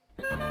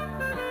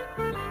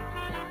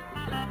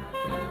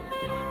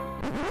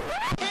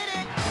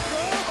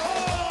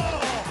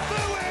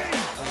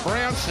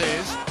Brown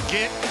says,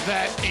 get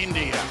that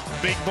India.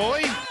 Big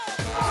boy.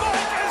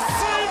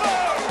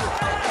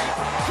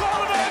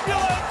 Call an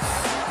ambulance!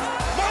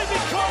 Maybe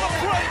call a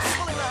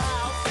priest!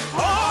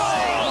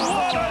 Oh,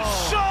 what a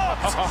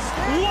shot!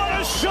 What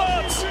a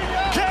shot!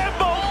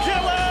 Campbell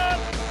Killer!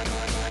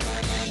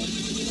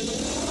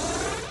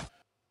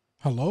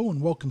 Hello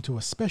and welcome to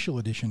a special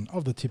edition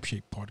of the Tip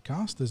Sheet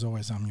podcast. As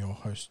always, I'm your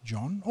host,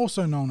 John,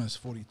 also known as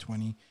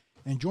Forty20,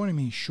 and joining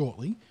me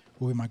shortly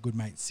will be my good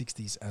mate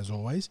Sixties, as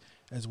always,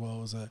 as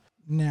well as a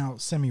now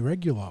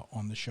semi-regular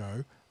on the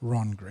show,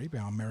 Ron Greep,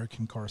 our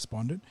American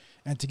correspondent.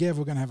 And together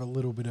we're going to have a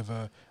little bit of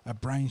a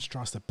brains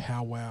trust, a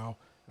powwow,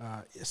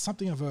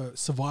 something of a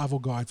survival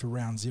guide for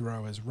round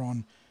zero as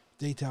Ron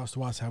details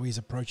to us how he's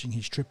approaching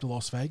his trip to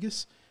Las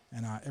Vegas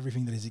and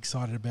everything that he's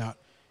excited about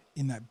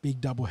in that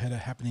big doubleheader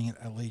happening at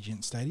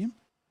Allegiant Stadium.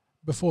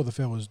 Before the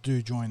fellas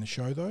do join the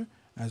show though,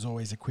 as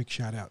always, a quick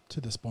shout out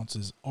to the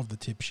sponsors of the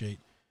Tip Sheet,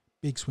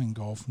 Big Swing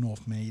Golf,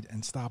 North Mead,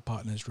 and Star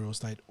Partners Real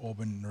Estate,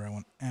 Auburn,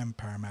 Narellan, and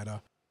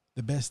Parramatta.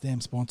 The best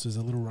damn sponsors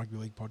a Little Rugby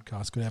League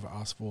podcast could ever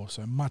ask for,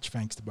 so much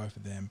thanks to both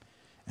of them.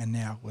 And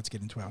now, let's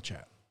get into our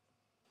chat.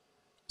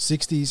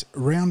 60s,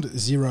 round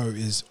zero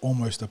is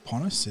almost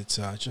upon us. It's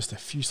just a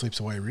few sleeps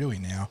away really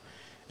now.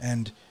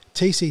 And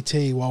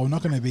TCT, while we're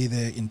not going to be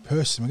there in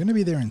person, we're going to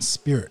be there in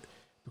spirit,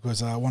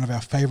 because one of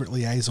our favourite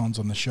liaisons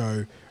on the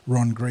show,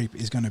 Ron Greep,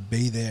 is going to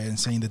be there and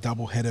seeing the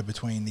double header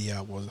between the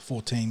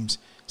four teams,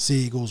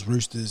 Sea Eagles,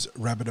 Roosters,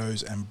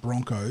 Rabbitohs and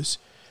Broncos.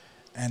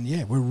 And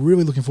yeah, we're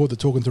really looking forward to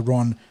talking to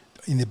Ron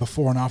in the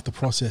before and after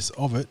process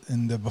of it.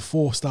 And the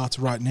before starts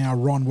right now.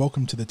 Ron,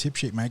 welcome to the Tip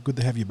Sheet, mate. Good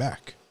to have you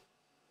back.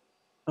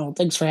 Oh,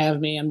 thanks for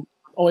having me. I'm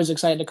always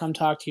excited to come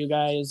talk to you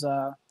guys.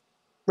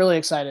 Really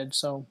excited.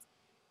 So,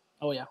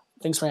 oh yeah,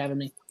 thanks for having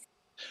me.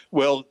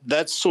 Well,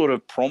 that sort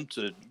of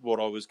prompted what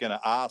I was going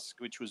to ask,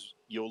 which was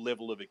your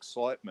level of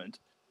excitement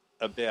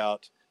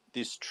about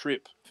this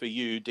trip for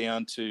you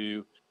down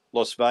to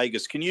Las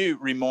Vegas. Can you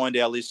remind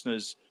our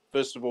listeners,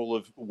 first of all,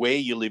 of where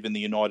you live in the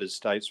United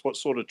States, what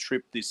sort of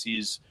trip this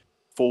is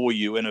for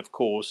you, and of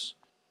course,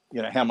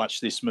 you know, how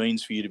much this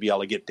means for you to be able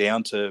to get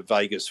down to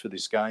Vegas for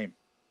this game?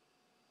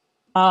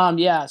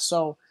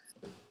 So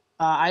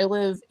I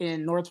live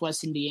in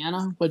Northwest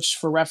Indiana, which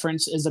for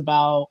reference is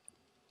about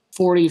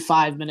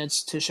 45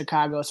 minutes to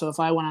Chicago. So if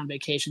I went on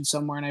vacation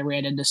somewhere and I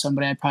ran into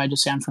somebody, I'd probably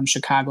just say I'm from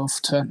Chicago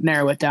to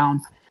narrow it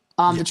down.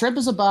 The trip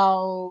is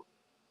about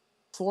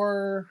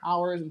 4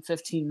 hours and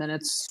 15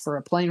 minutes for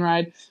a plane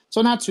ride.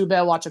 So not too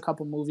bad. Watch a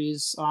couple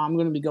movies. I'm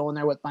going to be going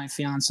there with my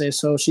fiance,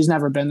 so she's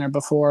never been there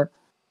before.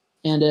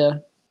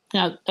 And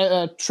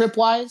trip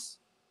wise,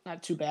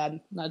 not too bad.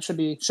 That should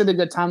be a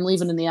good time.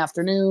 Leaving in the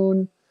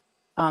afternoon.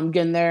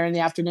 Getting there in the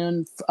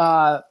afternoon.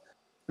 When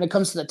it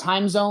comes to the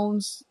time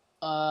zones,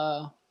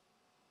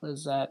 what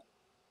is that?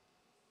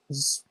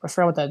 I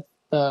forgot what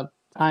the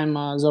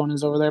time zone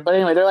is over there. But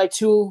anyway, they're like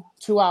two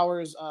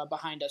hours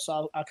behind us,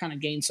 so I'll kind of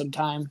gain some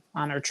time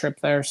on our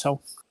trip there.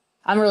 So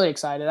I'm really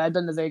excited. I've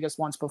been to Vegas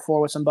once before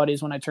with some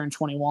buddies when I turned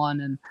 21,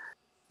 and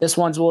this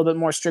one's a little bit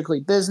more strictly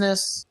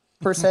business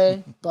per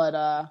se.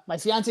 But my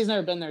fiance's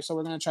never been there, so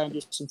we're going to try and do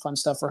some fun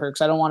stuff for her,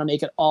 because I don't want to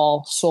make it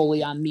all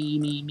solely on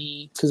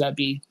me, because that'd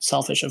be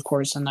selfish, of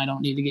course, and I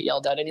don't need to get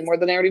yelled at any more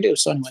than I already do.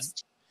 So anyway.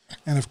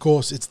 And of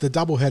course, it's the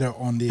doubleheader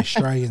on the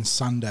Australian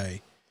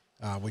Sunday,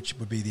 which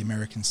would be the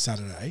American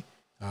Saturday.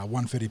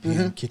 1:30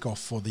 p.m. kickoff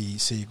for the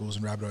Sea Eagles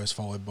and Rabbitohs,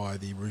 followed by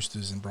the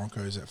Roosters and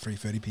Broncos at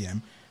 3:30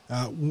 p.m.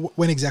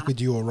 When exactly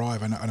do you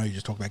arrive? I know you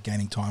just talked about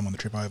gaining time on the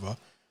trip over,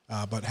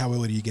 but how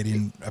early do you get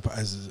in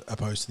as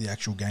opposed to the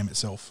actual game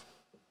itself?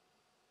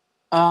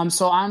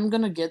 So I'm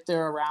going to get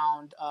there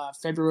around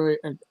February.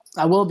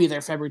 I will be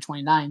there February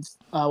 29th,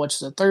 which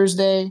is a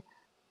Thursday,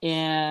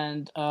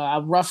 and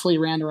I'll roughly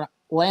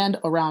land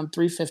around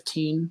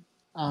 3:15.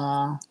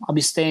 I'll be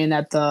staying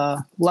at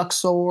the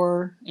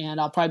Luxor, and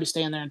I'll probably be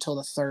staying there until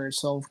the 3rd.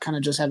 So kind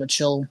of just have a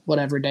chill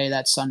whatever day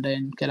that Sunday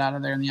and get out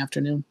of there in the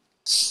afternoon.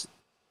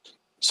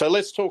 So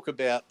let's talk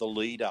about the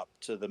lead up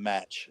to the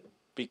match,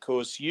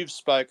 because you've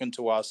spoken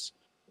to us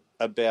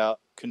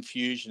about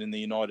confusion in the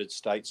United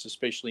States,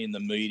 especially in the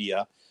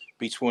media,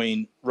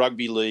 between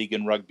rugby league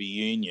and rugby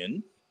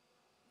union.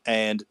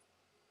 And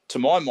to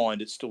my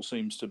mind, it still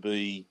seems to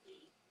be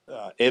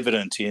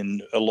evident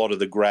in a lot of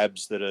the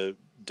grabs that are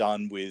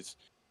done with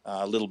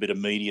a little bit of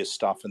media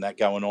stuff and that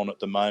going on at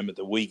the moment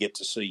that we get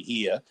to see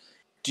here.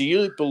 Do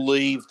you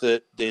believe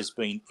that there's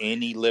been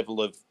any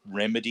level of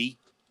remedy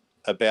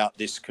about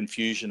this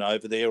confusion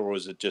over there, or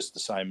is it just the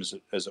same as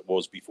it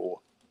was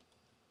before?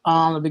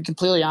 To be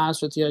completely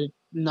honest with you,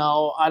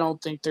 no, I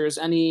don't think there's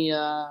any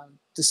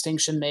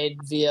distinction made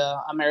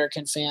via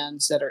American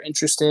fans that are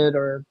interested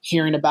or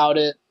hearing about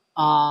it.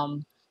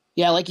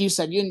 Like you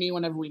said, you and me,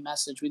 whenever we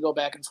message, we go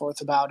back and forth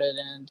about it,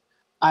 and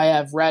I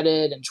have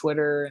Reddit and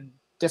Twitter and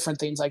different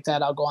things like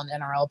that. I'll go on the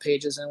NRL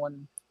pages, and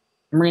when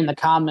I'm reading the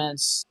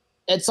comments,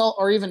 it's all,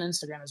 or even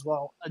Instagram as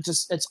well.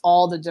 It's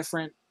all the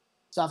different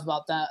stuff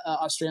about that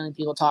Australian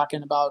people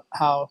talking about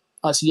how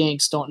us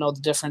Yanks don't know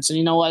the difference. And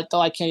you know what?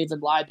 Though I can't even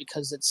lie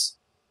because it's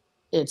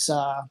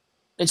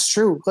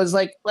true. Because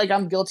like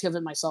I'm guilty of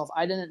it myself.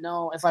 I didn't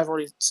know if I've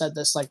already said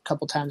this like a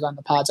couple times on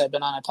the pods I've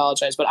been on. I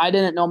apologize, but I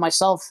didn't know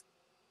myself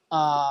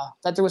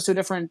that there was two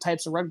different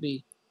types of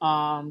rugby.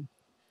 I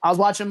was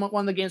watching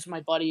one of the games with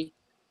my buddy,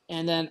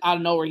 and then out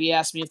of nowhere he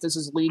asked me if this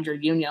is league or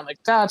union. I'm like,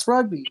 it's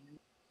rugby.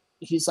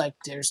 He's like,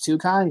 there's two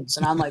kinds.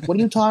 And I'm like, what are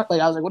you talking?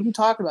 Like, I was like, what are you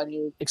talking about? And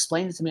he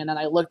explained it to me. And then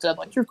I looked it up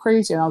like, you're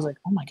crazy. And I was like,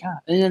 oh my God.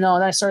 And and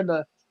I started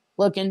to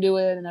look into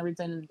it and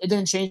everything. It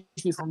didn't change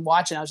me from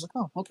watching. I was like,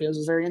 oh, okay, this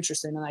is very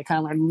interesting. And I kind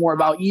of learned more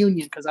about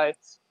union because I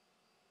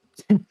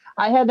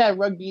had that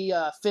rugby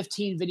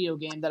 15 video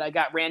game that I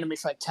got randomly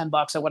for like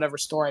 $10 at whatever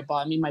store I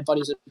bought. Me and my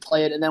buddies would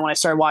play it. And then when I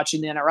started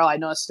watching the NRL, I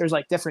noticed there's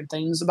like different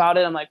things about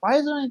it. I'm like, why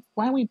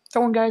are we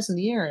throwing guys in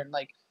the air? And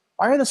like,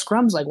 why are the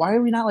scrums like, why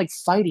are we not like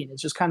fighting?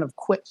 It's just kind of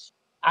quick.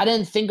 I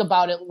didn't think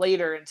about it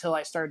later until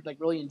I started like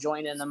really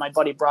enjoying it. And then my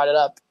buddy brought it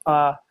up.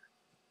 But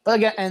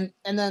again,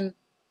 and then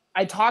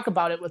I talk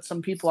about it with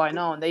some people I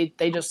know, and they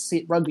just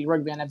see rugby,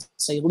 and I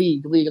say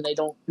league, and they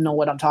don't know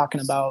what I'm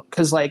talking about.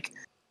 Because like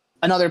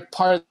another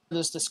part of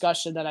this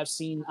discussion that I've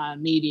seen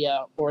on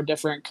media or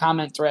different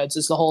comment threads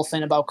is the whole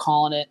thing about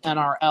calling it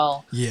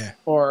NRL,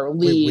 or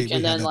league, we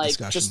and then like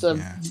just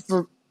and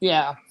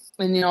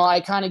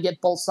I kind of get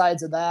both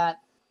sides of that,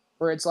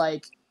 where it's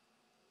like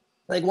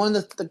one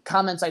of the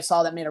comments I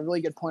saw that made a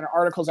really good point, or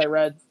articles I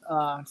read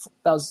that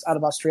was out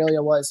of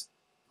Australia, was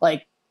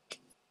like,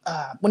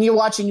 when you're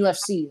watching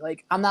UFC,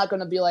 like, I'm not going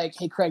to be like,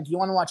 hey, Craig, do you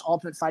want to watch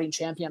Ultimate Fighting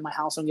Champion at my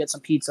house and get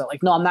some pizza?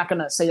 Like, no, I'm not going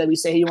to say that. We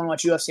say, hey, you want to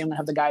watch UFC? I'm going to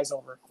have the guys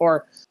over.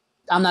 Or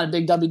I'm not a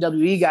big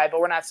WWE guy,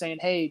 but we're not saying,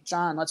 hey,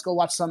 John, let's go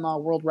watch some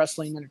World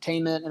Wrestling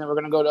Entertainment, and then we're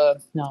going to go to,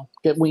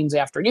 get wings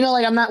after.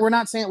 We're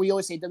not saying, we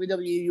always say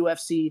WWE,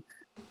 UFC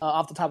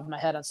off the top of my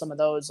head on some of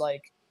those,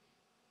 like,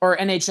 or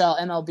NHL,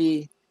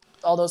 MLB,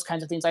 all those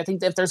kinds of things. I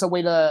think if there's a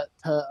way to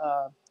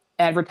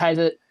advertise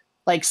it,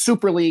 like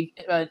Super League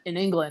in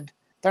England,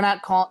 they're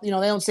not calling, they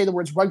don't say the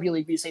words rugby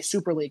league, but you say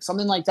Super League.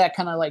 Something like that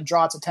kind of like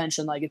draws its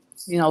attention. Like,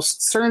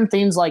 certain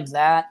things like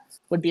that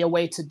would be a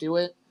way to do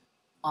it.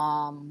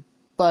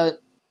 But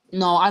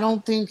no, I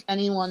don't think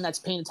anyone that's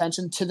paying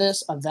attention to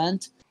this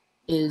event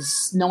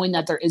is knowing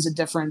that there is a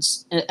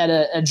difference at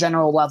a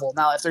general level.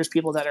 Now, if there's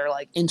people that are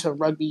like into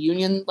rugby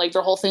union, like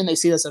their whole thing, they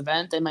see this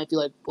event, they might be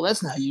like, well,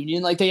 that's not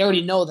union. Like, they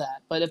already know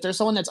that. But if there's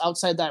someone that's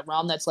outside that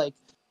realm, that's like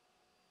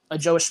a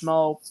Joe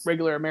Schmo,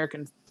 regular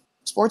American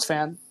sports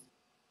fan,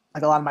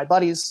 like a lot of my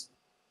buddies,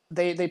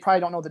 they probably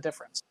don't know the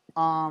difference.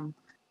 Let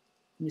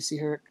me see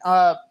here.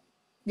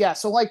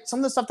 So like some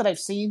of the stuff that I've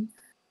seen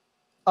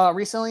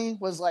recently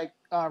was like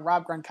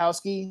Rob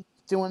Gronkowski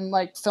doing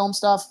like film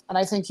stuff, and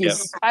I think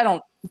I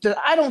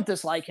don't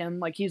dislike him.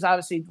 Like, he's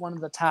obviously one of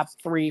the top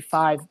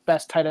 3-5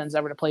 best tight ends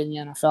ever to play in the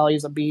NFL.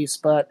 He's a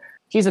beast, but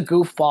he's a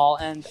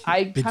goofball, and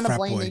I kind of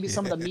blame maybe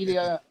some of the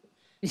media.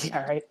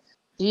 Yeah, right.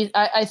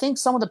 I think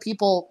some of the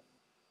people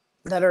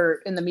that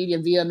are in the media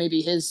via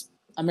maybe his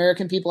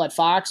American people at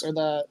Fox or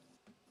the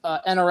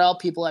NRL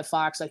people at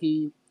Fox that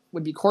he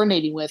would be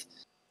coordinating with,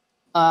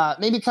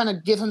 maybe kind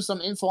of give him some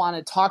info on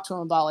it, talk to him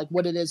about like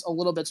what it is a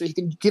little bit, so he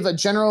can give a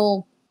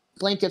general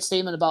blanket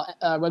statement about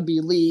rugby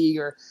league,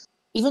 or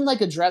even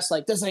like address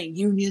like, this ain't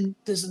union,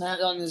 this and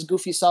that on his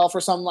goofy self, or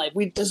something like,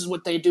 this is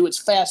what they do, it's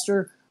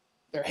faster,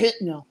 they're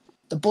hitting,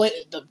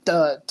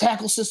 the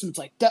tackle system, it's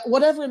like that,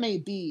 whatever it may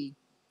be,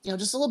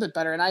 just a little bit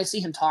better. And I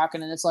see him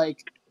talking, and it's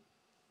like,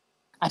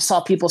 I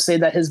saw people say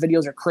that his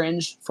videos are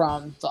cringe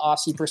from the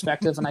Aussie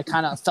perspective, and I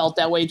kind of felt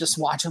that way just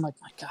watching. Like,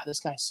 my God, this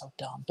guy's so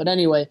dumb. But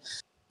anyway,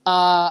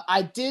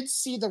 I did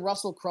see the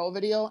Russell Crowe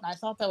video, and I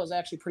thought that was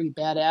actually pretty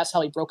badass,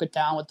 how he broke it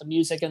down with the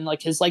music and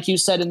like his, like you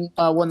said in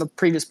one of the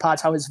previous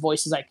pods, how his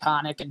voice is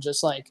iconic and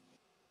just like,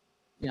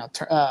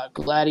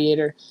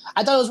 Gladiator.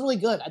 I thought it was really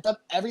good. I thought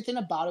everything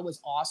about it was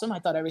awesome. I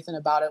thought everything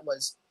about it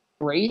was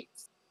great.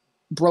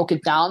 Broke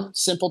it down,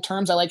 simple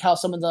terms. I like how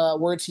some of the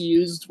words he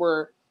used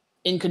were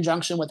in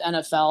conjunction with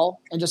NFL,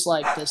 and just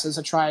like, this is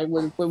a try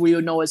what we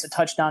would know as a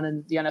touchdown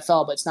in the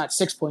NFL, but it's not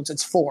 6 points,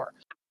 it's 4.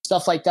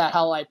 Stuff like that.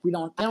 How like they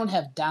don't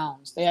have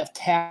downs, they have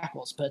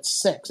tackles, but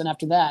it's 6, and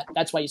after that,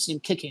 that's why you see him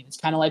kicking. It's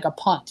kind of like a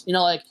punt.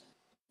 Like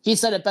he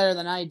said it better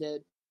than I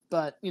did,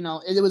 but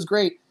it was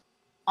great.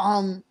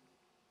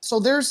 So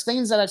there's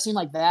things that I've seen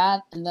like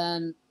that, and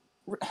then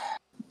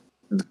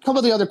a couple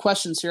of the other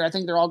questions here, I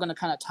think they're all going to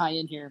kind of tie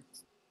in here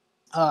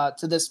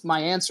to this, my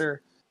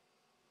answer.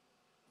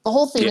 The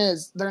whole thing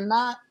is they're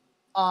not.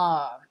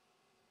 I'm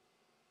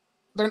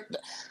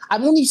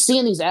only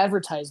seeing these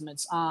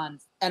advertisements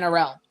on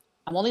NRL.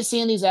 I'm only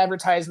seeing these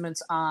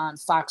advertisements on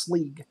Fox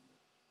League.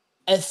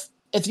 If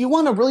you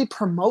want to really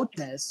promote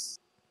this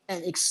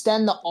and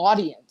extend the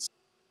audience,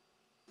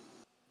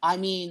 I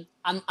mean,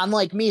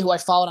 unlike me, who I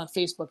followed on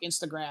Facebook,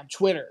 Instagram,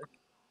 Twitter.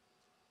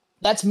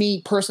 That's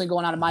me personally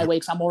going out of my way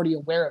because I'm already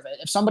aware of it.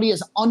 If somebody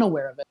is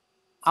unaware of it,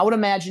 I would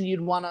imagine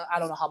you'd want to, I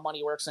don't know how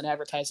money works in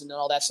advertising and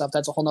all that stuff.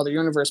 That's a whole nother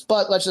universe.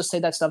 But let's just say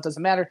that stuff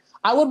doesn't matter.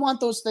 I would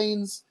want those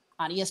things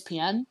on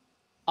ESPN.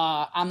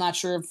 I'm not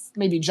sure if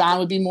maybe John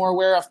would be more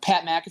aware of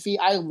Pat McAfee.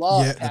 I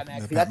love Pat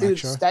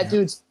McAfee. That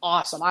dude's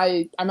awesome.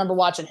 I remember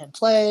watching him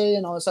play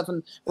and all this stuff,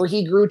 and where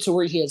he grew to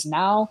where he is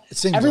now.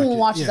 Everyone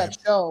watches that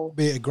show.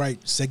 Be a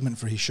great segment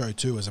for his show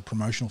too, as a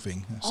promotional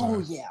thing. So. Oh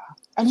yeah,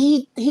 and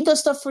he does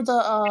stuff for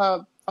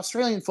the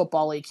Australian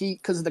Football League.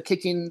 Because of the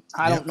kicking,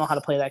 I don't know how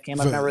to play that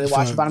game. I've never really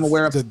watched it, but I'm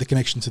aware of the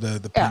connection to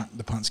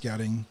the punt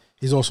scouting.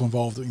 He's also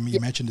involved. You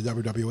mentioned the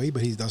WWE,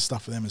 but he does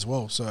stuff for them as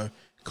well. So.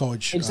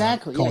 College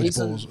football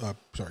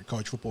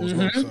as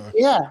well. So.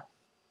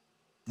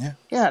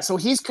 Yeah. So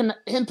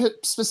him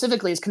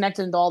specifically is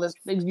connected into all this.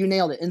 You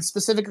nailed it, and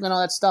specifically and all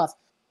that stuff.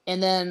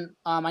 And then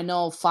I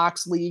know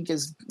Fox League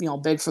is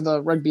big for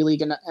the rugby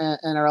league and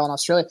NRL in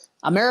Australia.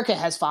 America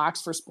has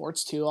Fox for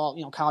sports too.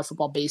 All college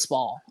football,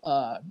 baseball,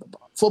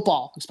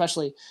 football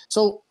especially.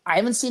 So I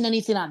haven't seen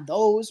anything on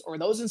those or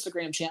those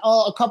Instagram channels.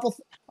 Oh, a couple.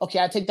 Okay,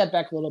 I take that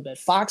back a little bit.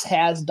 Fox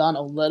has done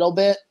a little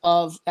bit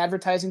of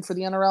advertising for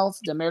the NRL,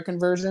 the American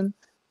version,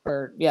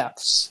 but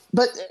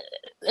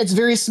it's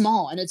very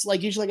small, and it's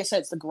usually, like I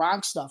said, it's the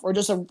Gronk stuff or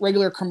just a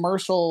regular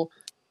commercial.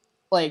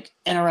 Like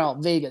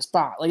NRL Vegas,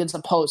 it's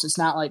a post. It's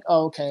not like,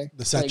 oh, okay.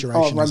 The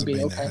saturation hasn't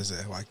been there, has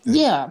it? Like that.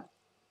 Yeah.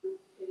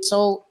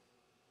 So,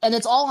 and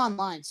it's all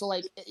online. So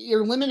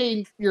you're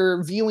limiting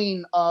your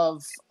viewing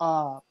of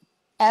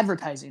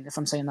advertising, if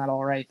I'm saying that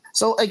all right.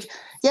 So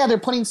they're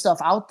putting stuff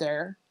out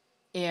there,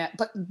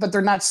 but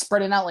they're not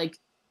spreading out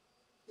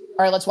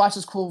all right, let's watch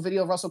this cool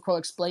video of Russell Crowe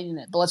explaining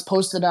it, but let's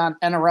post it on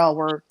NRL,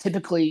 where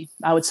typically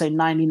I would say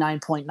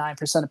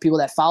 99.9% of people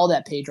that follow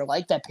that page or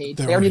like that page,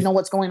 they already know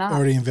what's going on.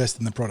 Already invest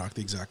in the product,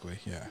 exactly,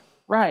 yeah.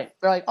 Right.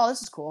 They're like, oh,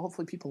 this is cool.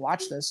 Hopefully people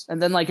watch this.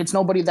 And then it's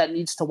nobody that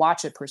needs to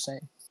watch it per se.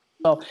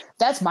 So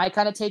that's my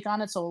kind of take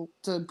on it. So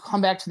to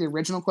come back to the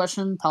original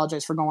question,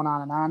 apologize for going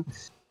on and on,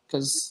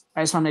 because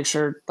I just want to make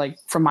sure,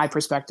 from my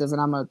perspective,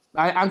 and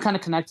I'm kind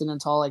of connected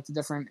into all the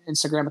different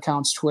Instagram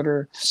accounts,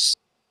 Twitter.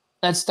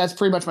 That's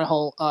pretty much my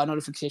whole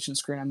notification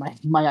screen on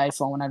my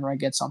iPhone whenever I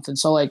get something.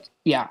 So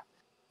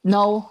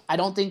no, I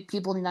don't think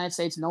people in the United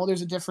States know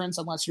there's a difference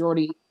unless you're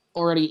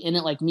already in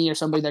it, like me or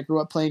somebody that grew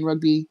up playing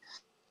rugby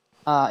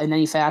in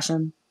any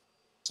fashion.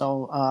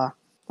 So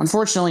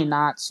unfortunately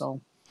not.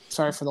 So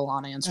sorry for the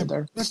long answer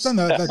there.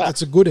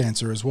 That's a good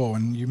answer as well.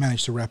 And you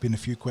managed to wrap in a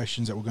few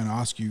questions that we're going to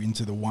ask you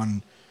into the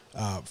one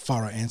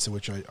thorough answer,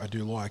 which I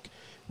do like.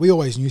 We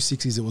always knew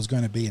Sixties it was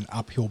going to be an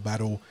uphill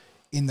battle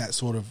in that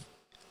sort of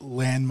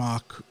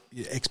landmark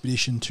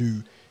expedition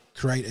to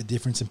create a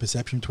difference in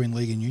perception between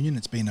league and union.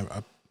 It's been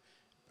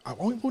I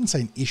wouldn't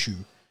say an issue,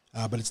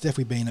 but it's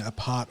definitely been a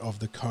part of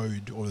the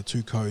code or the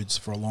two codes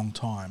for a long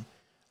time.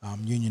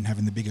 Union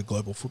having the bigger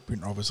global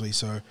footprint, obviously.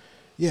 So,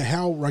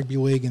 how rugby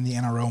league and the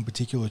NRL in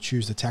particular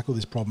choose to tackle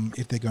this problem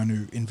if they're going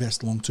to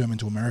invest long term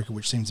into America,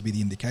 which seems to be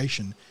the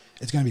indication,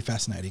 it's going to be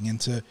fascinating.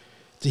 And to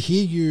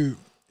hear you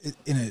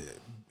in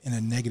a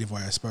negative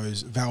way, I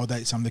suppose,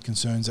 validate some of the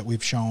concerns that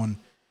we've shown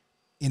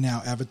in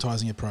our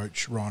advertising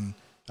approach, Ron,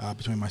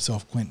 between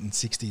myself, Clint, and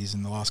Sixties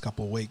in the last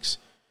couple of weeks,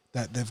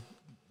 that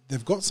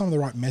they've got some of the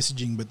right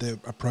messaging, but they're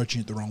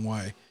approaching it the wrong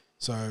way.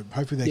 So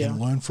hopefully they can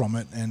learn from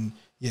it and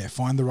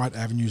find the right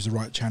avenues, the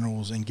right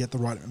channels, and get the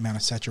right amount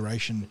of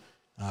saturation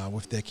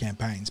with their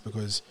campaigns.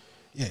 Because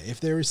if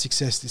there is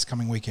success this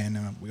coming weekend,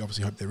 and we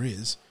obviously hope there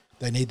is,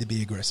 they need to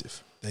be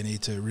aggressive. They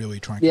need to really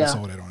try and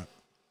consolidate on it.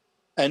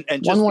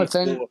 And just one more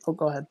thing. Oh,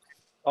 go ahead.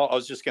 I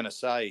was just going to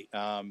say.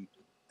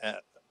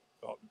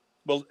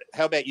 Well,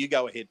 how about you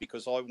go ahead?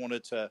 Because I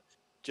wanted to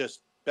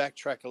just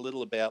backtrack a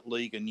little about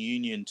league and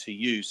union to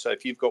you. So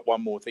if you've got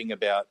one more thing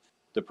about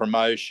the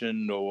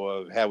promotion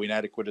or how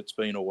inadequate it's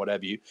been or what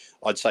have you,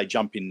 I'd say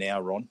jump in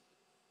now, Ron.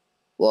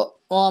 Well,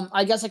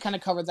 I guess I kind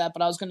of covered that,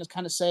 but I was going to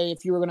kind of say,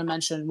 if you were going to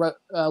mention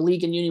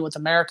league and union with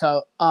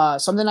America,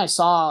 something I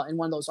saw in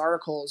one of those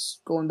articles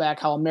going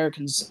back how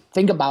Americans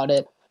think about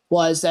it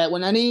was that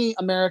when any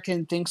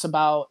American thinks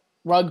about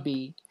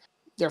rugby,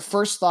 their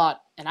first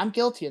thought, and I'm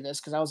guilty of this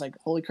because I was like,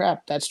 holy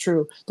crap, that's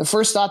true. The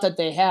first thought that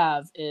they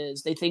have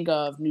is they think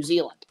of New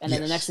Zealand. And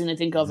then the next thing they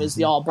think of is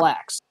the All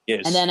Blacks.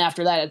 Yes. And then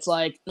after that, it's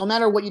like, no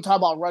matter what you talk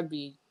about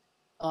rugby,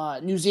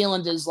 New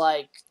Zealand is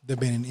they've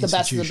been an the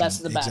best of the best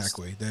of the best.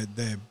 Exactly.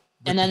 They're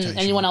and then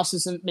anyone else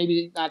is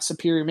maybe not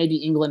superior, maybe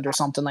England or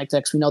something like that,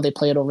 because we know they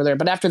play it over there.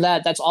 But after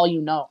that, that's all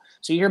you know.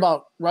 So you hear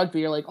about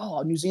rugby, you're like,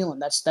 oh, New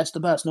Zealand, that's the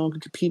best. No one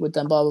can compete with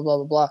them, blah, blah, blah,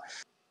 blah, blah.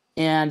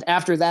 And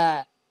after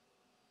that,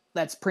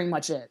 that's pretty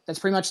much it. That's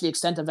pretty much the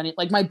extent of any.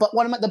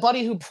 The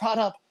buddy who brought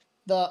up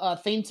the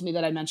thing to me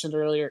that I mentioned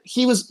earlier,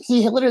 he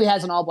literally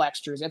has an All Blacks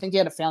jersey. I think he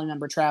had a family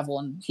member travel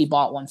and he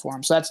bought one for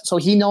him. So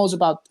he knows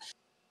about.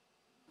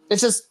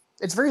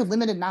 It's very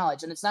limited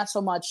knowledge, and it's not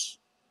so much.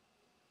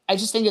 I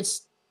just think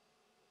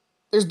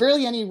there's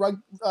barely any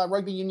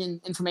rugby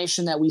union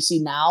information that we see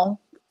now.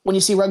 When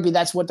you see rugby,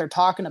 that's what they're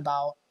talking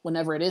about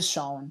whenever it is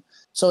shown.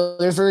 So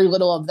there's very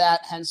little of that.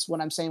 Hence, what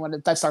I'm saying,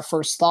 that's our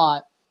first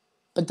thought.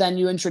 But then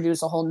you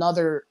introduce a whole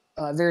nother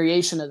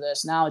variation of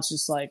this. Now it's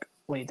just like,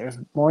 wait, there's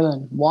more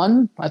than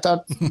one? I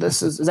thought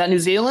is that New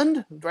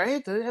Zealand,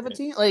 right? Do they have a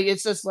team? Like,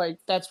 it's just like,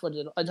 that's what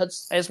I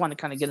just want to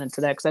kind of get into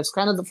that because that's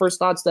kind of the first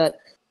thoughts that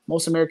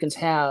most Americans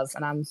have.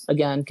 And I'm,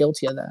 again,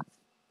 guilty of that.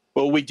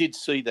 Well, we did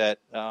see that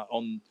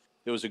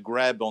there was a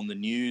grab on the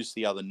news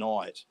the other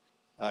night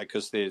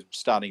because they're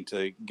starting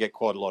to get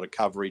quite a lot of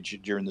coverage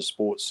during the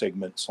sports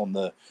segments on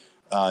the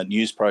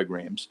news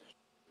programs.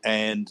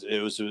 And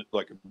it was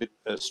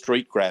a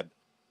street grab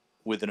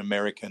with an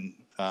American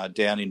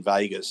down in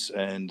Vegas,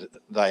 and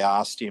they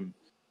asked him,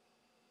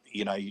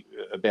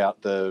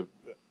 about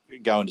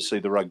going to see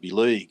the rugby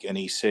league, and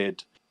he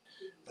said,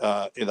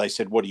 they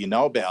said, "What do you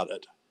know about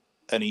it?"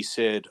 And he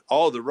said,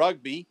 "Oh, the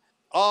rugby,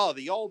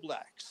 the All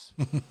Blacks,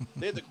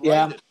 they're the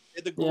greatest,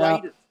 they're the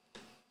greatest,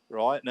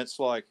 right?" And it's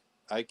like,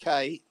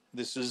 okay,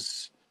 this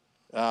is,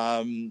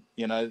 that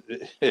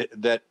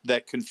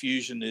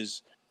confusion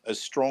is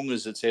as strong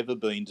as it's ever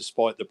been,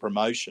 despite the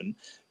promotion.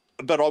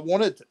 But I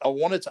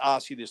wanted to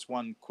ask you this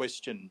one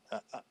question,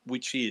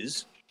 which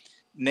is,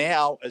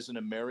 now as an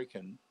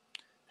American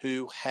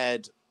who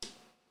had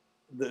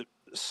a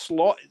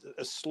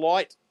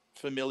slight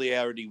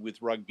familiarity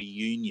with rugby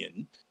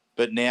union,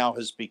 but now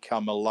has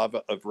become a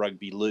lover of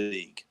rugby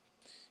league,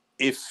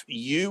 if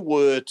you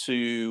were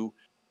to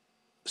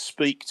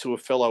speak to a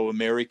fellow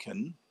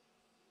American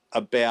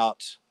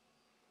about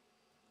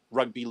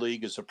rugby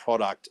league as a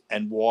product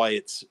and why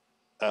it's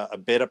a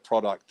better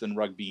product than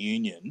rugby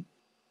union,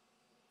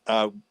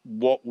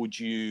 what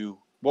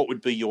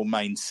would be your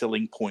main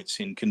selling points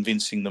in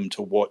convincing them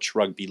to watch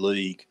rugby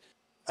league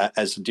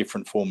as a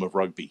different form of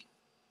rugby?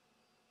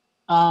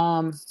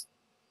 I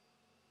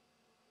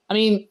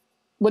mean,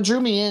 what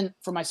drew me in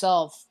for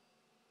myself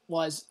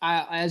was,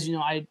 as you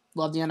know, I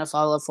love the NFL,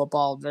 I love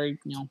football, very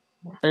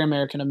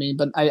American of me,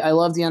 but I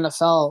love the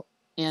NFL.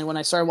 And when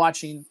I started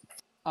watching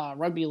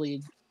rugby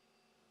league,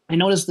 I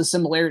noticed the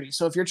similarities.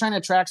 So if you're trying to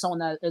attract someone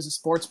that is a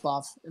sports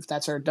buff, if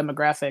that's our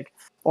demographic,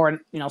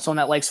 or someone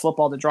that likes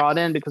football to draw it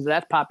in because of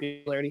that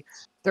popularity,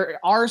 there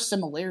are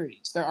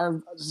similarities. There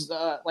are,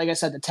 like I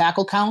said, the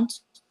tackle count.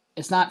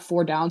 It's not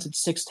 4 downs; it's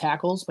 6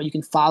 tackles, but you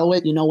can follow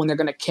it. You know when they're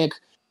going to kick.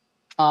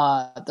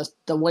 The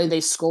way they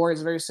score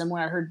is very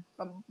similar. I heard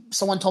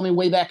someone told me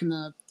way back in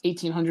the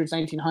 1800s,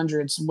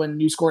 1900s, when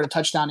you scored a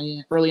touchdown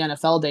in early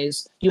NFL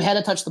days, you had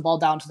to touch the ball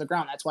down to the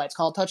ground. That's why it's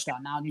called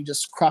touchdown. Now you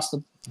just cross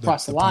the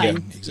line. Yeah,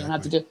 exactly. You don't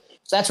have to do.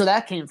 So that's where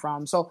that came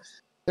from. So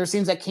there's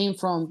things that came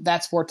from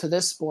that sport to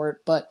this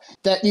sport, but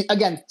that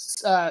again,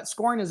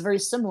 scoring is very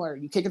similar.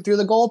 You kick it through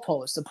the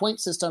goalpost. The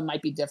point system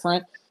might be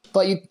different,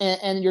 but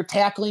you're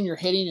tackling, you're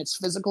hitting. It's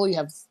physical. You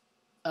have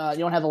you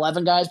don't have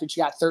 11 guys, but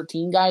you got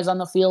 13 guys on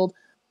the field.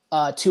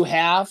 2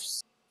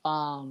 halves.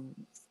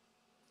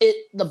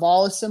 The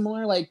ball is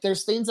similar. Like,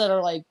 there's things that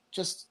are like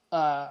just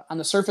on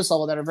the surface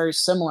level that are very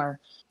similar,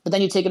 but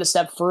then you take it a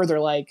step further,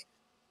 like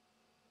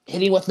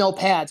hitting with no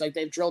pads. Like,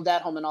 they've drilled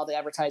that home in all the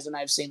advertising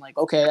I've seen. Like,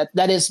 okay,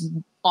 that is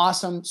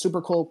awesome,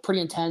 super cool, pretty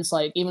intense.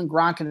 Like, even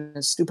Gronk in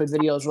his stupid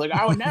videos were like,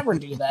 I would never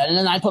do that. And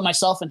then I put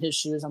myself in his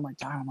shoes. I'm like,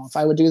 I don't know if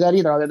I would do that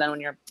either, other than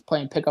when you're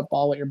playing pickup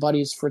ball with your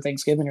buddies for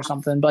Thanksgiving or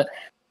something. But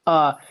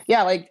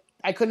like,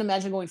 I couldn't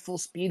imagine going full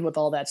speed with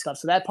all that stuff.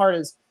 So that part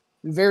is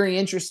very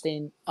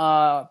interesting.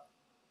 But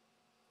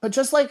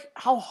just like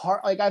how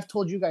hard, like I've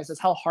told you guys, that's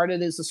how hard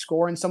it is to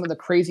score and some of the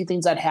crazy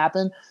things that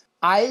happen.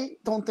 I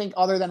don't think,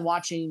 other than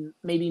watching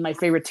maybe my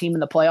favorite team in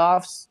the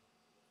playoffs,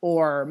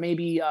 or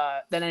maybe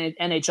the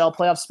NHL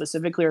playoffs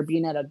specifically, or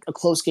being at a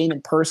close game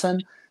in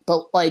person.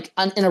 But like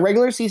in a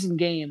regular season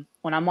game,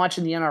 when I'm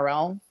watching the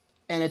NRL,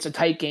 and it's a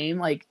tight game,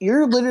 like,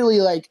 you're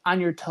literally like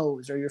on your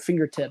toes or your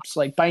fingertips,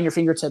 like biting your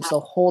fingertips the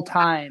whole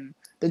time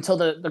until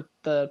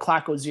the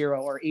clock goes 0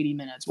 or 80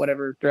 minutes,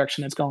 whatever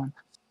direction it's going.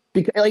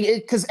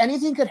 Because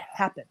anything could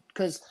happen.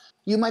 Because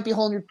you might be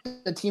holding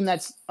the team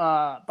that's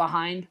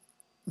behind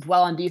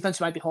well on defense,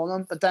 you might be holding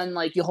them, but then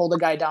like you hold a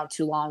guy down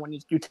too long when you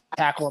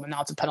tackle him, and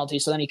now it's a penalty.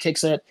 So then he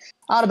kicks it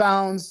out of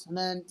bounds, and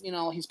then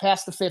he's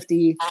past the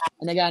 50,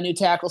 and they got a new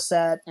tackle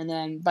set, and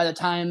then by the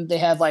time they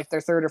have like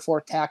their 3rd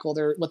or 4th tackle,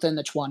 they're within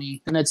the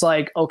 20, and it's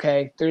like,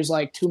 okay, there's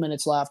like 2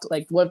 minutes left.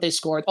 Like, what if they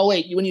scored? Oh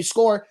wait, when you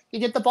score, you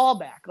get the ball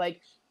back. Like,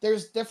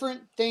 there's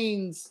different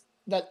things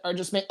that are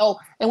just made. Oh,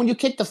 and when you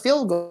kick the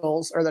field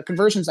goals, or the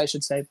conversions, I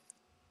should say,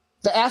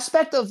 the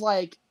aspect of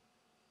like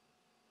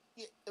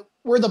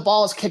where the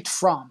ball is kicked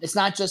from. It's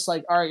not just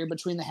like, all right, you're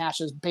between the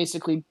hashes,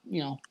 basically,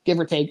 give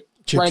or take,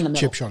 right in the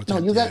middle. Chip shot. No,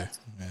 you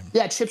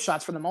got chip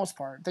shots for the most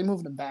part. They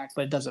moved them back,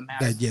 but it doesn't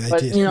matter. They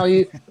but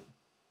did.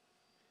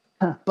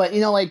 But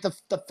like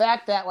the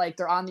fact that like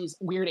they're on these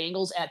weird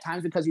angles at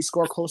times because you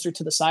score closer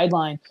to the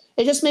sideline,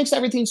 it just makes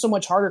everything so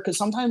much harder. Because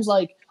sometimes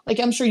like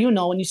I'm sure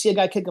when you see a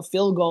guy kick a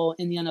field goal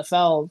in the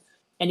NFL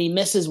and he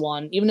misses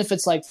one, even if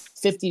it's like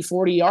 50,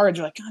 40 yards,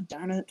 you're like, God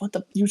darn it,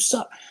 you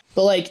suck.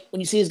 But like when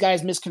you see these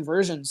guys miss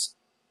conversions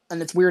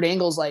and it's weird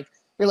angles, like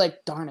you're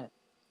like, darn it.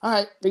 All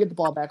right, they get the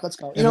ball back. Let's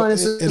go. It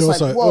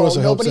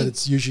also helps that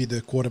it's usually the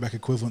quarterback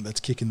equivalent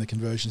that's kicking the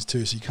conversions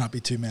too, so you can't be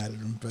too mad at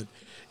them. But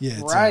yeah,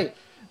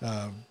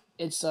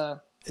 it's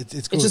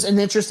it's just an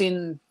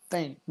interesting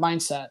thing,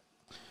 mindset.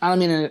 I don't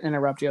mean to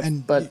interrupt you,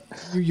 but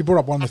you brought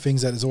up one of the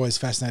things that has always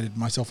fascinated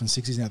myself in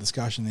Sixties in our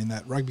discussion, in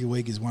that rugby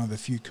league is one of the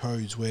few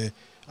codes where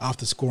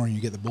after scoring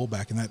you get the ball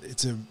back, and that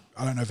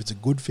I don't know if it's a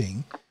good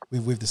thing.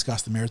 We've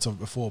discussed the merits of it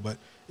before, but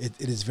it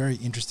is very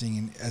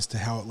interesting as to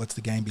how it lets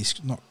the game be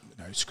not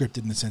scripted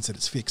in the sense that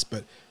it's fixed,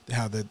 but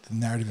how the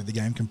narrative of the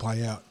game can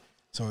play out.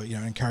 So it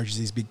encourages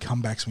these big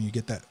comebacks when you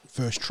get that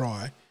first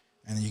try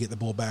and then you get the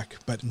ball back.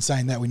 But in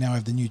saying that, we now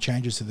have the new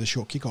changes to the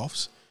short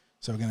kickoffs.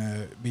 So we're going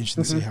to be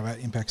interested to see how that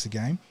impacts the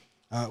game.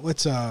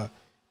 Let's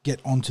get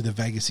on to the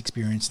Vegas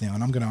experience now.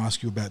 And I'm going to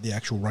ask you about the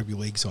actual rugby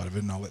league side of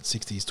it, and I'll let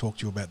Sixties talk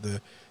to you about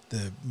the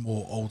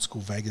more old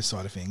school Vegas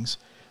side of things.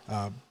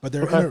 But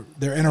there are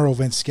NRL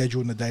events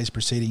scheduled in the days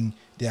preceding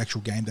the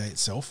actual game day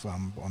itself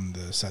on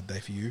the Saturday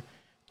for you.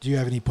 Do you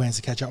have any plans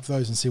to catch up for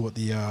those and see what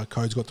the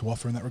code's got to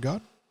offer in that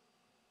regard?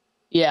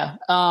 Yeah.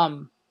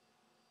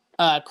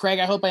 Craig,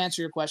 I hope I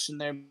answered your question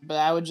there, but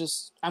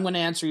I'm going to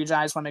answer you, John.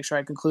 I just want to make sure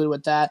I conclude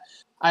with that.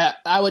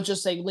 I would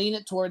just say lean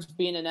it towards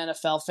being an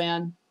NFL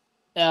fan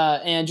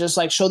and just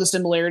like show the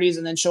similarities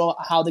and then show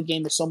how the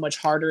game is so much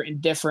harder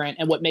and different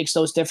and what makes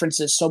those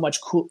differences so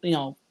much cool,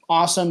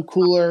 awesome,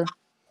 cooler,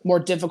 more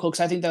difficult.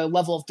 Because I think the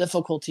level of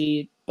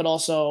difficulty, but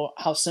also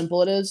how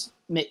simple it is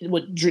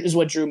what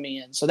drew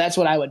me in. So that's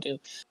what I would do.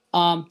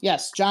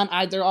 Yes, John,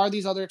 there are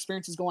these other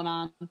experiences going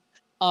on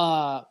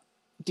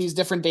these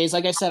different days.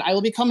 Like I said, I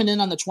will be coming in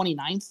on the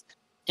 29th,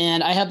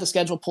 and I have the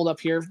schedule pulled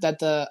up here that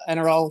the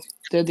NRL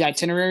did the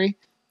itinerary.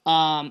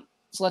 So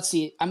let's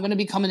see. I'm going to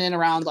be coming in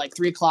around like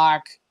 3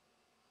 o'clock,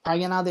 probably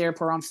getting out of the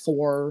airport around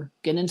 4,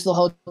 getting into the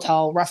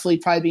hotel, roughly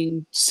probably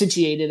being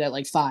situated at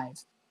like 5.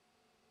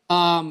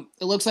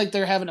 It looks like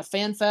they're having a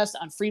fan fest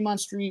on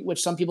Fremont Street,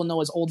 which some people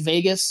know as Old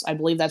Vegas. I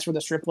believe that's where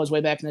the strip was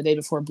way back in the day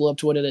before it blew up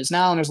to what it is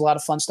now. And there's a lot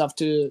of fun stuff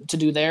to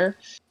do there.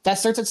 That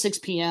starts at 6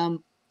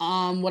 p.m.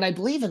 What I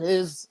believe it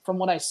is, from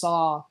what I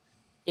saw,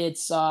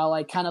 it's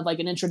like kind of like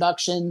an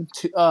introduction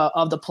to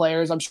of the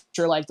players. I'm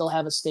sure like they'll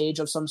have a stage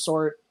of some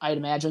sort, I'd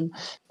imagine,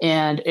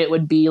 and it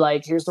would be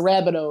like, here's the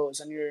Rabbitohs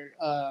and your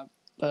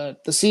the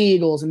Sea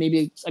Eagles, and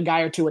maybe a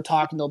guy or two would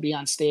talk and they'll be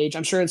on stage.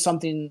 I'm sure it's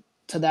something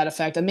to that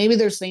effect, and maybe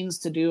there's things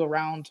to do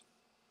around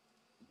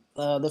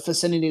the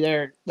vicinity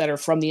there that are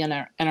from the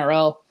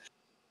NRL.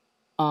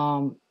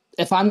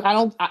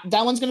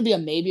 That one's going to be a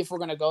maybe if we're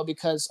going to go,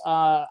 because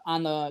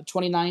on the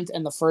 29th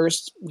and the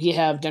 1st, we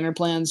have dinner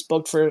plans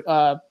booked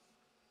for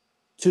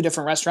 2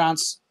 different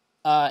restaurants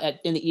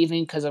in the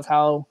evening because of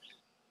how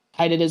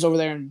tight it is over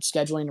there and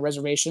scheduling the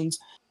reservations.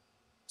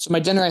 So my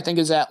dinner, I think,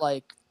 is at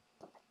like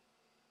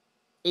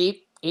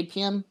 8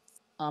 p.m.,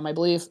 I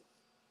believe.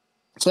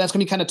 So that's going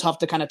to be kind of tough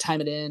to kind of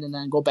time it in and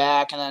then go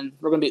back. And then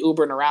we're going to be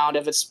Ubering around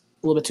if it's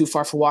a little bit too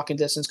far for walking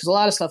distance, because a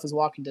lot of stuff is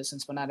walking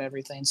distance, but not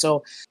everything.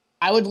 So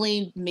I would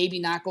lean maybe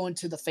not going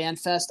to the Fan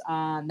Fest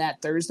on that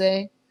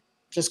Thursday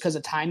just because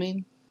of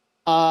timing.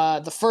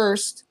 The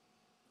 1st,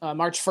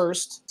 March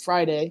 1st,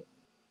 Friday,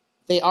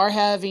 they are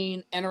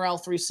having NRL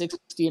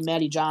 360 and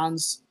Matty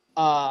John's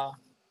at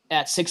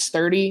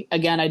 6:30.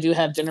 Again, I do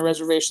have dinner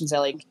reservations at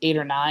like 8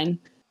 or 9.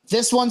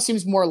 This one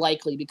seems more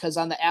likely because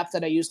on the app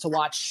that I use to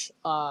watch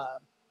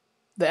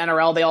the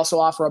NRL, they also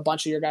offer a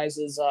bunch of your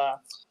guys'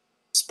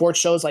 sports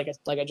shows, like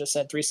I just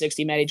said,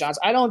 360, Matty Johns.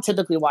 I don't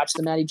typically watch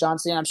the Matty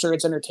Johns thing. I'm sure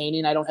it's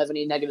entertaining. I don't have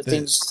any negative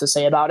things to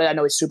say about it. I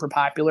know he's super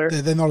popular.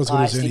 They're not as good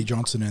as Ernie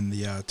Johnson and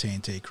the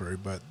TNT crew,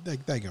 but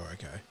they go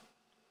okay.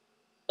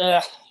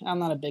 I'm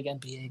not a big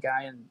NBA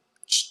guy, and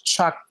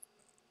Chuck,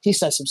 he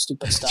says some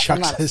stupid stuff. Chuck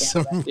I'm not says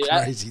some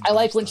crazy I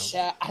like when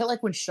stuff.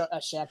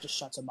 Shaq just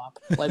shuts him up.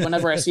 Like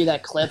whenever I see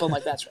that clip, I'm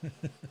like, that's right.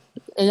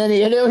 And then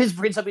he always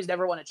brings up he's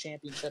never won a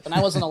championship, and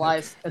I wasn't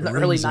alive in the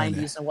early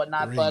 '90s and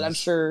whatnot, but I'm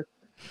sure.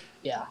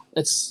 Yeah,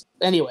 it's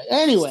anyway.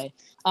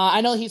 I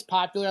know he's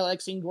popular. I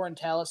like seeing Gordon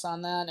Tallis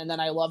on that, and then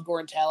I love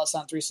Gordon Tallis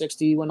on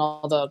 360 when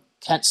all the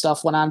Kent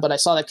stuff went on. But I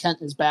saw that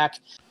Kent is back.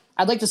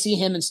 I'd like to see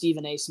him and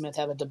Stephen A. Smith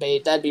have a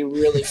debate. That'd be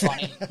really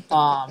funny.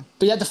 But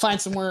you have to find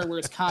somewhere where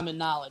it's common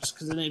knowledge,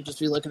 because then they'd just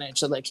be looking at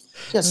each other like,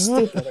 just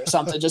stupid or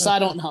something. Just I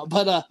don't know.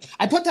 But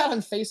I put that on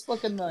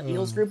Facebook in the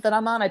Eagles group that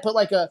I'm on. I put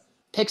like a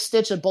pick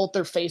stitch of both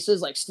their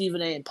faces, like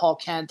Stephen A. and Paul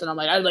Kent, and I'm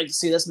like, I'd like to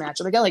see this match.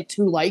 And I got like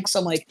 2 likes.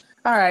 I'm like,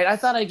 all right, I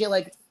thought I'd get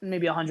like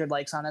maybe 100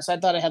 likes on this. I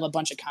thought I'd have a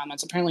bunch of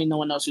comments. Apparently no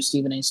one knows who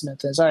Stephen A.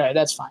 Smith is. All right,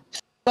 that's fine.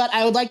 But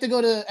I would like to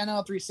go to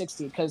NL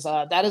 360 because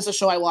that is a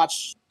show I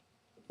watch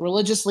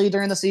religiously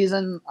during the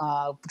season.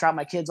 Drop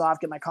my kids off,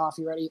 get my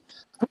coffee ready.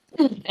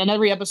 And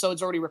every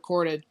episode's already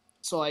recorded.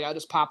 So like I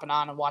just pop it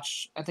on and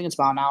watch. I think it's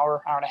about an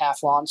hour and a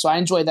half long. So I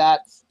enjoy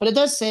that. But it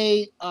does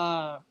say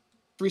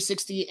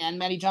 360 and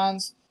Matty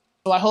Johns.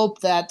 So I hope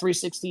that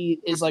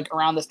 360 is like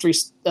around the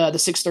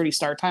 6:30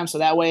 start time, so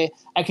that way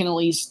I can at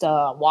least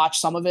watch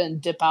some of it and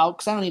dip out,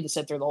 because I don't need to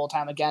sit there the whole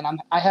time. Again,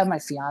 I have my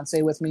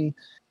fiance with me,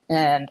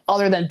 and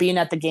other than being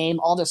at the game,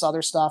 all this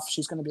other stuff,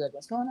 she's going to be like,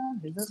 "What's going on?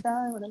 Who's this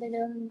guy? What are they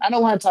doing?" I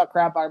don't want to talk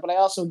crap about her, but I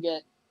also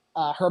get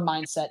her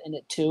mindset in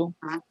it too.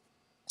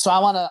 So I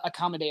want to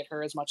accommodate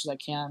her as much as I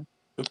can.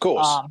 Of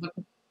course.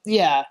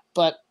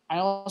 But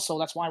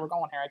that's why we're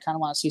going here. I kind of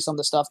want to see some of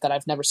the stuff that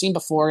I've never seen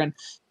before, and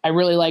I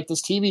really like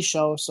this TV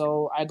show,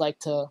 so I'd like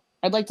to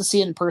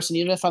see it in person,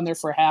 even if I'm there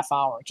for a half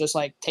hour. Just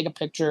like take a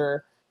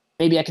picture.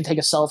 Maybe I can take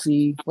a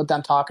selfie with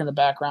them talking in the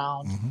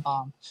background.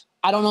 Mm-hmm.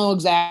 I don't know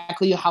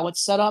exactly how it's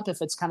set up.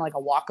 If it's kind of like a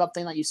walk-up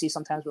thing that you see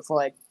sometimes before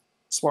like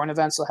sporting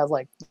events, they'll have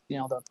like, you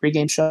know, the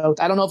pregame show.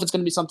 I don't know if it's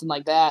going to be something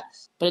like that,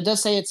 but it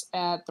does say it's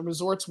at the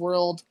Resorts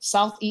World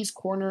southeast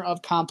corner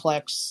of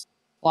Complex,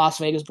 Las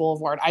Vegas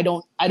Boulevard. I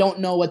don't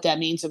know what that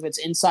means, if it's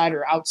inside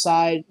or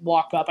outside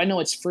walk up. I know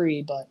it's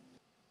free, but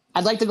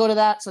I'd like to go to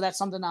that. So that's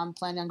something I'm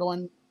planning on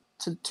going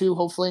to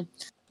hopefully.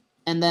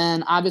 And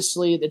then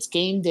obviously it's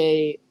game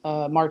day,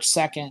 March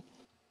 2nd.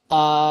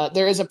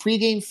 There is a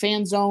pregame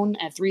fan zone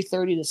at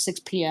 3:30 to 6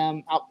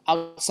 p.m.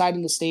 Outside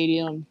the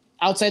stadium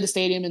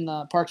in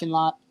the parking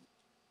lot.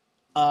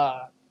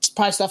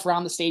 Probably stuff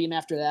around the stadium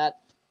after that.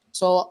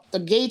 So the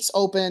gates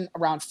open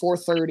around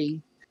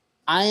 4:30.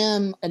 I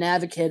am an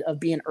advocate of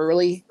being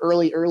early.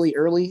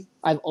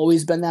 I've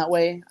always been that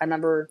way. I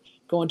remember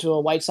going to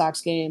a White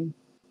Sox game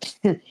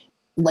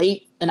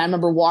late, and I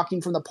remember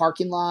walking from the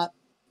parking lot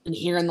and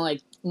hearing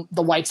like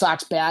the White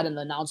Sox bat and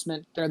the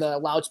announcement or the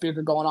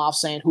loudspeaker going off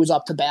saying who's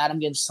up to bat. I'm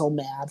getting so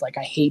mad. Like,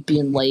 I hate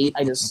being late.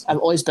 I've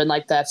always been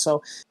like that.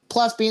 So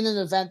plus being an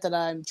event that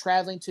I'm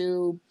traveling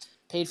to,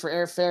 paid for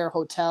airfare,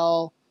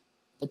 hotel,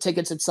 the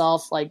tickets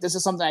itself, like this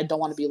is something I don't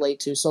want to be late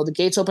to. So the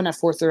gates open at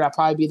 4:30. I'll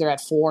probably be there at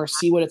 4,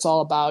 see what it's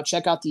all about,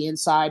 check out the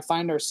inside,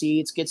 find our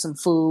seats, get some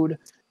food,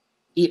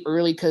 eat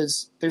early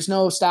because there's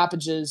no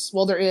stoppages.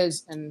 Well, there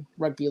is in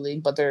rugby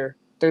league, but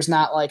there's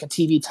not like a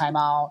TV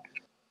timeout.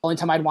 Only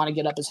time I'd want to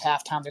get up is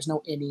halftime. There's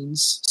no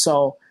innings.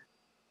 So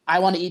I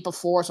want to eat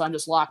before, so I'm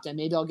just locked in.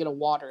 Maybe I'll get a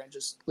water and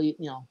just leave,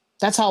 you know.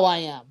 That's how I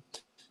am.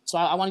 So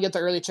I want to get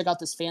there early, check out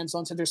this fan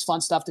zone, so there's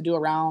fun stuff to do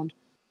around.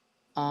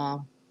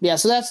 Yeah,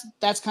 so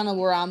that's kind of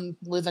where I'm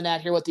living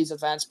at here with these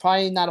events.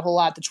 Probably not a whole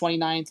lot the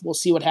 29th. We'll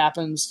see what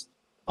happens.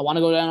 I want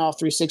to go down off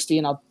 360,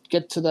 and I'll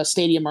get to the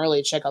stadium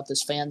early, check out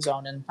this fan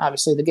zone, and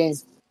obviously the game.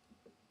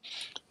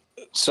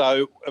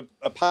 So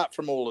apart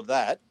from all of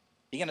that,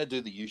 you're going to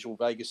do the usual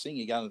Vegas thing?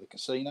 You're going to the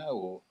casino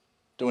or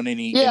doing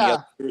any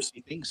other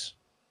touristy things?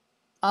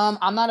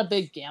 I'm not a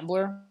big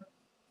gambler.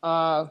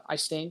 I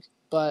stink,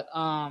 but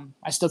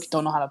I still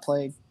don't know how to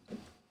play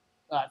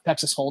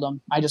Texas Hold'em.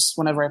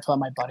 Whenever I play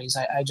with my buddies,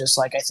 I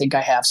think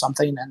I have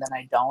something and then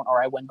I don't,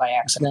 or I win by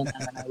accident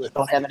and then I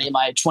don't have any of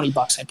my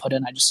 $20 I put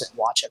in. I just sit and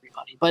watch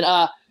everybody.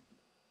 But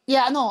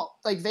yeah, no,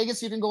 like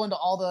Vegas, you can go into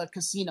all the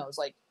casinos.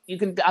 Like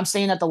I'm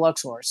staying at the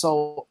Luxor.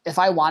 So if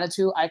I wanted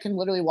to, I can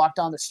literally walk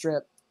down the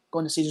strip, go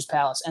into Caesar's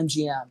Palace,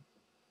 MGM,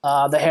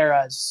 the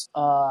Harrah's,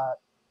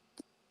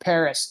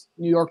 Paris,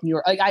 New York.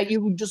 Like you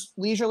would just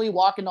leisurely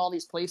walk into all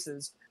these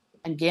places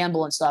and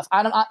gamble and stuff.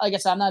 Like I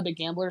said, I'm not a big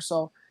gambler,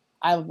 so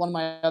I have one of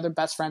my other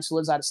best friends who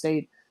lives out of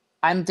state.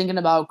 I'm thinking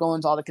about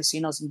going to all the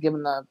casinos and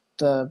giving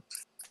the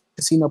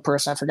casino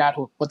person, I forgot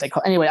what they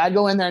call. Anyway, I'd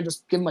go in there and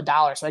just give him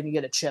 $1 so I can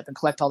get a chip and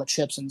collect all the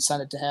chips and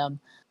send it to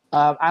him.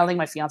 I don't think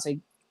my fiance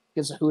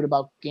gives a hoot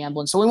about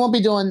gambling, so we won't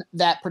be doing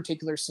that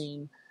particular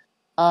scene.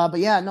 But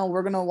yeah, no,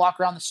 we're going to walk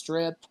around the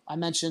strip. I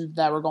mentioned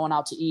that we're going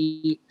out to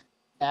eat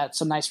at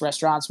some nice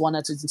restaurants. One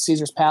that's in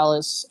Caesar's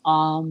Palace.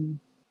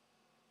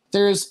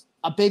 There's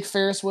a big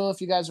Ferris wheel,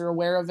 if you guys are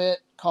aware of it,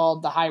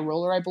 called the High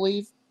Roller, I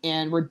believe.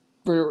 And we're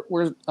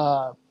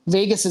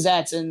Vegas is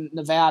at, it's in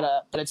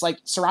Nevada, but it's like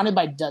surrounded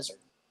by desert.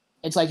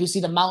 It's like you see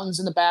the mountains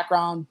in the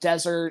background,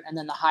 desert, and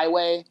then the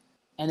highway,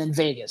 and then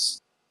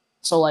Vegas.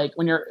 So like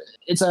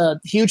it's a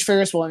huge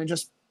Ferris wheel, and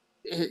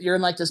you're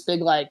in like this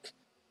big, like,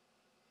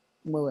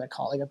 what would I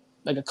call it?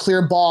 Like a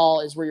clear ball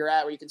is where you're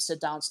at, where you can sit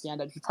down,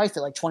 stand up. You probably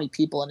fit like 20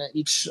 people in it,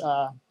 each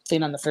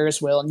thing on the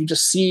Ferris wheel, and you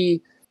just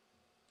see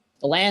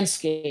the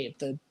landscape,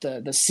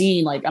 the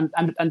scene. Like I'm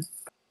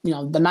you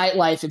know, the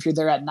nightlife, if you're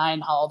there at night,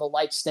 how all the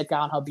lights stick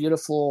out, how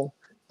beautiful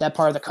that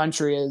part of the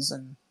country is.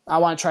 And I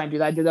want to try and do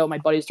that. I do that with my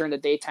buddies during the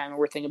daytime, and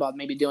we're thinking about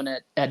maybe doing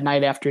it at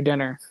night after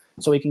dinner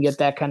so we can get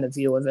that kind of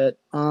view of it.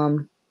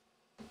 And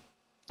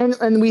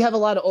we have a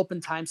lot of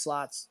open time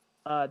slots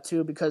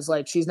too, because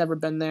like she's never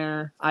been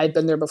there. I've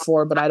been there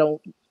before, but I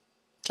don't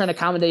try to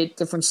accommodate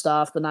different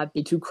stuff, but not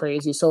be too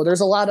crazy. So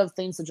there's a lot of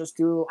things to just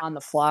do on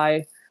the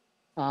fly.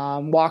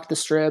 Walk the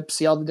strip,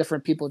 see all the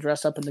different people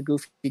dressed up in the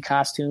goofy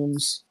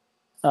costumes.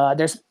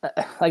 There's,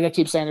 like I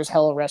keep saying, there's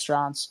hella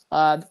restaurants.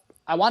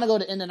 I want to go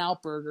to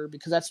In-N-Out Burger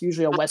because that's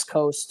usually a West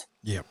Coast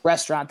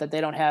restaurant that they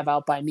don't have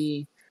out by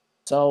me.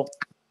 So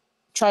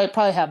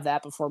probably have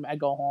that before I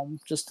go home,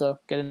 just to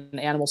get an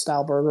animal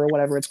style burger or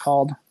whatever it's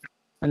called.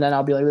 And then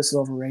I'll be like, this is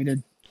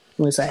overrated. At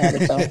least I had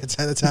it though.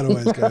 That's how it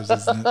always goes,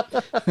 isn't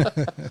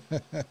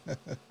it?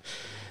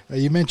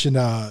 You mentioned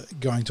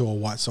going to a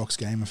White Sox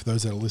game. For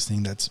those that are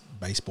listening, that's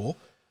baseball.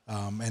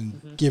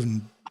 And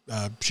given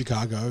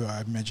Chicago,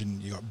 I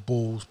imagine you got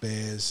Bulls,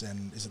 Bears,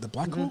 and is it the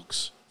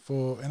Blackhawks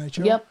for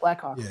NHL? Yep,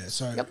 Blackhawks. Yeah,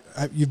 so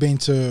you've been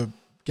to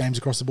games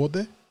across the board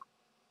there?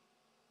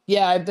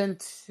 Yeah, I've been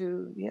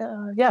to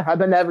I've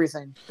been to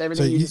everything.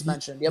 Everything so you just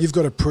mentioned. Yep. You've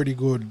got a pretty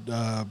good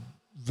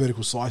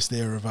vertical slice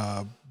there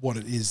of what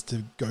it is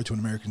to go to an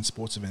American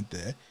sports event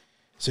there.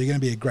 So you're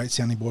going to be a great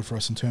sounding board for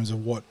us in terms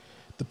of what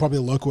probably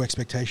the local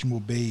expectation will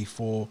be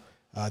for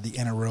the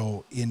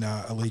NRL in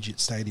Allegiant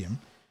Stadium.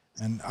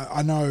 And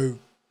I know,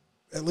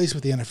 at least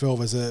with the NFL,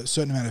 there's a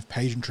certain amount of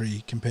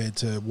pageantry compared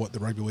to what the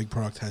rugby league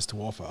product has to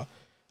offer.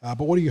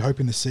 But what are you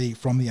hoping to see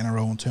from the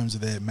NRL in terms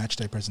of their match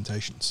day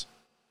presentations?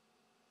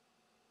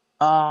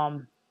 I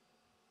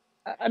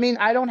mean,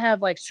 I don't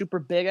have like super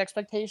big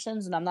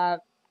expectations, and I'm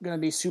not going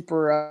to be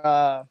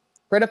super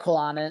critical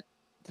on it,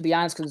 to be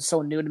honest, because it's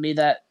so new to me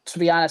that, to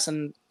be honest,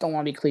 and don't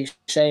want to be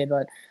cliche,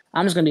 but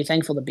I'm just going to be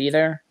thankful to be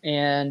there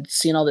and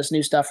seeing all this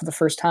new stuff for the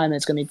first time. And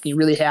it's going to make me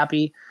really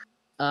happy.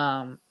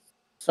 But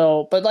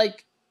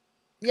like,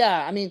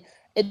 yeah, I mean,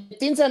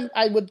 things that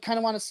I would kind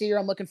of want to see, or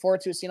I'm looking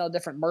forward to, seeing all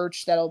different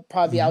merch that'll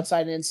probably be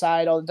outside and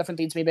inside, all the different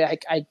things maybe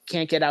I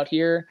can't get out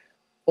here,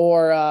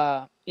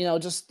 or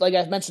just like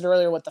I mentioned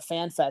earlier with the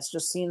Fan Fest,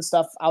 just seeing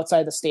stuff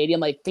outside the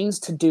stadium, like things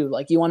to do.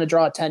 Like you want to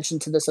draw attention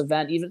to this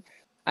event, even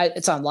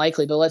it's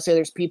unlikely, but let's say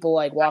there's people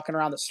like walking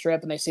around the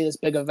strip and they see this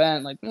big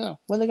event, like,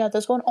 when they got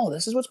this going, oh,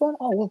 this is what's going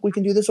on. Oh, look, we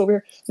can do this over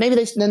here. Maybe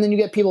then you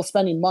get people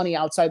spending money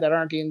outside that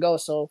aren't even going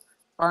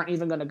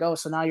to go.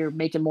 So now you're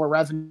making more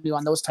revenue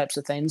on those types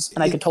of things.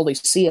 And I could totally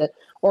see it.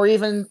 Or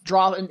even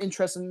draw an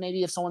interest in,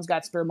 maybe if someone's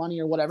got spare money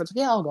or whatever, it's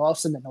like, yeah, I'll go. I'll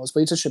sit in the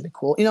nosebleeds. This should be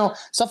cool.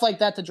 Stuff like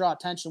that to draw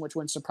attention, which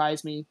wouldn't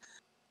surprise me.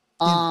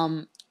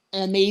 And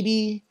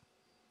maybe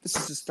this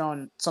is just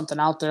throwing something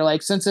out there.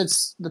 Like,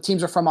 since the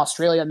teams are from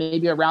Australia,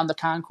 maybe around the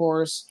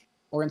concourse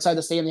or inside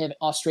the stadium, they have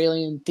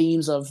Australian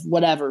themes of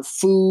whatever,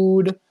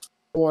 food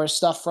or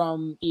stuff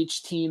from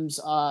each team's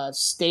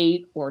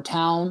state or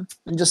town,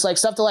 and just like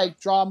stuff to like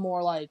draw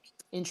more like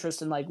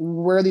interest in like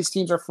where these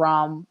teams are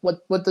from, what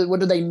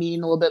do they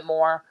mean a little bit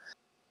more.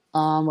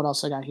 What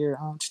else I got here?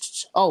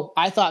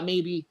 I thought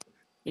maybe,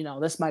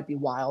 this might be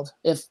wild.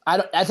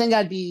 I think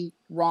I'd be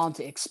wrong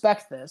to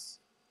expect this,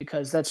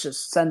 because that's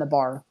just setting the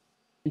bar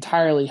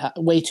entirely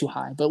way too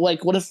high. But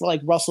like, what if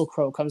like Russell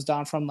Crowe comes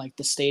down from like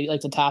the stadium,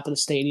 like the top of the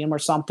stadium or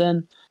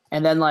something,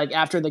 and then like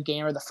after the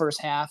game or the first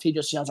half, he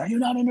just yells, "Are you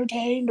not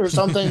entertained?" or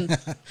something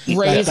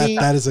crazy.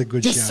 That is a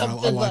good shout. I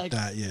like like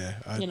that. Yeah,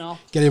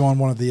 get him on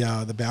one of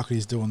the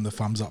balconies doing the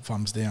thumbs up,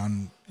 thumbs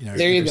down.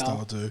 There you go.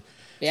 Style too.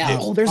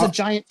 Yeah. There's a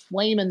giant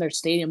flame in their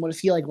stadium. What if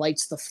he like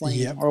lights the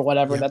flame or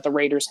whatever that the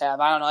Raiders have?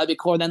 I don't know. That'd be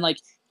cool. Then like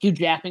Hugh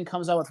Jackman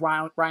comes out with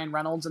Ryan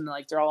Reynolds, and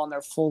like they're all in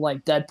their full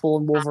like Deadpool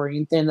and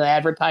Wolverine thing to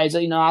advertise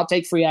it. I'll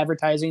take free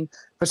advertising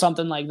for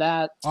something like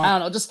that. I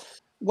don't know, just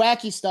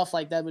wacky stuff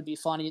like that would be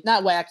funny.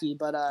 Not wacky,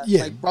 but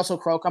like Russell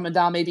Crowe coming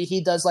down. Maybe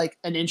he does like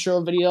an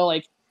intro video.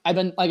 Like I've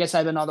been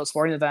to all those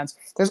sporting events.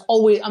 There's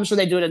always, I'm sure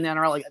they do it in the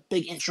NRL, like a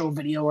big intro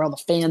video where all the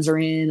fans are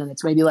in, and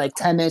it's maybe like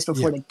 10 minutes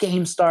before the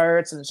game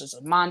starts, and it's just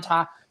a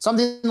montage.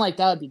 Something like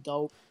that would be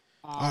dope.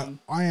 I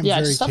am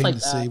very keen to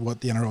see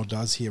what the NRL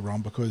does here,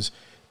 Ron, because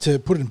to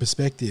put it in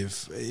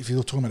perspective, if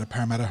you're talking about a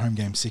Parramatta home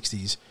game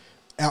 60s,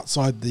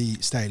 outside the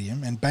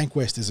stadium, and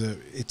Bankwest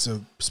it's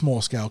a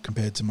small scale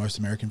compared to most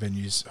American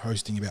venues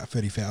hosting about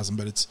 30,000,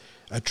 but it's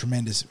a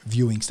tremendous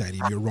viewing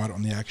stadium. You're right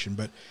on the action.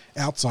 But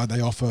outside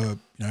they offer,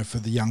 for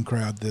the young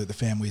crowd, the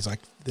families, like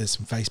there's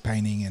some face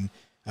painting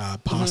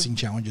and passing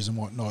challenges and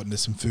whatnot, and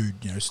there's some food,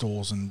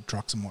 stalls and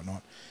trucks and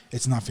whatnot.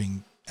 It's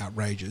nothing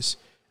outrageous.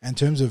 In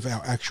terms of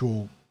our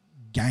actual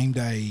game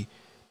day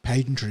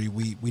pageantry,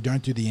 we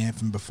don't do the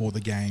anthem before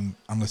the game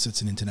unless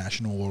it's an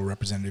international or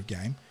representative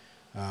game.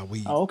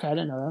 Okay, I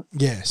didn't know that.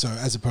 Yeah, so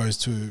as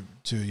opposed to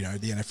the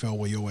NFL,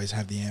 where you always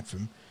have the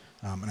anthem,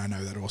 and I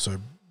know that also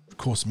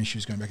caused some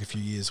issues going back a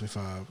few years with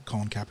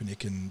Colin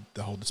Kaepernick and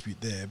the whole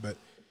dispute there. But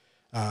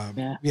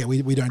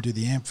we don't do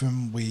the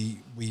anthem. We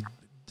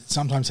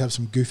sometimes have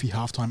some goofy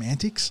halftime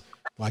antics,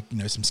 like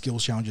some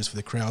skills challenges for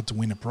the crowd to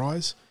win a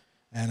prize,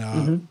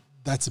 and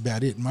that's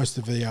about it. Most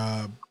of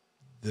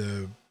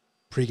the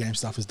pre-game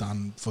stuff is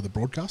done for the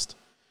broadcast,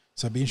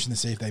 so it'd be interesting to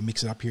see if they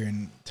mix it up here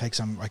and take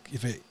some, like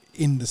if it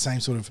in the same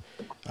sort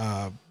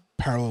of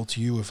parallel to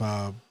you with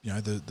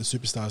the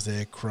superstars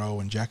there,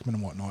 Crow and Jackman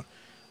and whatnot.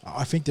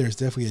 I think there is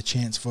definitely a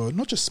chance for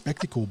not just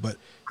spectacle, but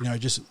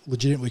just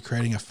legitimately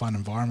creating a fun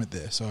environment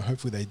there. So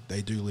hopefully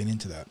they do lean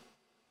into that.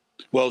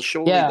 Well,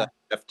 surely they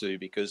have to,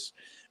 because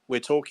we're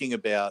talking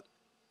about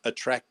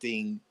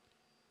attracting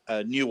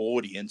a new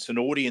audience, an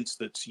audience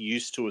that's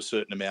used to a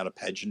certain amount of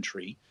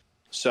pageantry.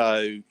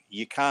 So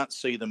you can't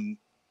see them,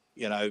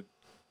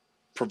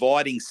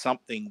 providing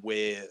something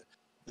where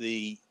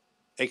the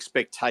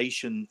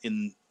expectation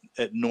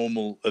at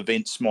normal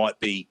events might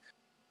be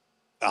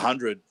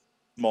 100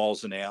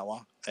 miles an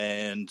hour,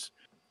 and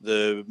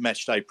the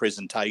match day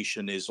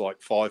presentation is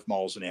like 5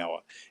 miles an hour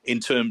in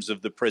terms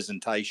of the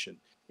presentation.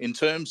 In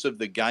terms of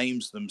the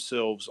games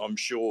themselves, I'm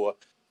sure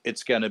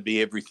it's going to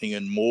be everything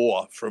and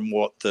more from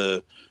what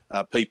the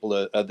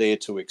people are there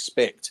to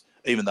expect,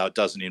 even though it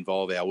doesn't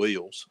involve our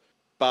wheels.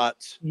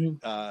 But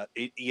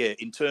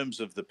in terms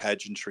of the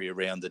pageantry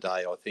around the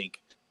day, I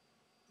think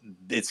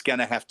it's going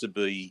to have to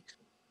be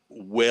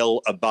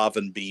well above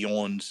and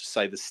beyond,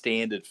 say, the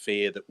standard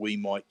fare that we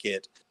might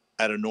get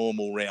at a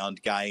normal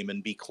round game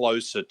and be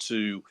closer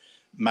to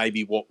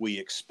maybe what we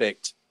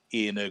expect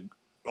on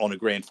a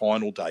grand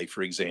final day,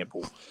 for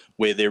example,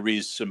 where there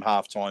is some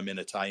halftime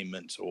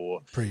entertainment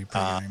or pre-game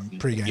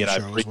show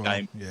as well.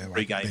 Yeah, like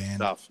pre-game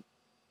stuff.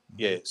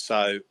 Yeah,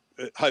 so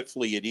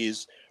hopefully it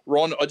is.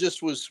 Ron, I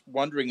just was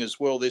wondering as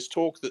well, there's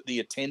talk that the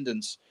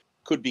attendance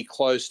could be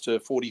close to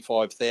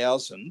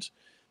 45,000.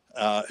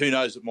 Who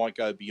knows, it might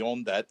go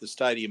beyond that. The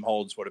stadium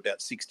holds,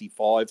 about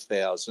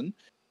 65,000.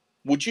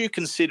 Would you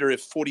consider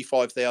if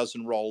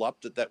 45,000 roll up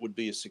that would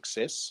be a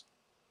success?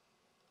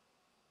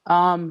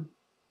 To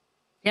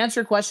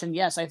answer your question,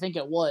 yes, I think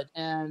it would.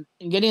 And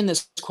in getting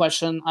this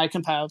question, I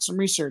compiled some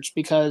research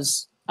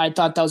because I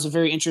thought that was a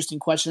very interesting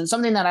question and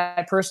something that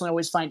I personally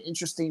always find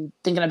interesting,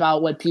 thinking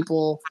about what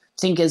people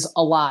think is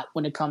a lot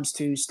when it comes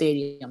to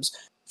stadiums.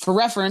 For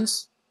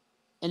reference,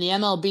 in the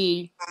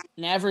MLB,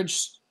 an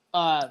average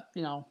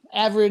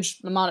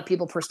amount of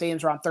people per stadium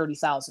is around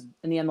 30,000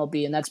 in the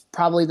MLB, and that's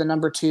probably the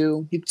number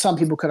two. Some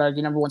people could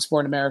argue number one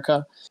sport in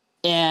America.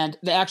 And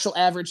the actual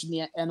average in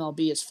the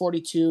MLB is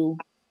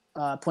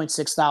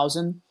 42.6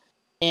 thousand,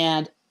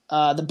 and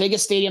the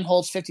biggest stadium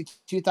holds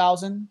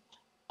 52,000.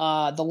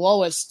 The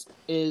lowest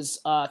is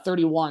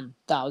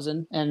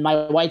 31,000, and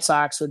my White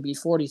Sox would be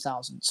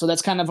 40,000. So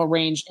that's kind of a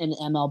range in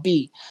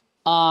MLB.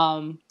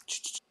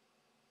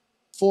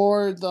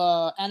 For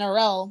the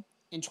NRL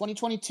in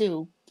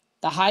 2022,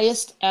 the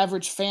highest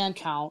average fan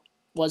count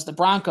was the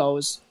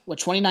Broncos with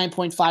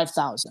 29.5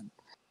 thousand.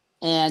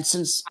 And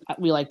since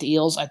we like the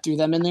Eels, I threw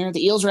them in there.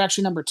 The Eels are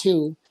actually number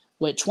two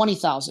with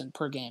 20,000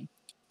 per game.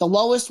 The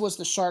lowest was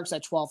the Sharks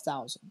at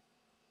 12,000.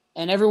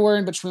 And everywhere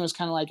in between was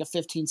kind of like a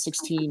 15,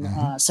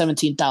 16,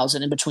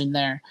 17,000 in between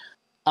there.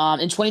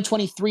 In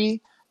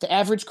 2023, the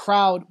average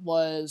crowd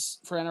was,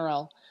 for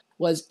NRL,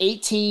 was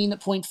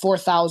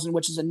 18.4 thousand,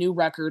 which is a new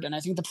record. And I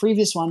think the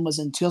previous one was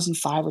in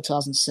 2005 or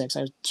 2006.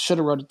 I should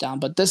have wrote it down,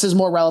 but this is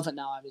more relevant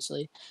now,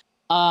 obviously,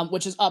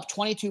 which is up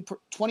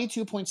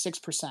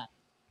 22.6%.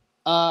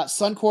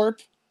 Suncorp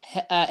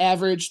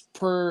averaged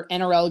per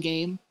NRL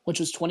game, which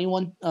was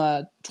 21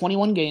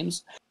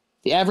 games.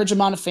 The average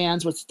amount of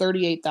fans was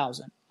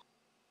 38,000.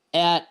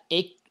 At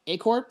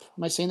Acorp,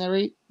 am I saying that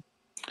right?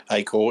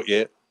 Acorp,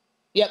 yeah.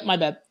 Yep, my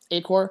bad.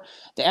 Acorp.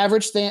 The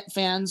average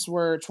fans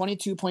were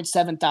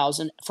 22.7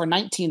 thousand for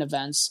 19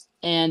 events.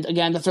 And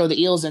again, to throw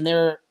the Eels in,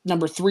 they're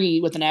number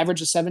three with an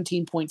average of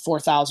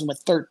 17.4 thousand with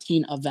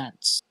 13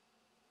 events.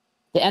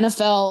 The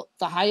NFL,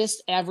 the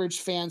highest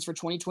average fans for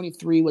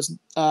 2023 was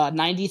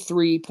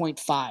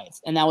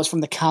 93.5, and that was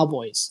from the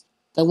Cowboys.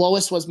 The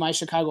lowest was my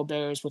Chicago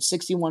Bears with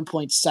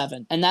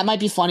 61.7. And that might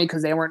be funny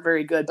because they weren't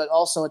very good, but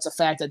also it's a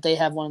fact that they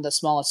have one of the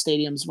smallest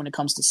stadiums when it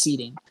comes to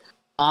seating.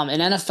 In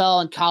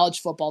NFL and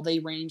college football, they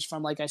range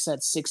from, like I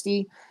said,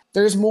 60.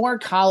 There's more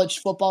college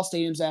football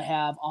stadiums that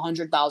have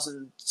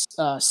 100,000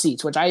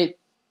 seats, which I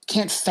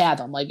can't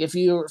fathom. Like, if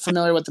you're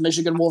familiar with the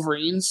Michigan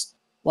Wolverines,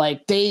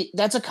 like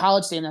that's a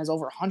college stadium that has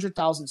over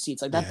 100,000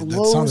 seats. Like, that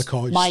blows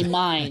my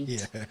mind.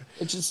 Yeah.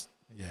 It just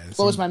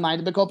blows my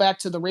mind. But go back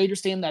to the Raiders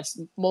stadium that's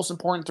most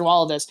important through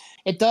all of this.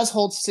 It does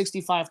hold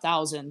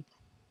 65,000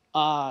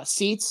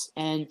 seats,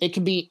 and it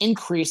can be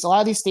increased. A lot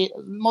of these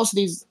most of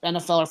these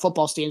NFL or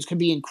football stadiums can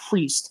be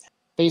increased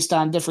based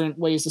on different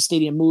ways the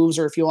stadium moves,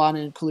 or if you want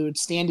to include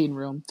standing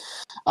room.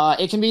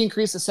 It can be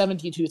increased to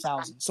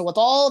 72,000. So with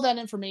all that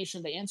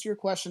information, to answer your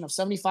question of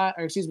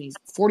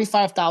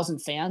 45,000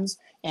 fans,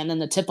 and then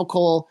the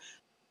typical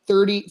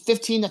 15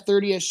 to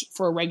 30-ish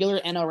for a regular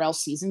NRL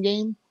season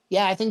game,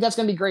 yeah, I think that's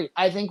going to be great.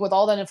 I think with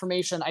all that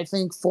information, I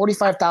think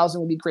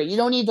 45,000 would be great. You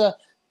don't need to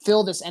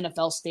fill this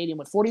NFL stadium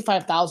with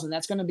 45,000.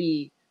 That's going to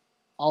be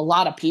a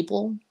lot of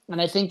people,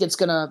 and I think it's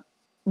going to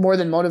more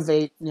than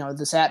motivate,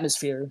 this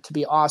atmosphere to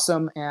be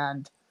awesome.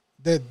 And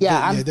they're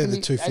the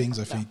two things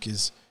I think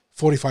is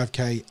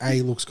 45K.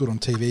 A, looks good on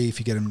TV if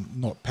you get them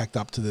not packed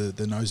up to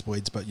the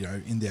nosebleeds, but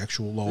in the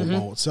actual lower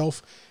bowl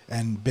itself.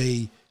 And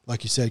B,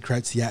 like you said,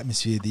 creates the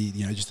atmosphere,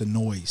 just the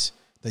noise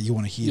that you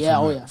want to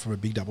hear from a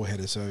big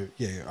doubleheader. So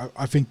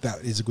I think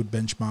that is a good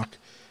benchmark.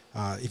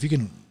 If you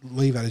can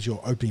leave that as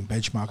your opening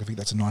benchmark, I think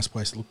that's a nice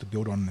place to look to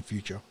build on in the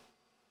future.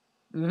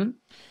 Mm-hmm.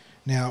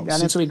 Now,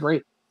 that's going to be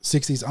great.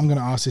 60s, I'm going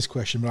to ask this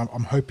question, but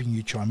I'm hoping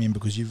you chime in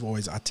because you've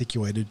always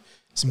articulated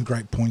some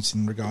great points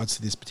in regards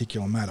to this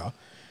particular matter.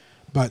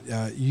 But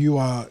you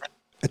are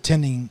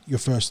attending your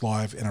first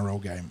live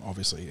NRL game,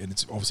 obviously, and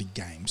it's obviously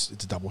games.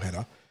 It's a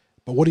doubleheader.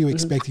 But what are you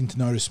expecting to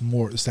notice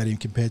more at the stadium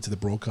compared to the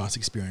broadcast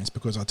experience?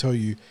 Because I tell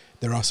you,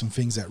 there are some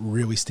things that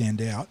really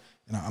stand out,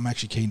 and I'm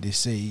actually keen to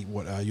see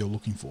what you're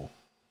looking for.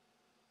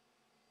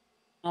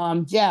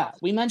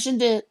 We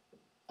mentioned it.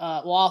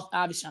 Well,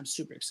 obviously I'm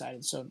super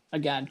excited. So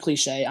again,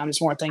 cliche, I'm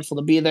just more thankful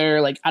to be there.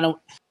 Like,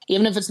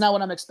 even if it's not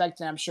what I'm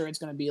expecting, I'm sure it's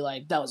going to be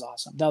like, that was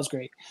awesome. That was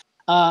great.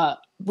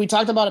 We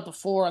talked about it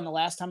before on the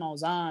last time I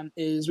was on,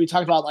 is we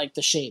talked about like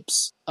the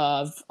shapes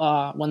of,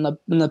 when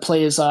the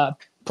play is,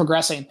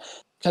 progressing.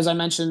 Cause I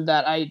mentioned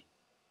that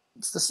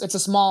it's a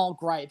small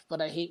gripe, but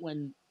I hate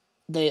when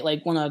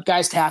when a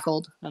guy's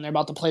tackled and they're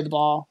about to play the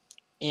ball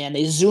and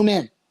they zoom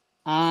in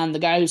on the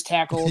guy who's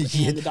tackled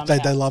Yeah, and the dummy they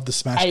half. love the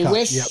smash I cut.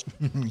 wish. Yep.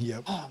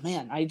 Yep. Oh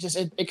man,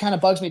 it kind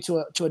of bugs me to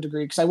a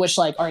degree because I wish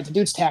like, all right, the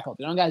dude's tackled.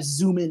 You don't got to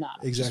zoom in on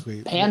him. Exactly.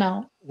 Just pan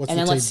out, What's and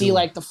the then let's team see doing?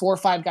 like the 4 or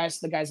 5 guys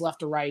to the guys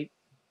left or right,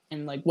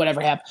 and like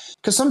whatever happens.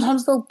 Because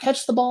sometimes they'll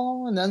catch the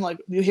ball, and then like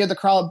you hear the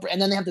crowd,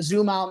 and then they have to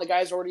zoom out, and the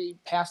guy's already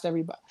passed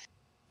everybody.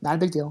 Not a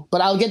big deal,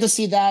 but I'll get to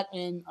see that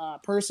in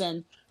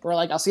person. Where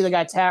like I'll see the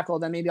guy tackle,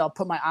 then maybe I'll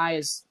put my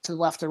eyes to the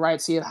left or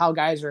right, see how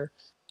guys are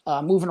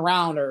moving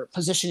around or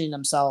positioning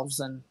themselves,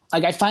 and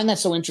like I find that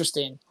so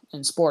interesting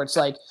in sports.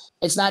 Like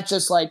it's not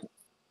just like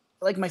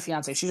my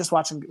fiance. She's just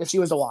watching. If she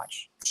was to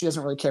watch, she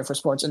doesn't really care for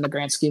sports in the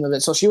grand scheme of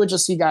it. So she would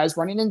just see guys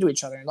running into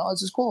each other. And, oh,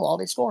 this is cool. Oh,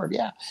 they scored.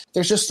 Yeah,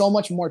 there's just so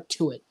much more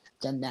to it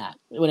than that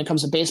when it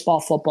comes to baseball,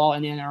 football,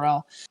 and the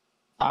NRL.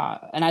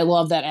 And I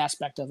love that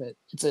aspect of it.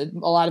 It's a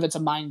lot of it's a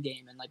mind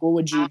game, and like, what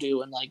would you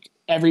do? And like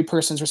every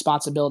person's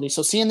responsibility.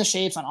 So seeing the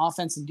shapes on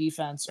offense and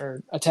defense,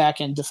 or attack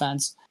and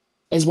defense,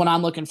 is what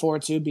I'm looking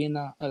forward to. Being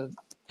a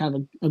kind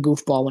of a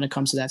goofball when it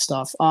comes to that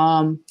stuff.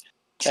 And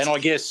I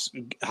guess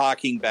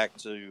harking back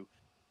to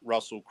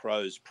Russell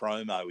Crowe's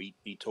promo,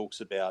 he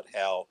talks about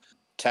how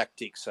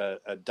tactics are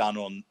done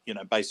on,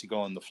 basically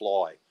on the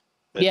fly.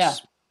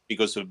 That's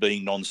because of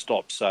being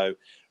non-stop. So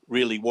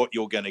really what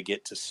you're going to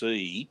get to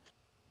see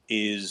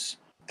is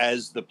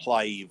as the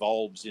play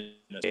evolves in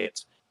a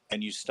set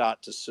and you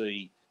start to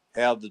see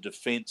how the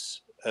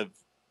defence have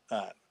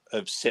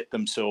set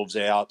themselves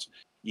out,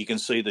 you can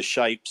see the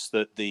shapes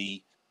that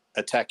the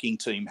attacking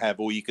team have,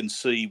 or you can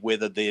see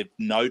whether they've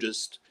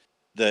noticed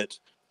that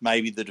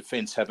maybe the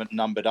defence haven't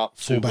numbered up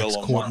too well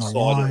on one side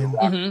of the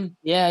ruck. Mm-hmm.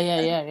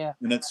 Yeah.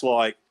 And it's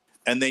like,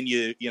 and then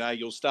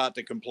you'll start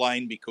to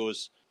complain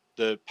because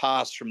the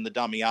pass from the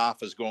dummy half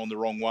has gone the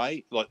wrong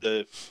way. Like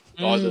either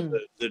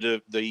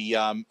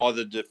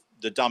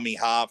the dummy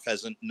half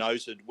hasn't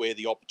noted where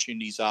the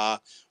opportunities are,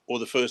 or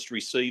the first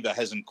receiver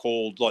hasn't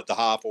called, like the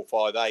half or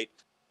 5'8",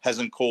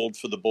 hasn't called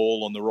for the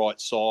ball on the right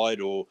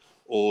side, or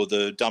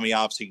the dummy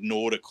half's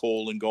ignored a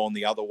call and gone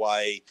the other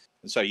way.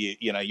 And so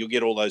you'll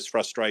get all those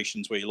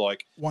frustrations where you're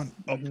like, what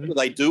are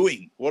they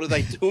doing? What are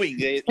they doing?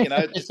 They're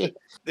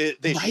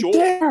right short,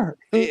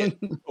 there.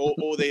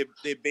 or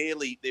they're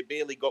barely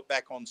got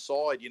back on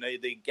side.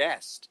 They're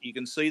gassed. You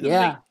can see them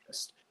being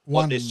gassed.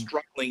 Like they're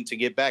struggling to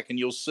get back, and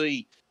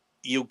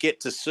you'll get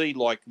to see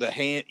like the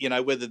hand,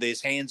 whether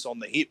there's hands on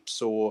the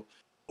hips or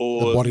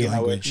the body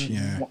language.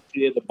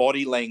 The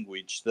body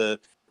language. So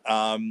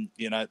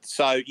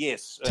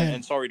yes,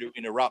 and sorry to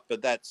interrupt,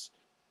 but that's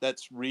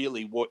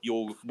really what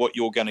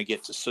you're going to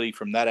get to see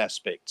from that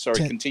aspect.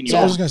 Sorry, continue. So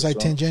I was going to say,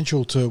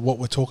 tangential to what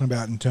we're talking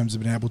about in terms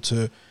of being able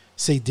to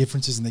see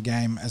differences in the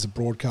game as a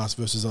broadcast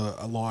versus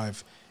a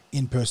live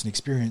in-person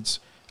experience.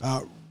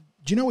 Do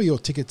you know where your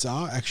tickets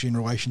are actually in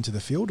relation to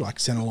the field, like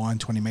center line,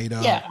 20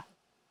 meter? Yeah.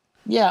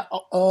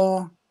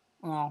 Well,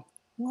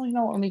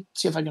 let me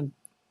see if I can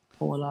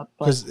pull it up.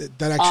 Because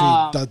that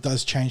actually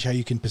does change how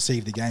you can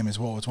perceive the game as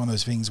well. It's one of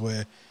those things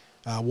where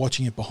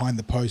watching it behind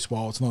the post,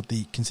 while it's not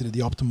considered the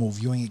optimal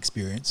viewing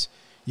experience,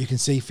 you can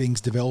see things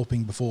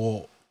developing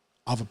before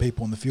other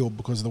people in the field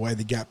because of the way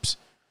the gaps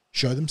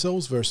show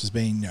themselves versus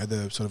being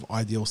the sort of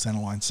ideal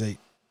centerline seat.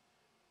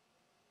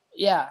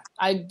 Yeah,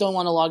 I don't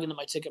want to log into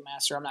my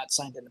Ticketmaster. I'm not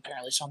signed in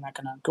apparently, so I'm not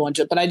going to go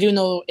into it. But I do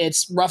know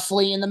it's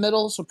roughly in the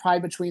middle, so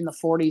probably between the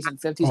 40s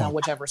and 50s on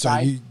whichever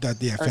side.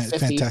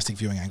 Fantastic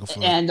viewing angle for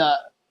and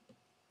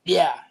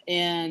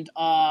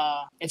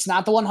it's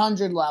not the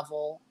 100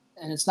 level,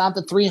 and it's not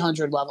the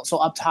 300 level. So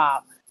up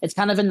top, it's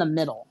kind of in the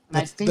middle. And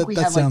I think we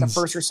have like the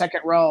first or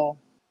second row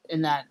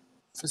in that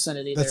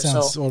vicinity. That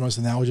sounds almost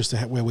analogous to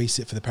where we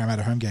sit for the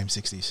Parramatta home game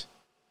 60s.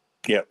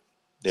 Yep.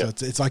 So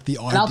it's like the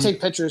ideal. And I'll take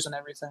pictures and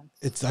everything.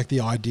 It's like the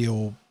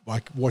ideal,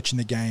 like watching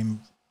the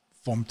game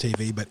from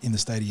TV, but in the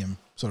stadium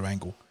sort of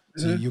angle.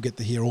 So you'll get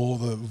to hear all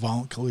the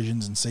violent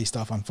collisions and see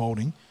stuff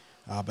unfolding,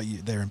 but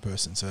they're in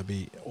person, so it'd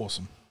be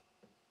awesome.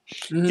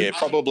 Yeah,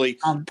 probably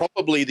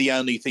the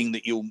only thing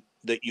that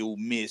you'll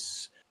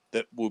miss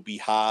that will be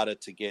harder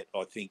to get,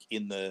 I think,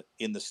 in the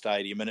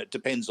stadium, and it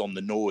depends on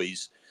the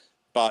noise.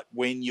 But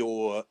when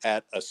you're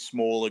at a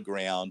smaller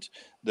ground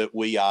that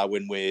we are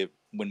when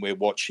we're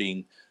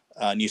watching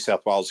New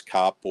South Wales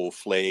Cup or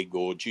Flag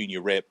or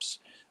junior reps,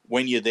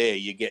 when you're there,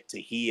 you get to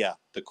hear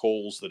the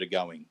calls that are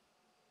going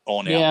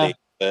on out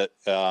there.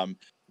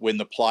 When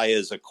the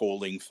players are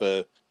calling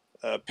for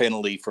a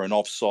penalty for an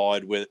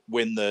offside,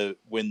 when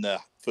the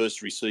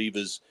first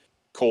receiver's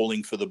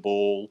calling for the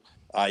ball,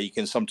 you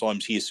can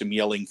sometimes hear some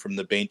yelling from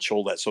the bench,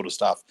 all that sort of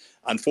stuff.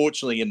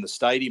 Unfortunately, in the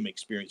stadium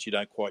experience, you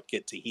don't quite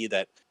get to hear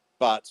that,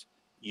 but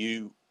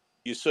you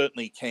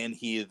certainly can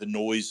hear the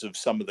noise of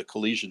some of the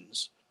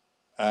collisions.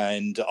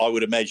 And I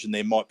would imagine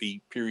there might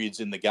be periods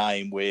in the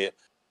game where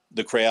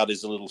the crowd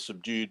is a little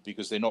subdued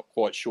because they're not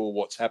quite sure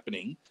what's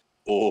happening,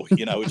 or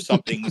if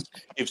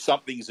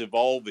something's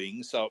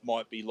evolving. So it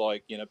might be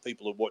like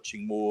people are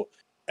watching more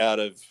out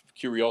of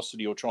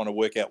curiosity or trying to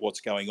work out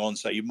what's going on.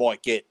 So you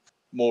might get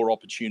more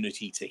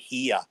opportunity to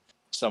hear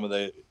some of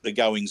the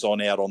goings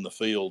on out on the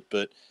field.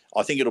 But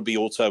I think it'll be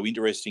also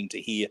interesting to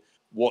hear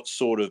what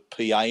sort of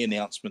PA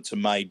announcements are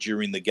made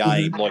during the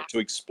game, like to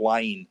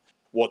explain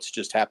what's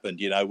just happened.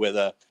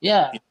 Whether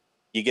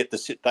you get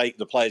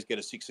the players get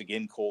a 6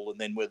 again call, and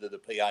then whether the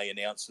PA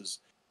announces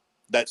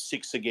that's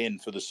 6 again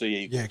for the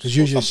Sea Eagles. Yeah, because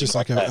usually it's just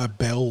like a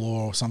bell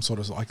or some sort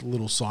of like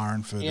little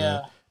siren for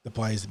the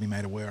players to be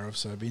made aware of.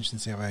 So it'd be interesting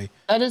to see how they.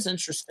 That is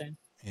interesting.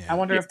 Yeah. I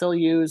wonder if they'll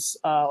use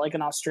like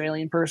an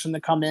Australian person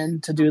to come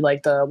in to do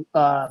like the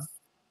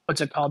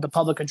what's it called, the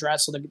public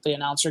address, so the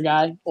announcer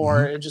guy,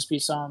 or it'd just be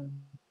some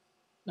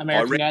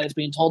American guy that's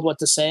being told what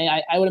to say.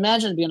 I would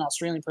imagine it'd be an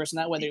Australian person.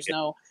 That way, there's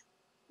no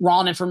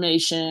wrong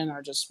information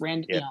or just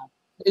random.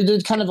 It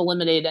would kind of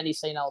eliminate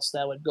anything else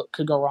that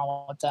could go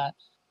wrong with that.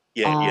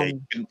 Yeah,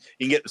 you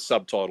can get the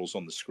subtitles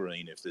on the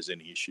screen if there's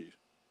any issue.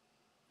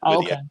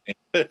 Oh, okay.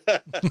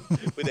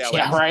 With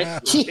our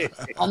right.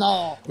 Oh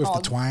no, with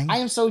the twang.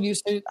 I'm so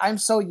used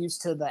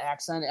to the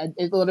accent.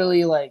 It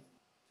literally like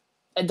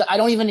I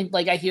don't even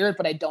like I hear it,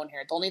 but I don't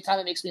hear it. The only time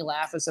it makes me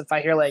laugh is if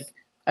I hear like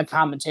a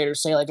commentator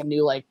say like a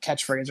new like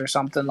catchphrase or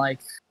something. Like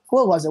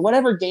what was it?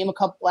 Whatever game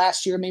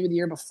last year, maybe the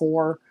year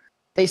before,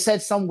 they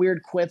said some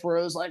weird quip where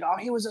it was like, "Oh,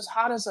 he was as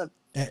hot as a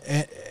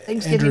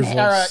Thanksgiving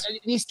or an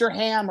Easter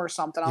ham or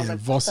something." I was like,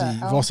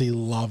 Vossi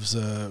loves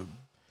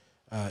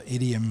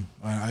idiom.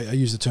 I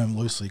use the term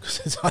loosely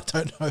because I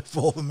don't know if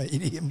all of them are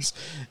idioms,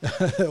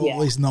 or at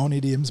least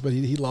non-idioms, but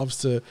he loves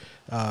to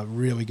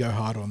really go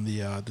hard on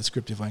the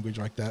descriptive language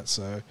like that.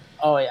 So,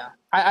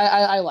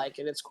 I like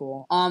it. It's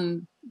cool.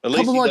 At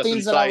least he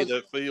doesn't say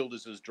the field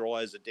is as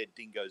dry as a dead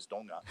dingo's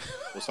donga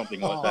or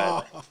something like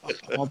that.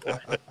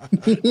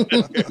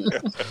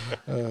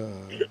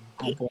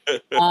 Oh boy.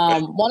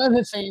 One of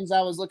the things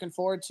I was looking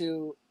forward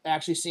to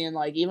actually seeing,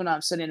 like even when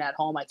I'm sitting at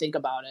home, I think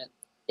about it,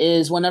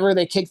 is whenever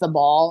they kick the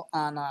ball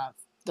on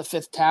the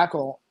fifth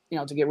tackle,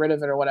 to get rid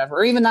of it or whatever,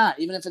 or even not,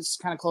 even if it's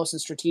kind of close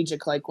and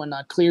strategic, like when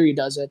Cleary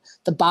does it,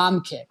 the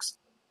bomb kicks.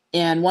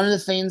 And one of the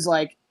things,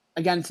 like,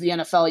 again, for the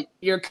NFL,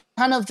 you're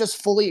kind of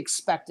just fully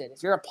expected.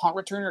 If you're a punt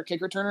returner or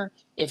kick returner,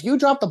 if you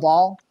drop the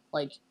ball,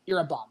 like, you're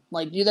a bum.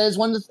 Like, there's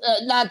one,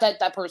 not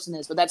that person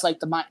is, but that's like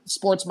the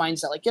sports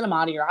mindset. Like, get him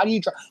out of here. How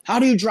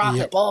do you drop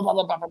it? Blah, blah,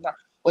 blah, blah, blah, blah.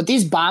 With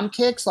these bomb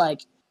kicks,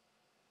 like,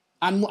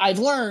 I've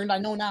learned, I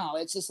know now,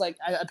 it's just like,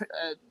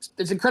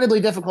 it's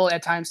incredibly difficult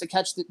at times to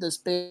catch this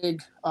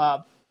big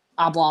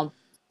oblong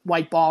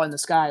white ball in the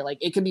sky. Like,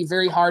 it can be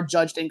very hard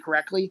judged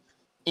incorrectly,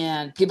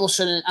 and people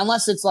shouldn't,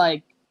 unless it's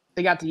like,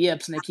 they got the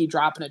yips and they keep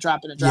dropping it.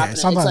 Yeah,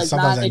 sometimes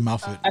they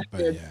muff it,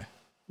 but yeah.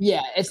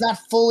 Yeah, it's not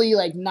fully,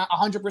 like, not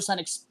 100%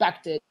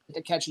 expected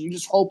to catch it. You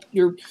just hope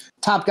your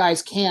top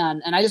guys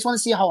can. And I just want to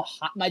see how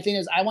my thing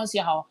is, I want to see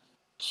how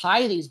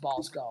high these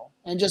balls go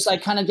and just,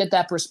 like, kind of get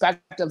that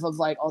perspective of,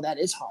 like, oh, that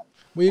is hard.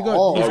 Well, you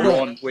got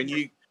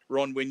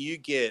Ron, when you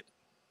get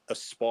a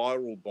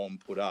spiral bomb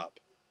put up,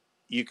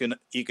 you can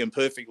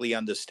perfectly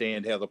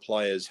understand how the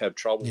players have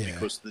trouble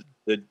because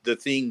the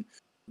thing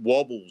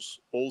wobbles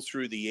all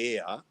through the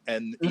air,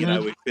 and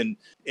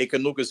it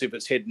can look as if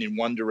it's heading in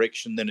one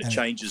direction, then it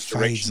changes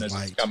direction as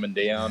it's coming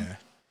down.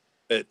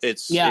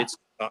 It's a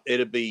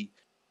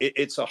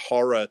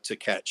horror to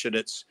catch,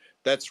 and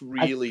that's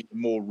really a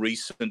more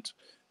recent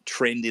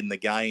trend in the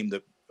game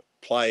that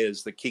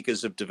the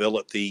kickers have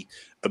developed the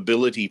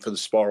ability for the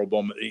spiral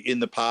bomb. In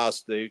the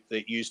past, they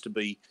used to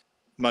be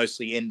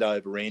mostly end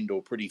over end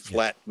or pretty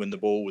flat when the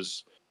ball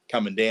was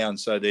coming down,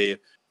 so the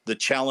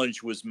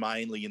challenge was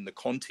mainly in the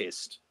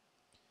contest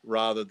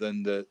rather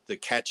than the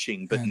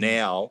catching. But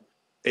now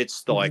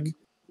it's like,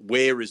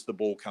 where is the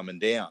ball coming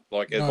down?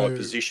 Like, if I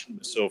position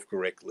myself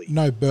correctly.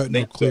 No Burton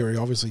or Cleary,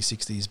 obviously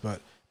 60s,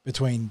 but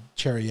between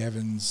Cherry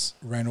Evans,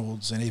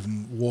 Reynolds, and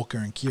even Walker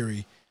and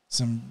Keary,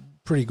 some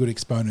pretty good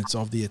exponents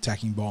of the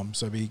attacking bomb.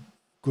 So it'd be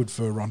good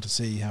for Ron to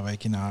see how they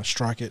can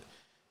strike it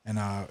and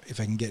if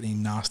they can get any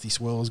nasty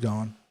swirls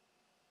going.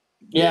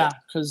 Yeah,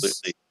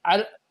 because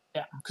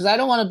I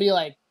don't want to be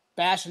like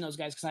bashing those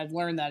guys, because I've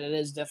learned that it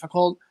is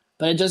difficult,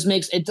 but it just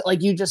makes it like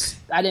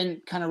I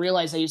didn't kind of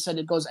realize that you said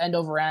it goes end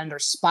over end or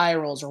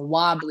spirals or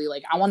wobbly.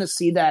 Like, I want to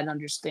see that and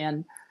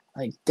understand,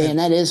 like, damn,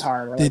 that is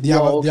hard. Like, the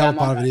other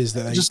part of it is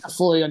that just to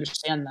fully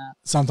understand that.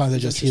 Sometimes they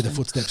just hear the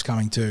footsteps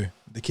coming too.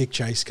 The kick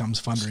chase comes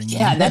thundering.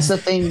 Yeah, that's the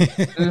thing.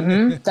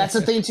 That's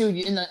the thing too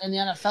in the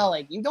NFL.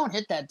 Like, you don't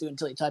hit that dude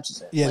until he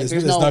touches it. Yeah, like,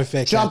 there's no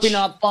fair jumping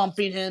catch. up,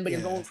 bumping him, but you're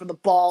going for the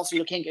ball, so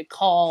you can't get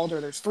called. Or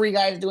there's 3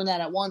 guys doing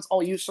that at once.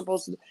 Oh, you're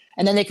supposed to,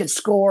 and then they could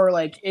score.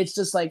 Like, it's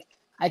just like,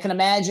 I can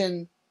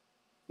imagine.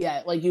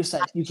 Yeah, like you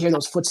said, you hear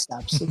those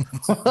footsteps.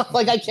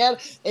 Like, I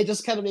can't. It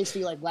just kind of makes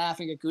me like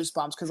laughing at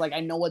goosebumps, because like I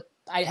know what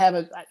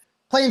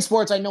playing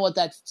sports. I know what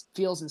that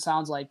feels and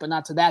sounds like, but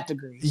not to that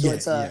degree.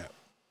 So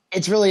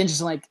it's really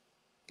interesting. Like,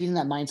 being in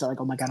that mindset,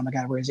 like, oh my god,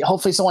 where is he?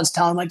 Hopefully, someone's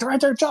telling him, like, they're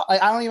right there.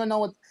 Like, I don't even know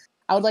what.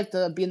 I would like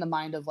to be in the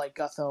mind of like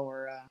Gutho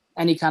or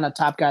any kind of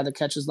top guy that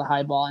catches the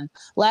high ball. And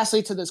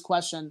lastly, to this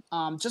question,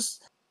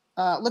 just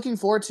looking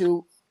forward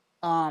to.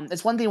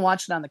 It's one thing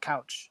watching on the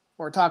couch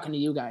or talking to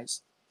you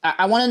guys.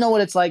 I want to know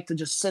what it's like to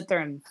just sit there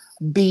and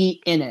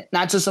be in it.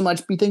 Not just so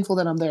much be thankful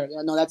that I'm there.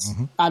 Yeah, no, that's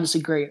obviously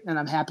great and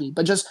I'm happy.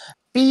 But just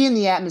be in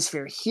the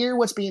atmosphere, hear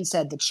what's being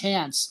said, the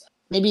chants,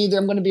 maybe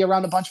I'm going to be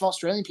around a bunch of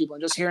Australian people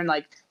and just hearing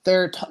like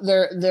their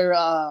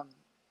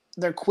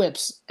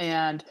quips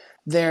and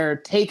their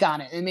take on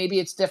it. And maybe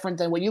it's different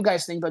than what you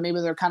guys think, but maybe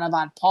they're kind of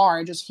on par,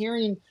 and just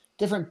hearing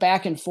different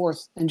back and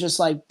forth and just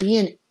like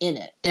being in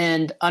it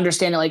and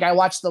understanding. Like I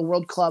watched the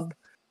World Club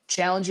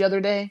Challenge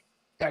yesterday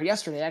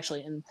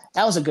actually, and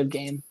that was a good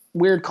game.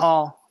 Weird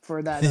call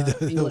for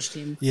that English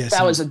team. Yes,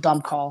 that was a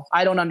dumb call.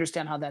 I don't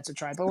understand how that's a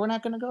try, but we're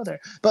not going to go there.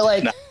 But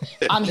like,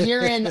 I'm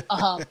hearing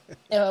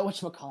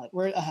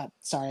whatchamacallit.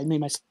 Sorry, I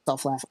made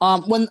myself laugh.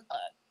 When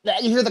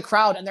you hear the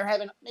crowd and they're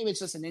having, maybe it's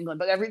just in England,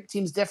 but every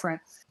team's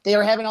different. They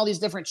are having all these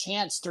different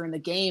chants during the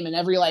game, and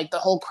the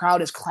whole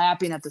crowd is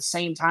clapping at the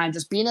same time,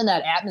 just being in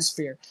that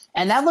atmosphere.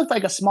 And that looked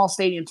like a small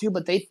stadium too,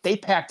 but they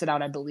packed it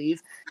out, I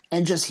believe.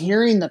 And just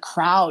hearing the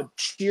crowd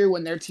cheer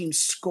when their team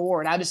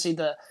scored. Obviously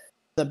the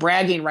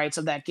bragging rights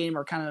of that game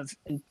are kind of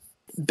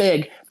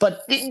big,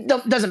 but it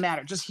doesn't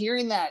matter. Just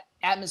hearing that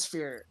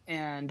atmosphere,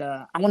 and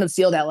I want to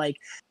feel that. Like,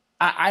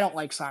 I don't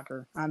like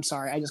soccer. I'm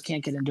sorry. I just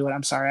can't get into it.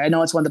 I'm sorry. I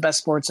know it's one of the best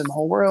sports in the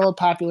whole world,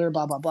 popular,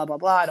 blah, blah, blah, blah,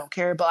 blah. I don't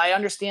care. But I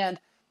understand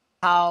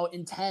how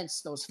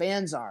intense those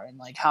fans are, and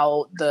like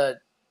how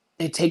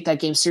they take that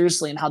game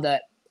seriously, and how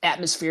that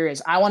atmosphere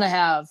is. I want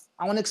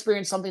to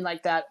experience something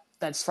like that.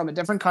 That's from a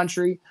different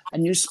country, a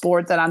new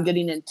sport that I'm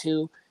getting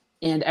into,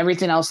 and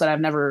everything else that I've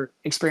never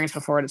experienced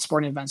before at a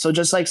sporting event. So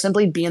just like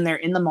simply being there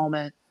in the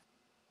moment,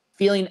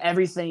 feeling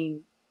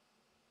everything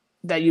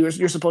that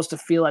you're supposed to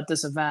feel at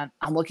this event.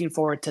 I'm looking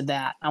forward to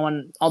that. I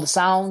want all the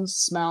sounds,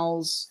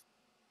 smells,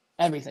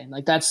 everything.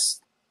 Like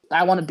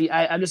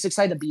I'm just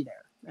excited to be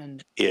there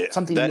and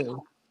something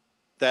new.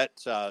 That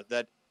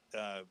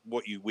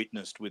what you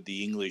witnessed with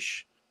the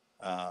English,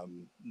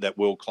 that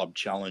World Club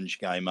Challenge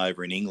game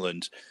over in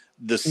England,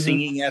 the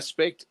singing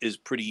aspect is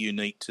pretty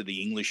unique to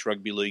the English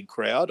rugby league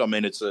crowd. I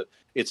mean, it's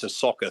a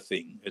soccer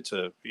thing. It's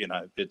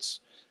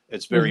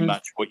very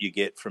much what you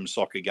get from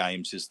soccer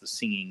games is the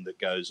singing that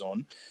goes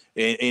on.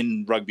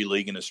 In rugby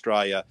league in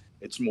Australia,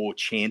 it's more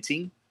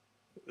chanting.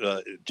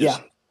 Like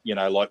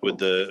with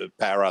the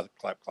para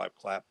clap, clap,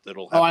 clap.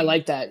 That'll happen. Oh, I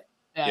like that.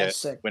 Yeah,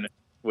 sick.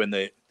 When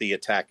the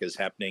attack is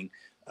happening,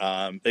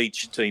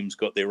 each team's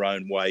got their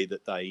own way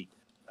that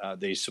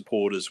their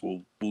supporters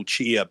will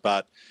cheer.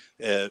 But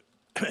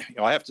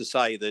I have to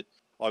say that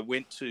I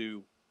went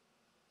to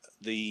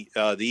the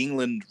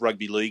England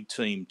rugby league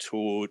team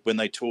toured when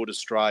they toured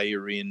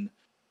Australia in,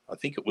 I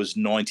think it was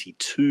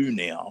 92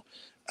 now.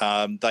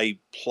 They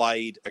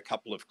played a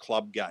couple of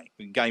club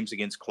games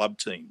against club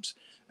teams,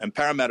 and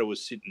Parramatta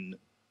was sitting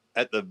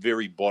at the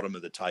very bottom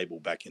of the table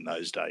back in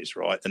those days,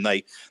 right? And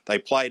they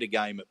played a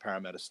game at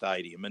Parramatta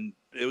Stadium, and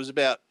it was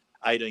about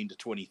 18 to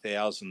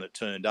 20,000 that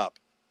turned up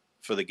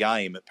for the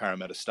game at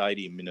Parramatta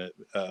Stadium in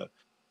a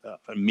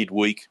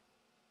midweek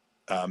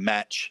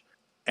match,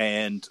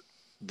 and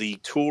the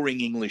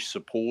touring English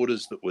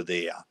supporters that were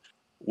there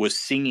were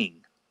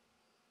singing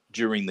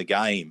during the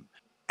game,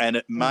 and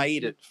it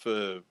made it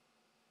for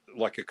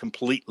like a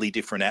completely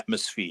different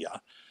atmosphere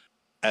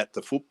at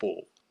the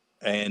football.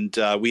 And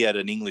we had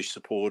an English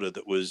supporter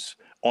that was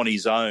on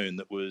his own,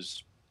 that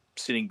was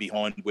sitting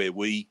behind where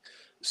we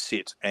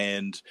sit,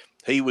 and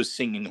he was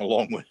singing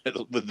along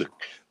with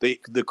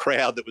the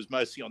crowd that was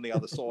mostly on the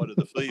other side of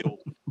the field.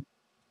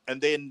 And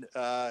then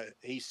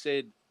he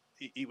said,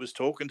 he was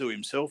talking to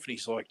himself, and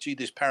he's like, gee,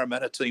 this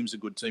Parramatta team's a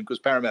good team because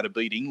Parramatta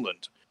beat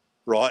England,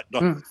 right?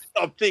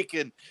 I'm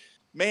thinking,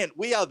 man,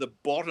 we are the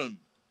bottom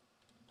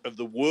of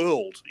the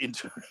world in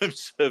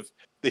terms of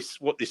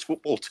what this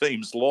football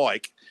team's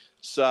like.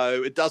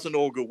 So it doesn't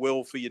augur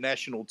well for your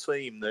national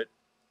team that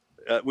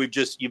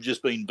you've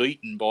just been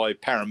beaten by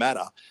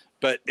Parramatta.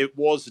 But it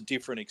was a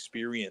different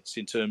experience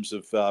in terms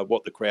of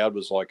what the crowd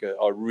was like.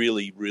 I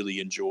really,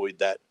 really enjoyed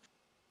that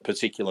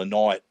particular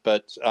night.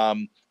 But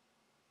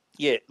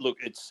look,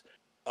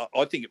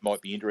 I think it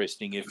might be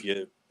interesting if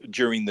you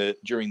during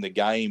the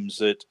games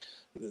that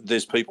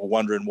there's people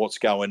wondering what's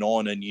going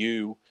on, and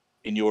you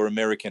in your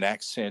American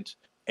accent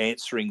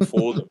answering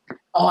for them.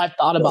 Oh, I've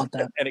thought about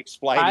that and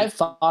explaining. I've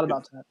thought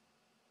about that.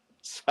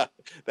 So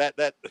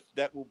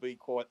that will be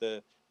quite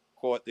the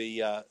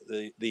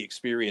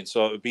experience.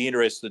 So I'd be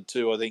interested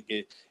too. I think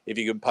if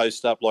you can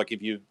post up, like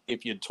if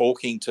you're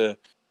talking to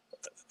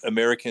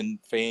American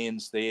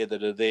fans there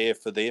that are there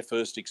for their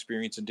first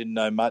experience and didn't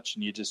know much,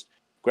 and you just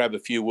grab a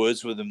few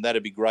words with them,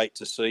 that'd be great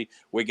to see.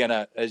 We're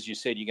gonna, as you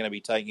said, you're gonna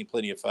be taking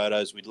plenty of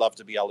photos. We'd love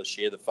to be able to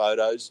share the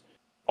photos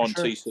on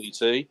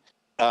TCT.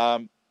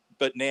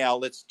 But now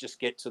let's just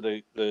get to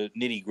the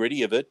nitty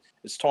gritty of it.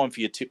 It's time for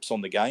your tips on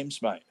the games,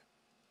 mate.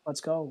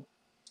 Let's go.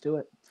 Let's do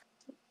it.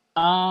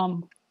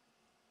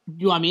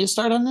 You want me to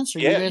start on this, or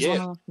you guys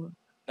want to?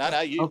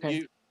 No.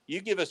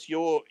 You give us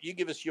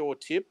your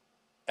tip,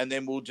 and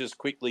then we'll just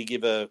quickly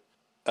give a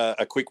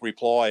quick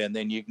reply, and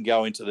then you can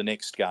go into the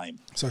next game.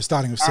 So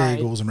starting with Sea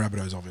Eagles and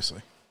Rabbitohs,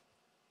 obviously.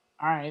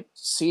 All right,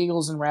 Sea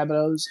Eagles and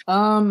Rabbitohs.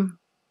 I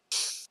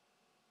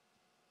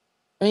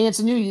mean, it's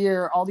a new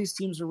year. All these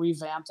teams are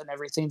revamped and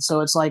everything,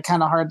 so it's like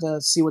kind of hard to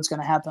see what's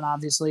going to happen,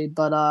 obviously.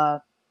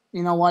 But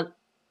you know what?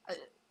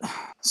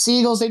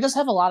 Seagulls, they just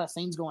have a lot of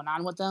things going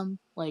on with them.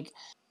 Like,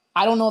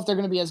 I don't know if they're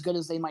going to be as good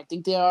as they might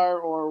think they are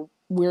or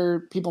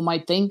where people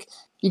might think.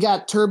 You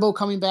got Turbo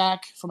coming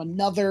back from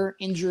another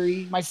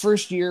injury. My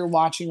first year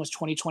watching was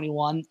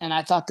 2021, and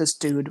I thought this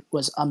dude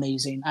was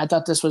amazing. I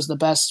thought this was the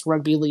best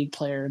rugby league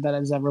player that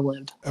has ever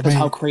lived. Because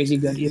how crazy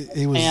good he was.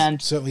 He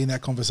was certainly in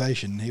that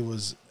conversation. He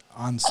was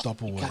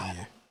unstoppable that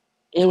year.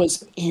 It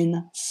was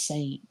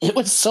insane. It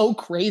was so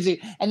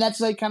crazy. And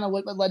that's like kind of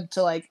what led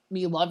to like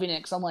me loving it.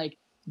 Because I'm like,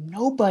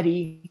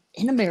 nobody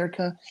in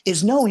America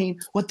is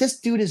knowing what this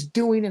dude is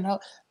doing and how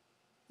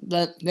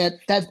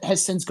that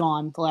has since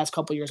gone the last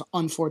couple of years,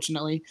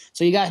 unfortunately.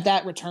 So you got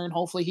that return.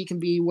 Hopefully he can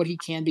be what he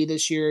can be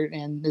this year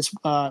and this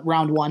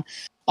round one.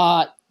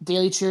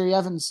 Daly Cherry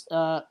Evans,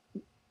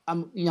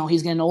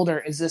 he's getting older.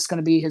 Is this going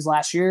to be his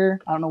last year?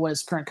 I don't know what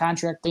his current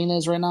contract thing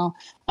is right now.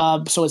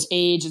 So his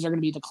age, is there going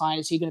to be decline?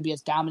 Is he going to be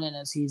as dominant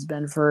as he's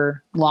been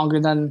for longer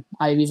than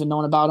I've even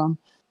known about him?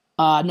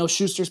 No,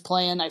 Schuster's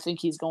playing. I think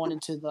he's going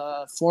into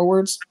the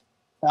forwards,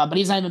 but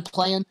he's not even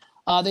playing.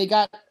 They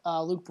got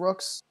Luke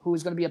Brooks, who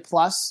is going to be a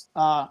plus.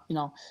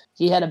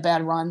 He had a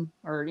bad run,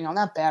 or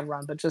not bad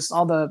run, but just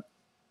all the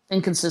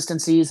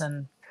inconsistencies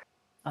and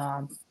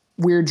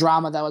weird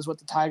drama that was with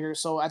the Tigers.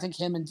 So I think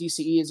him and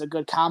DCE is a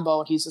good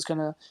combo. He's just going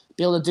to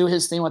be able to do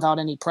his thing without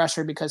any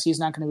pressure because he's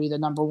not going to be the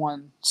number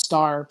one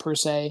star per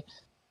se.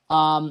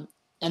 And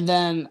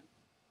then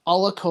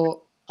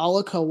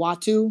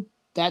Olakawatu,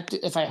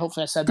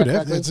 hopefully I said that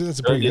correctly. That's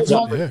a pretty good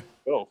one, yeah.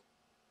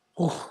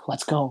 Oh,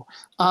 let's go.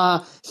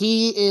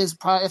 He is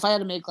probably, if I had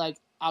to make like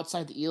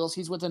outside the Eels,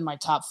 he's within my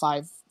top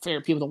 5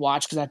 favorite people to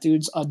watch because that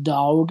dude's a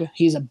dog.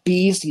 He's a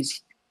beast.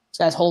 He's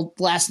got his whole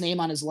last name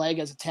on his leg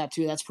as a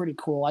tattoo. That's pretty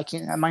cool. I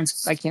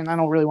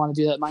don't really want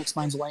to do that.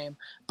 Mine's lame.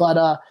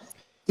 But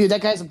dude,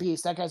 that guy's a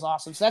beast. That guy's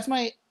awesome. So that's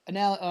my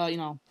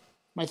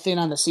my thing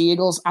on the Sea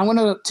Eagles. I'm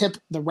gonna tip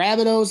the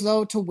Rabbitohs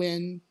though to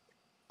win.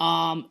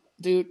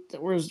 Dude,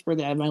 where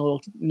they have my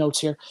little notes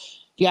here?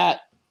 You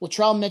got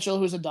Latrell Mitchell,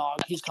 who's a dog.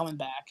 He's coming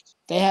back.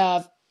 They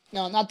have,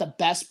 not the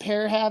best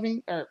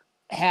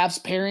halves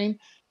pairing,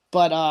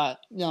 but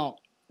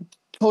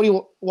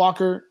Cody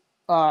Walker.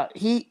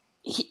 He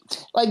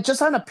like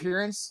just on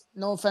appearance.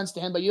 No offense to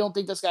him, but you don't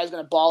think this guy's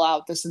gonna ball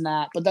out this and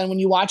that. But then when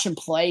you watch him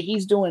play,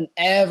 he's doing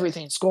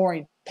everything: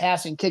 scoring,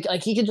 passing, kick.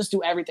 Like he can just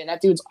do everything.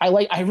 That dude's. I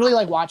really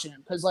like watching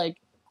him because like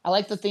I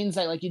like the things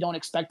that like you don't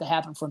expect to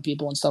happen from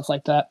people and stuff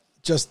like that.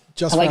 Just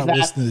for our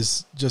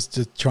listeners, just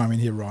to chime in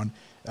here, Ron.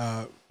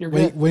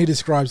 When he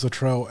describes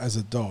Latrell as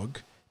a dog,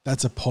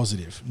 that's a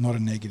positive, not a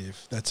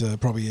negative. That's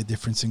probably a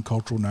difference in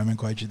cultural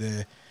nomenclature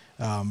there.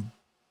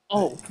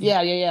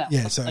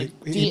 Yeah. So like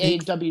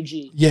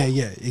DAWG. Yeah,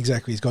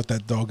 exactly. He's got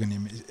that dog in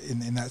him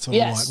in that sort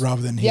of light,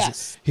 rather than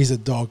he's a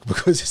dog,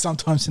 because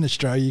sometimes in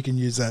Australia you can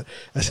use that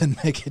as a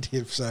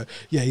negative. So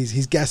yeah,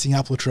 he's gassing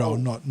up Latrell,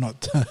 not.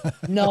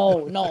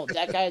 No,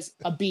 that guy's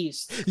a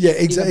beast. Yeah,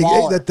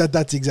 exactly.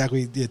 That's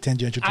exactly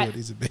tangential to it.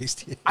 He's a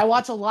beast. Yeah. I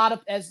watch a lot of,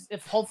 as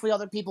if hopefully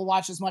other people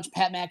watch as much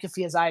Pat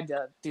McAfee as I do,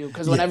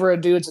 because whenever a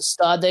dude's a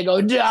stud, they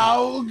go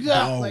dog.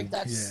 Like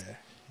that's. Yeah.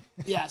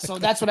 Yeah, so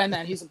that's what I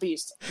meant. He's a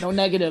beast. No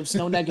negatives.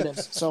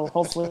 So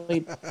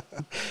hopefully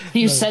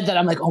you said that.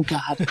 I'm like, oh,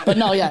 God. But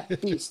no, yeah,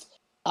 beast.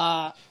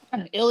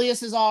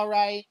 Ilias is all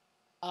right.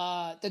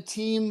 The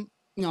team,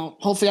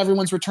 hopefully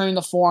everyone's returning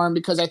to form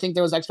because I think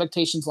there was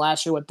expectations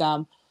last year with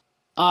them.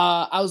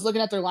 I was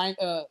looking at their line.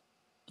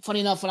 Funny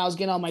enough, when I was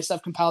getting all my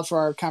stuff compiled for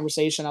our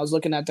conversation, I was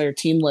looking at their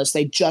team list.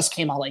 They just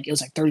came out, it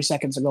was 30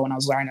 seconds ago when I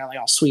was learning. I'm like,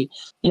 oh, sweet.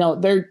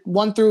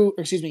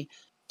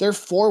 Their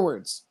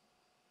forwards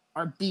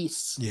are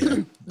beasts. Yeah,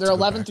 they're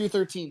 11 through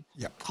 13.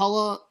 Yeah,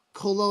 Kolo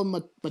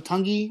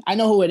Matungi. I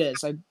know who it is.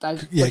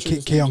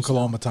 Keon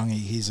Kolo Matungi.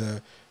 He's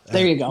a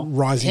there you go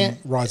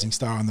rising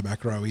star on the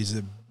back row. He's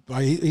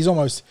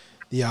almost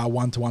the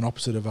 1-to-1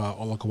 opposite of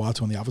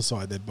Olakawatu on the other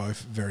side. They're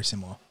both very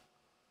similar.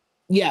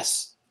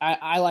 Yes,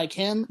 I like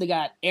him. They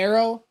got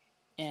Arrow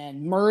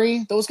and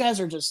Murray. Those guys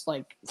are just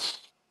they're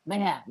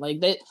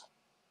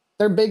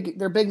big.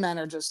 Their big men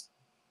are just.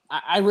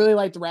 I really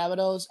like the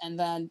Rabbitohs, and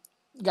then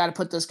got to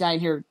put this guy in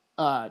here.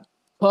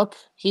 Cook,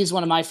 he's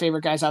one of my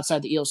favorite guys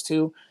outside the Eels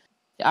too.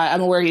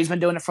 I'm aware he's been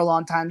doing it for a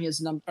long time. He has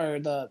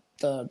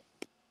the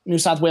New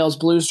South Wales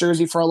Blues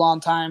jersey for a long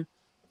time.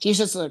 He's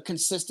just a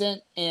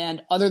consistent,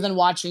 and other than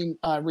watching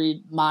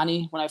Reed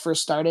Monty when I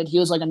first started, he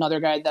was like another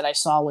guy that I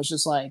saw was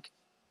just like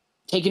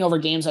taking over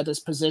games at this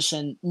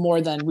position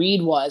more than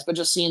Reed was, but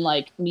just seeing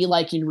me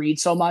liking Reed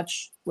so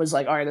much was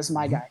like, all right, this is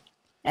my guy.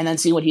 And then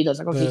see what he does.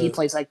 Like, okay, he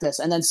plays like this.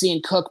 And then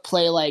seeing Cook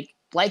play like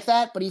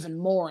that, but even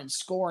more in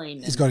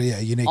scoring. He's got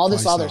a unique all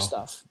this other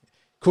stuff.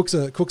 Cook's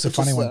a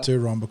funny one too,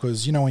 Ron,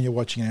 because when you're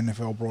watching an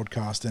NFL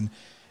broadcast and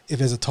if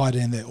there's a tight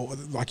end there, or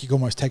you can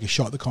almost take a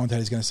shot, the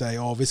commentator's going to say,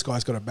 "Oh, this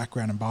guy's got a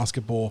background in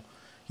basketball,"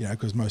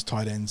 because most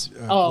tight ends.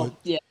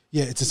 Yeah,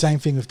 it's the same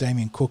thing with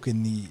Damien Cook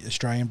in the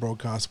Australian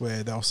broadcast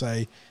where they'll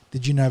say,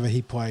 "Did you know that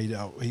he played?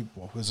 He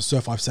was a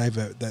Surf Life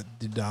Saver that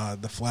did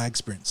the flag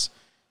sprints."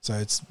 So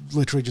it's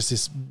literally just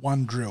this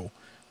one drill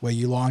where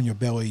you lie on your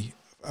belly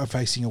are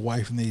facing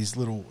away from these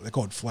little, they're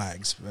called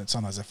flags, but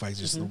sometimes they're flags,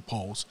 just little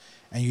poles,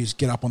 and you just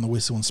get up on the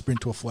whistle and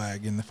sprint to a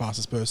flag, and the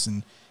fastest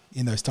person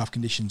in those tough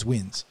conditions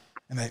wins.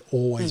 And they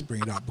always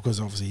bring it up because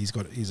obviously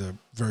he's a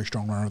very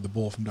strong runner of the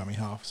ball from dummy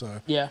half.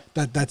 So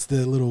that's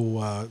the little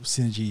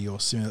synergy or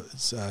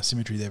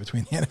symmetry there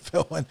between the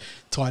NFL and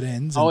tight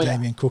ends and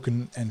Damien Cook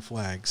and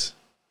flags.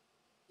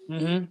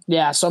 Mm-hmm.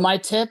 Yeah. So my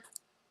tip,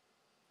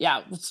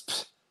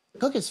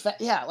 Cook is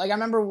like I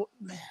remember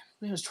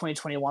it was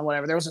 2021,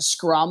 whatever. There was a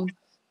scrum,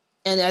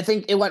 and I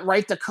think it went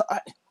right to Cook.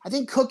 I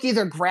think Cook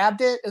either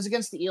grabbed it, it was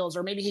against the Eels,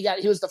 or maybe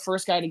he was the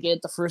first guy to get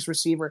it, the first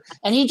receiver,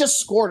 and he just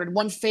scored it,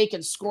 one fake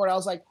and scored. I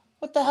was like,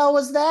 what the hell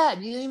was that?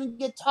 You didn't even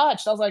get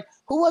touched. I was like,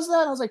 who was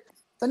that? I was like,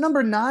 the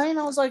number 9.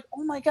 I was like,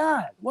 oh my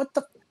God, what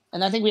the?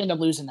 And I think we ended up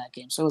losing that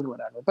game, so it was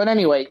whatever. But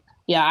anyway,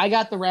 I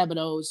got the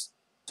Rabbitohs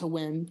to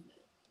win.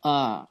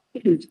 By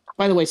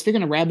the way,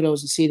 speaking of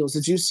Rabbitohs and Seagulls,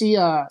 did you see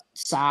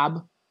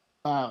Saab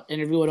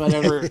interview at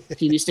whatever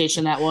TV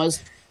station that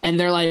was? And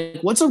they're like,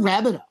 what's a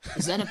Rabbitoh?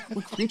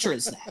 What creature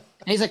is that?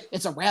 And he's like,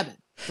 it's a rabbit.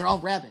 They're all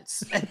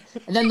rabbits. And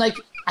then, like,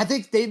 I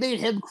think they made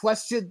him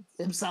question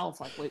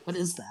himself. Like, wait, what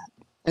is that?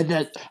 And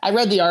then I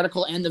read the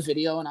article and the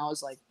video, and I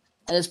was like,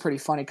 that is pretty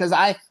funny. Because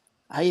I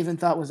even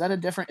thought, is that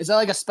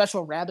like a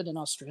special rabbit in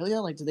Australia?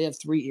 Like, do they have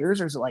 3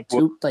 ears, or is it like 2?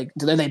 Well, like,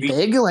 are they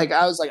big? Like,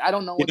 I was like, I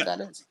don't know what that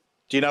is.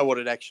 Do you know what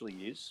it actually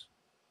is?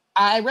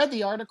 I read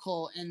the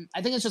article, and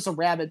I think it's just a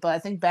rabbit. But I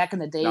think back in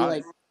the day,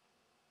 like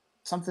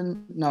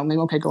something. No, maybe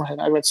okay. Go ahead.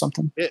 I read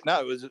something. Yeah,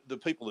 no, it was the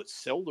people that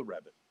sell the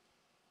rabbit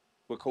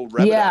were called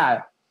rabbitohs.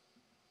 Yeah.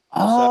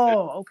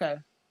 Oh, okay.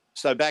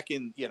 So back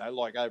in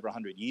like over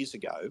 100 years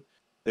ago,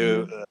 there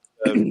were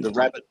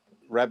the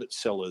rabbit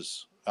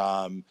sellers,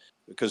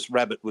 because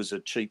rabbit was a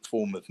cheap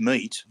form of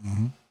meat,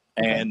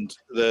 and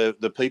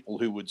the people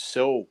who would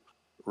sell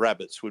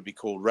rabbits would be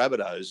called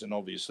rabbitohs, and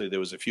obviously there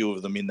was a few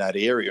of them in that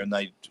area, and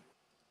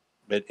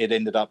it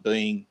ended up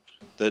being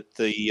that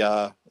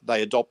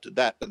they adopted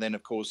that. But then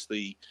of course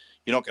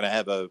you're not going to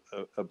have a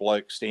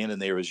bloke standing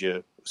there as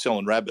you're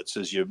selling rabbits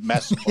as your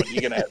mascot.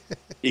 You're going to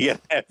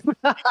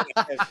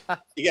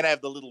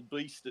have the little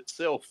beast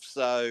itself.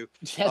 So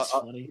that's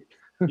funny.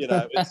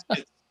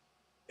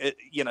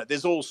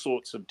 There's all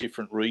sorts of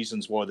different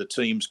reasons why the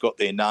teams got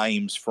their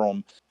names,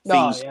 from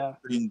things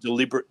in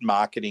deliberate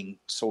marketing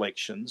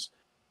selections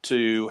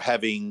to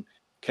having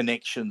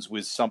connections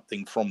with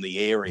something from the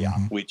area,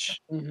 which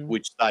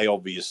they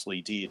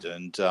obviously did.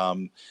 And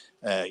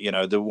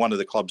they're one of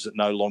the clubs that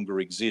no longer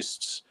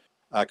exists,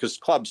 because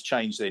clubs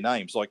change their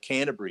names. Like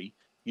Canterbury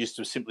used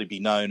to simply be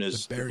known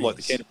as, like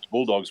the Canterbury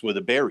Bulldogs were the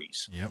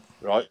Berries,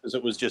 right? Because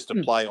it was just a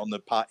play on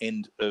the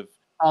end of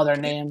their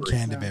names.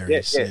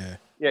 Canterbury's,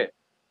 yeah.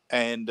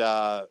 And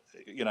so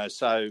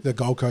the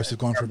Gold Coast have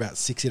gone for about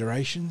 6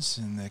 iterations,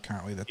 and they're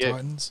currently the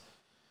Titans.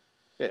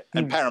 Yeah,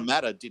 and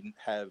Parramatta didn't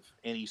have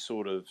any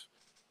sort of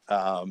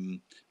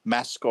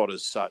mascot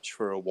as such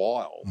for a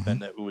while,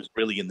 and it was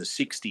really in the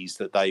 60s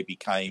that they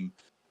became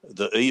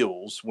the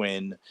Eels,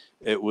 when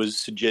it was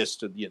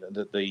suggested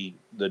that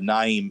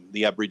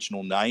the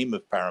Aboriginal name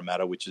of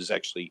Parramatta, which is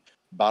actually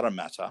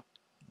Parramatta,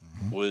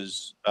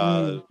 was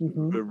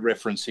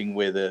referencing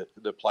where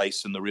the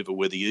place in the river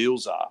where the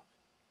eels are,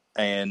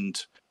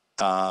 and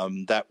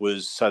that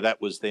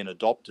was then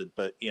adopted.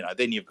 But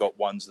then you've got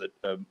ones that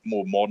are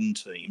more modern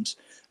teams,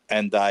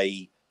 and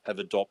they have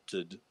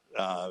adopted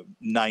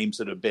names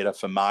that are better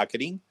for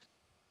marketing.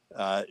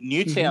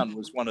 Newtown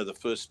was one of the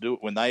first to do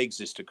it when they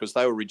existed, because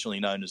they were originally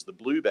known as the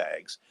Blue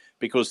Bags,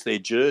 because their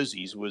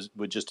jerseys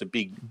were just a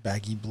big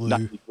baggy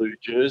nutty blue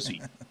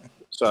jersey.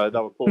 So they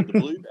were called the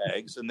Blue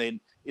Bags. And then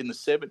in the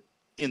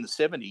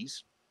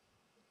 70s,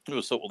 it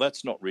was thought, well,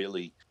 that's not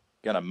really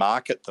going to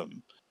market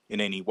them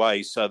in any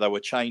way. So they were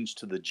changed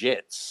to the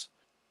Jets,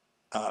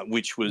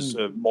 which was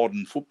a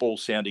modern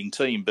football-sounding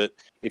team. But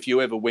if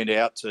you ever went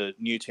out to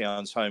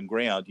Newtown's home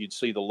ground, you'd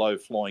see the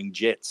low-flying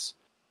jets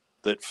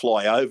that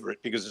fly over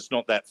it, because it's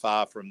not that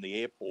far from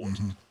the airport.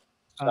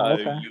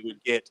 You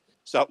would get.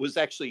 So it was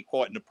actually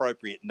quite an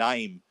appropriate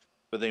name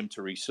for them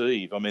to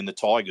receive. I mean, the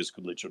Tigers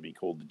could literally be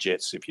called the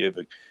Jets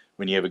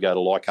when you ever go to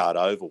Leichhardt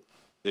Oval.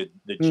 The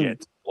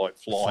Jets like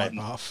flying.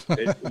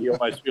 You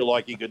almost feel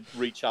like you could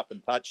reach up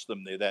and touch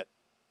them. They're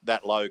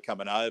that low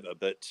coming over.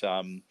 But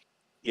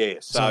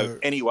So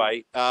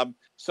anyway,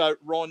 so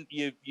Ron,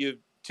 you're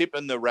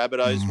tipping the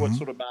Rabbitohs. What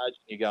sort of margin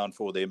are you going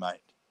for there,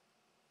 mate?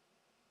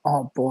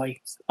 Oh boy.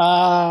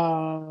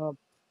 I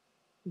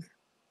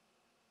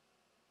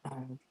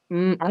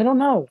don't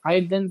know.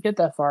 I didn't get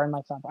that far in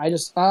my thumb. I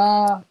just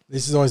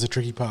This is always a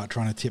tricky part,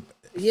 trying to tip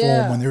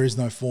form when there is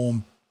no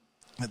form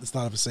at the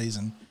start of a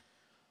season.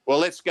 Well,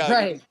 let's go.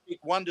 Right.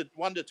 1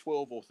 to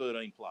 12 or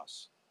 13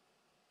 plus.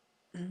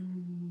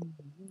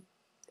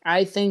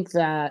 I think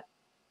that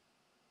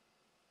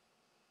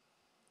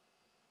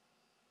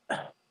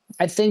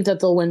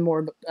they'll win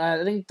more.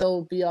 I think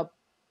they'll be up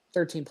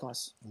 13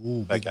 plus.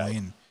 Ooh, big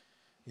win.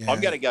 Yeah.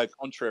 I'm going to go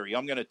contrary.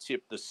 I'm going to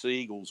tip the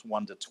Seagulls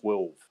 1 to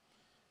 12.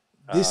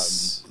 I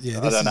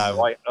don't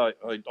know.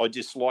 I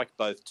dislike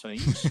both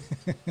teams.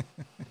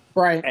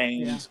 Right.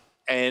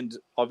 And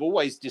I've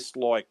always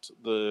disliked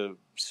the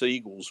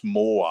Seagulls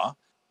more,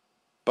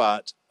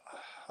 but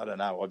I don't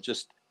know.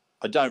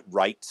 I don't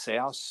rate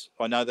South.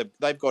 I know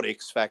they've got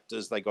X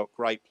factors. They got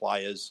great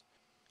players.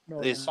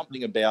 There's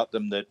something about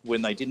them that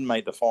when they didn't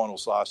make the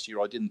finals last year,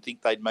 I didn't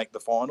think they'd make the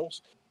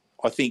finals.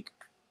 I think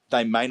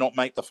they may not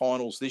make the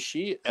finals this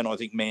year, and I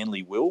think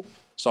Manly will.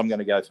 So I'm going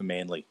to go for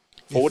Manly.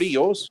 40,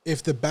 yours?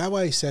 If the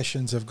Bowie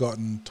sessions have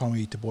gotten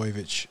Tommy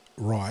Tebojevic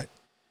right,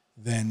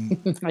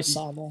 then I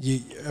saw that.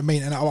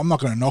 And I'm not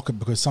going to knock it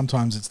because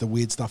sometimes it's the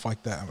weird stuff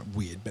like that.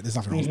 Weird, but there's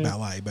nothing wrong with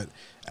ballet. But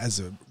as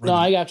a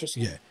I got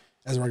you. Yeah,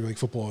 as a regular league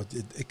footballer,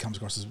 it comes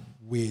across as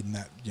weird in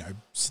that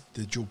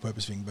the dual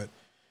purpose thing. But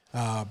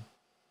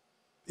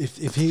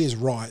if he is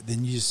right,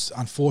 then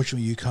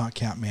unfortunately you can't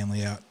count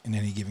Manly out in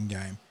any given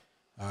game.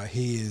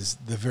 He is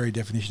the very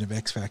definition of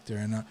X factor,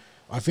 and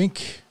I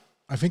think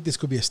this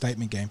could be a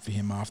statement game for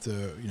him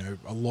after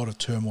a lot of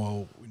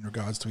turmoil in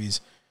regards to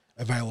his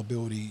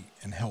availability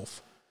and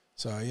health.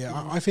 So yeah,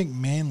 I think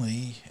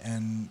Manly,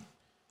 and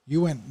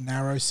you went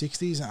narrow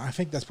 60s, and I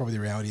think that's probably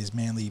the reality is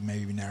Manly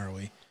maybe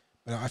narrowly,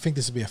 but I think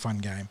this will be a fun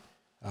game.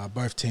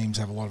 Both teams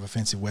have a lot of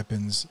offensive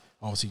weapons.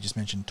 Obviously, you just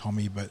mentioned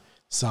Tommy, but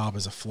Saab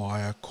is a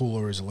flyer,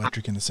 Cooler is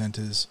electric in the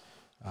centres,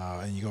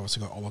 and you also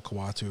got Ola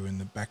Kawatu in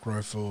the back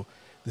row for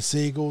the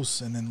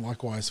Seagulls, and then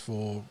likewise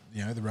for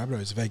the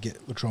Rabbitohs. If they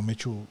get Latrell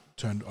Mitchell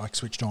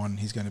switched on,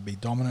 he's going to be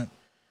dominant.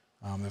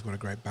 They've got a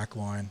great back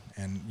line,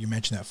 and you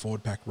mentioned that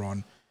forward pack,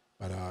 Ron,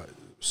 but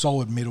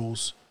solid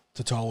middles.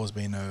 Totola's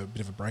been a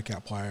bit of a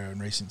breakout player in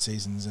recent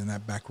seasons, and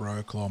that back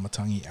row, Kaloa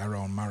Matangi,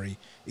 Arrow, and Murray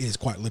is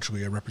quite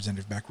literally a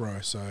representative back row.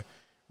 So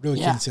really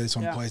keen to see this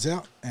one plays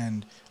out,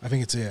 and I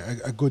think it's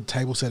a good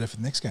table setter for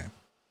the next game.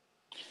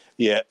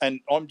 Yeah, and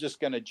I'm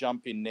just going to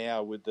jump in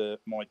now with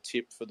my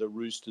tip for the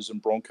Roosters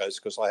and Broncos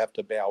because I have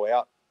to bow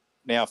out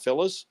now,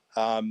 fellas.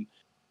 I'm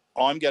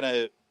looking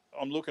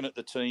at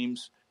the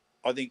teams.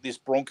 I think this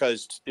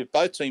Broncos, if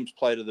both teams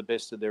play to the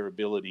best of their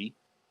ability,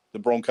 the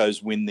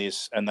Broncos win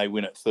this and they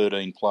win at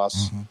 13+.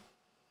 Mm-hmm.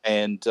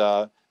 And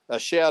a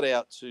shout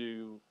out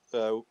to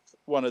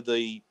one of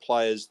the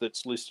players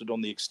that's listed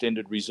on the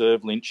extended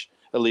reserve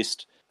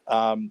list,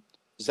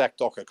 Zach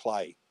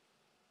Docker-Clay.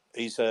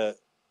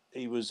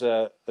 He was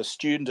a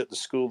student at the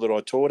school that I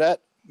taught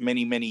at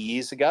many, many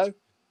years ago.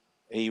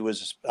 He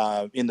was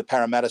in the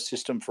Parramatta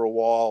system for a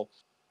while.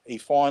 He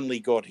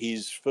finally got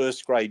his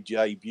first grade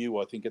debut,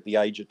 I think, at the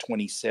age of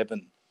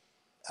 27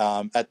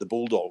 at the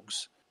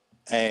Bulldogs.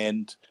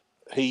 And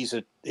he's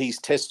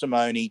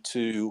testimony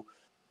to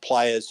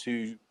players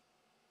who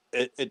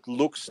it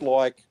looks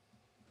like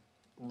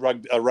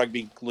a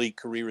rugby league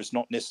career is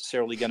not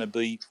necessarily going to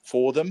be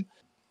for them,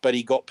 but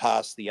he got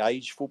past the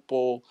age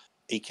football.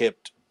 He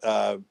kept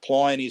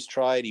plying his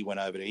trade. He went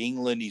over to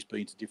England. He's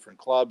been to different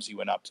clubs. He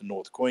went up to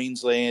North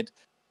Queensland.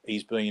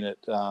 He's been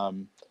at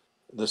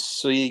the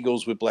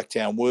Seagulls with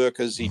Blacktown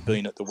Workers. He's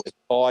been at the West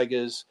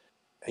Tigers.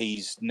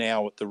 He's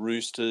now at the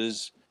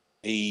Roosters.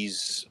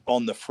 He's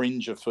on the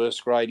fringe of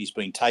first grade. He's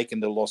been taken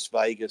to Las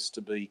Vegas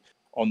to be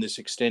on this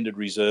extended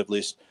reserve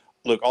list.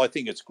 Look, I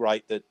think it's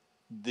great that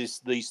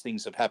these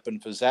things have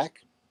happened for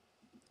Zach.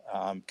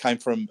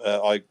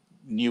 I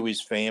knew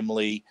his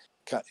family,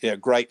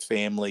 great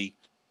family,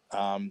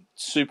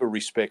 super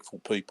respectful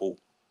people.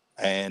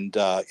 And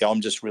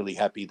I'm just really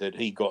happy that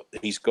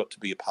he's got to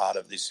be a part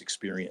of this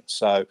experience.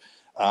 So,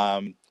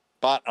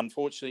 but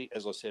unfortunately,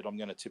 as I said, I'm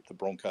going to tip the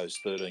Broncos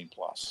 13+.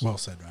 Well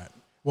said, mate.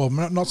 Well,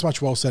 not so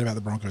much well said about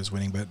the Broncos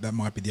winning, but that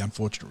might be the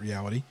unfortunate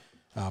reality.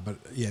 But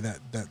yeah,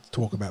 that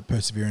talk about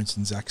perseverance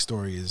in Zach's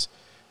story is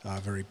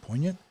very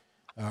poignant.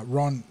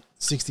 Ron,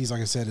 60s,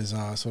 like I said,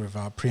 has sort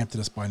of preempted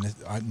us by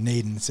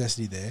need and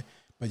necessity there.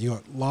 But you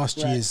got last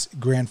year's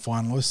grand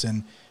finalists,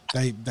 and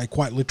they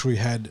quite literally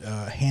had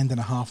a hand and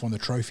a half on the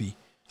trophy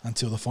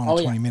until the final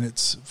 20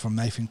 minutes from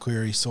Nathan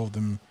Cleary solved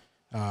them.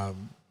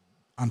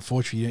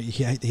 Unfortunately,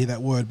 you hate to hear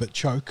that word, but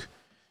choke.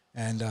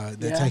 And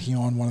they're taking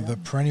on one of the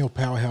perennial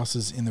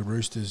powerhouses in the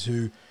Roosters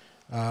who,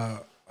 I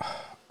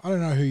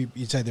don't know who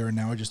you'd say they're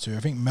analogous to. I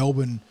think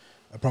Melbourne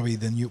are probably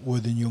were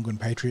the New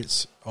England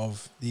Patriots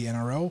of the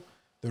NRL.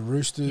 The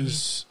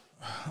Roosters,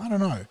 I don't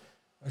know.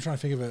 I'm trying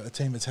to think of a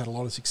team that's had a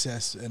lot of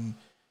success, and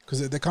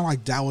because they're kind of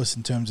like Dallas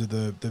in terms of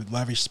the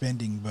lavish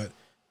spending, but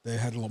they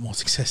had a lot more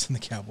success than the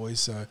Cowboys.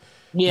 So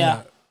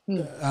they're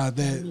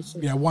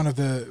one of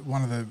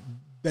the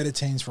better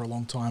teams for a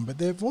long time, but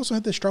they've also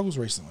had their struggles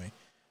recently.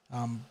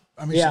 I'm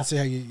interested to see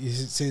how you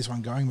see this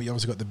one going, but you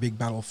obviously got the big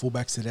battle of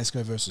fullbacks,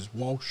 Tedesco versus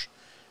Walsh.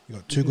 You've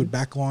got two good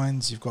back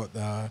lines. You've got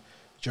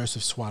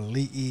Joseph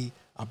Suali'i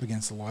up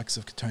against the likes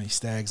of Tony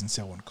Staggs and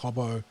Selwyn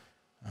Cobbo.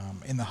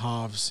 In the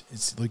halves,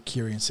 it's Luke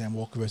Keary and Sam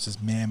Walker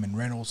versus Mam and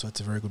Reynolds, so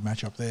it's a very good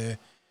matchup there.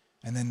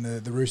 And then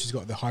the Roosters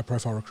got the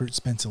high-profile recruit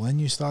Spencer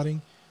Leniu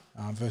starting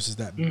versus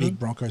that big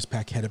Broncos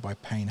pack headed by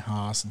Payne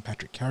Haas and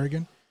Patrick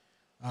Carrigan.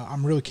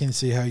 I'm really keen to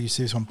see how you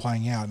see this one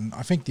playing out, and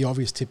I think the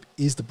obvious tip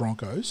is the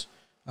Broncos,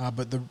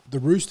 but the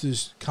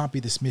Roosters can't be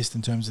dismissed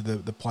in terms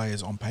of the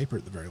players on paper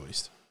at the very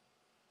least.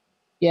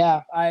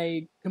 Yeah,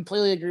 I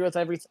completely agree with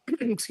everything.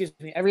 Excuse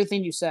me,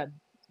 everything you said.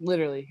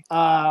 Literally,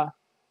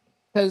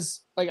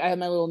 because like I have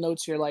my little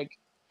notes here. Like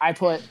I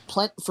put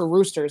for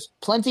Roosters,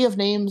 plenty of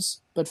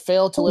names, but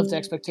failed to live to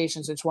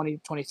expectations in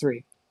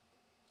 2023.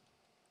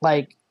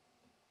 Like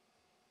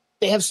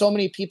they have so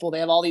many people. They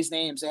have all these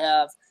names. They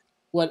have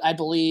what I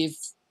believe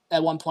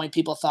at one point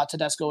people thought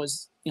Tedesco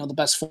was the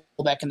best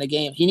fullback in the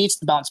game. He needs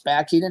to bounce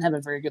back. He didn't have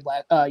a very good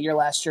year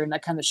last year, and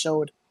that kind of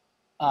showed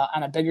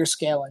on a bigger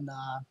scale in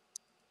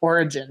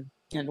Origin.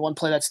 And one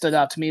play that stood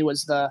out to me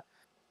was the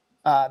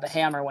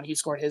hammer when he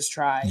scored his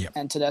try,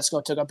 and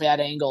Tedesco took a bad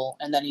angle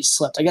and then he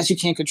slipped. I guess you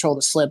can't control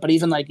the slip, but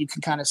even like you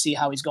can kind of see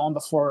how he's going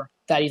before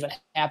that even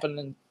happened,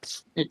 and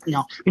you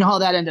know how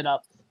that ended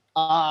up.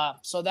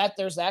 So that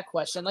there's that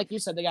question. Like you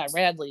said, they got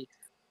Radley,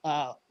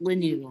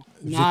 Linyu,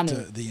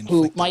 Nanu,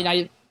 who might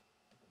not.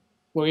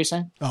 What were you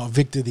saying? Oh,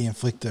 Victor the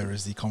Inflictor,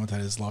 as the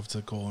commentators love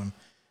to call him.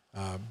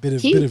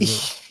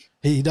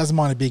 He doesn't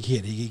mind a big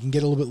hit. He can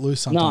get a little bit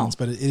loose sometimes,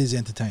 but it is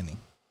entertaining.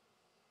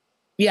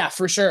 Yeah,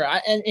 for sure.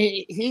 And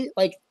he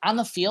like on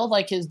the field,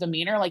 like his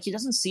demeanor, like he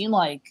doesn't seem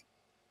like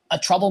a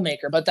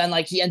troublemaker, but then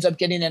like he ends up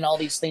getting in all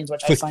these things,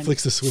 which I find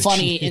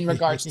funny in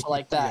regards to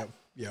like that.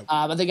 Yep.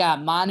 But they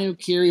got Manu,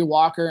 Kiri,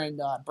 Walker, and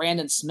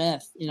Brandon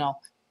Smith,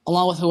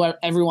 along with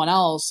everyone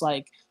else.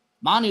 Like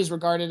Manu's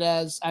regarded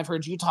as, I've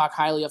heard you talk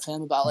highly of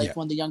him about like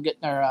one of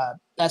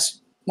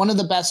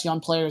the best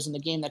young players in the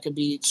game that could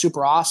be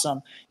super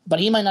awesome, but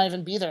he might not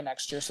even be there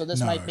next year. So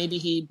maybe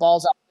he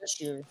balls out this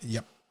year.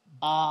 Yep.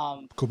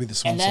 Could be the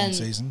swan song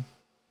season.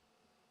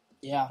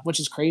 Yeah,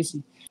 which is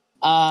crazy.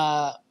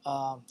 And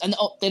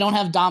they don't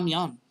have Dom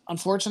Young.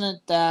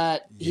 Unfortunate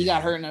that he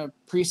got hurt in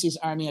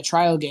a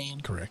trial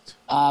game. Correct.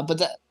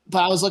 But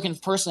I was looking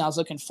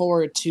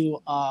forward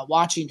to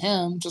watching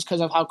him just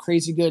because of how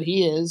crazy good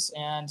he is,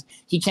 and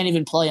he can't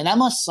even play, and that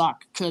must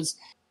suck because,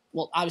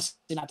 well, obviously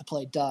not to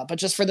play, but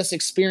just for this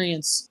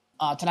experience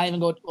to not even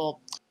going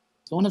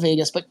to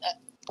Vegas, but I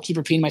keep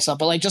repeating myself,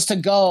 but like just to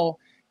go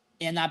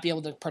and not be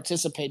able to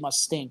participate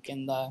must stink,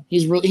 and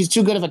he's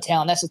too good of a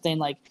talent. That's the thing.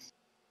 Like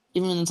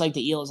even when it's like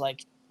the Eels,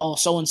 like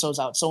so and so's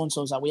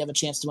out, we have a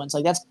chance to win. It's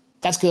like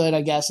that's good,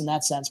 I guess, in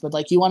that sense. But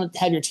like you want to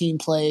have your team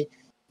play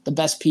the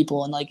best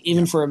people, and like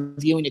even for a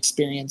viewing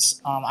experience,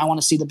 I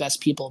want to see the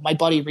best people. My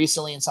buddy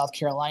recently in South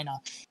Carolina,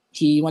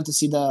 he went to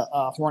see the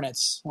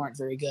Hornets, who aren't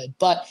very good,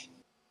 but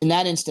in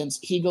that instance,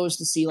 he goes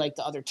to see like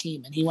the other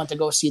team, and he went to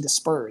go see the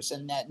Spurs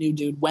and that new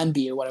dude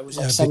Wemby or whatever was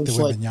like 7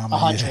 foot,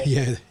 100.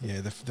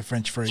 Yeah, the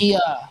French freak.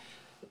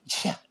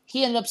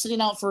 He ended up sitting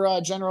out for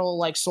general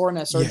like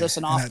soreness or just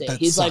an off day.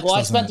 He's like, well,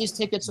 I spent these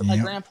tickets with my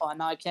grandpa, and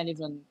now I can't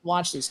even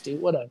watch this dude.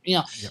 Whatever,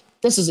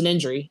 This is an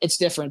injury. It's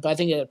different, but I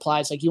think it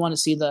applies. Like you want to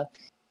see the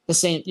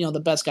same, the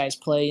best guys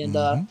play. And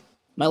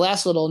my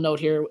last little note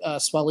here,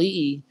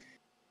 Swali'i,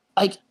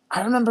 like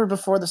I remember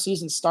before the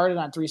season started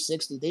on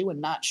 360, they would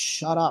not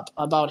shut up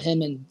about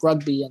him and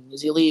rugby. And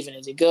is he leaving?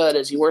 Is he good?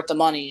 Is he worth the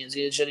money?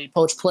 Should he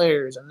poach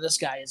players? And this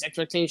guy, his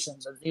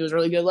expectations. And he was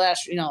really good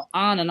last year,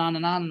 on and on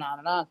and on and on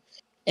and on.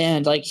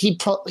 And like he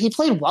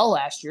played well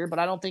last year, but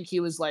I don't think he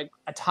was like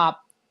a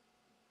top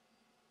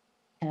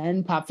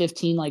 10, top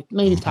 15, like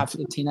maybe top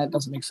 15. That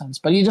doesn't make sense.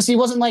 But he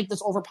wasn't like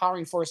this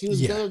overpowering force. He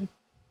was good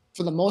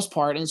for the most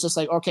part. And it's just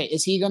like, okay,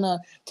 is he going to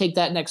take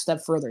that next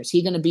step further? Is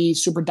he going to be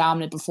super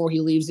dominant before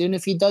he leaves? Even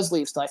if he does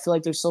leave still, I feel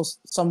like there's still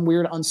some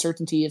weird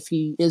uncertainty if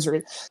he is, or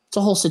it's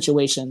a whole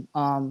situation.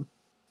 And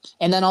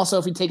then also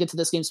if we take it to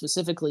this game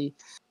specifically,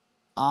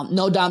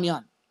 no Dom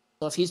Young.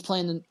 So if he's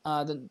playing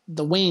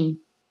the wing,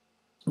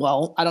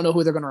 well, I don't know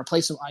who they're going to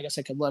replace him. I guess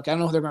I could look. I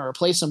don't know who they're going to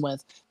replace him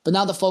with. But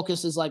now the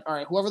focus is like, all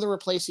right, whoever they're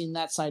replacing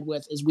that side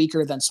with is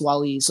weaker than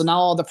Swali'i. So now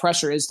all the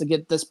pressure is to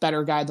get this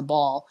better guy the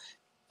ball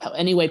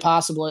any way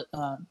possible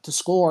to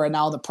score. And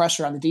now the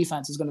pressure on the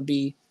defense is going to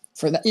be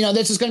for that.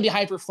 This is going to be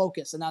hyper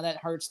focused. And now that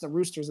hurts the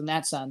Roosters in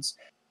that sense.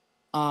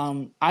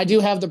 I do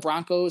have the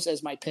Broncos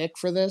as my pick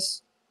for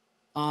this.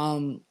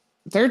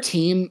 Their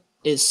team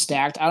is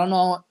stacked. I don't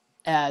know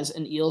as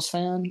an Eels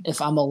fan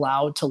if I'm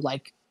allowed to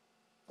like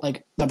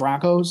the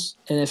Broncos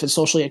and if it's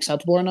socially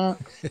acceptable or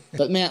not.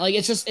 But man, like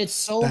it's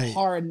so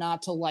hard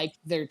not to like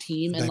their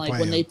team. And like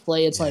when they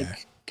play, it's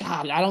like,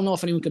 God, I don't know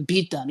if anyone could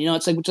beat them.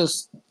 It's like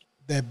just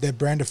their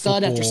brand of football,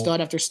 stud after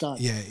stud after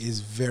stud. Yeah, is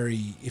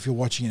very, if you're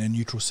watching in a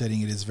neutral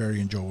setting, it is very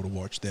enjoyable to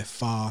watch. They're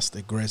fast,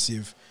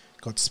 aggressive,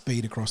 got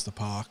speed across the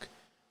park.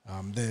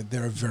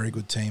 They're a very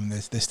good team.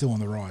 They're still on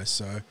the rise.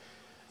 So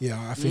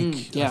yeah, I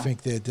think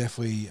they're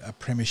definitely a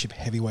premiership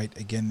heavyweight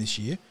again this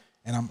year.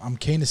 And I'm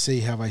keen to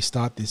see how they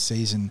start this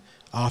season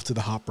after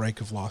the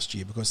heartbreak of last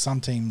year, because some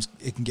teams,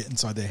 it can get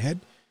inside their head,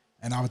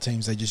 and other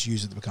teams, they just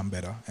use it to become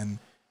better. And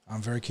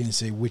I'm very keen to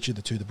see which of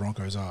the two the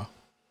Broncos are.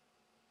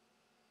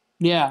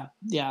 Yeah,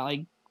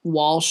 like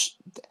Walsh,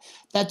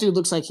 that dude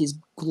looks like he's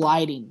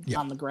gliding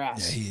on the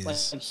grass. Yeah, he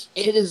is.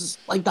 Like, it is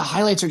like the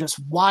highlights are just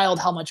wild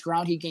how much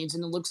ground he gains,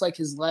 and it looks like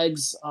his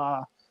legs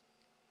are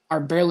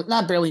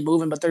not barely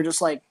moving, but they're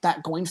just like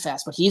not going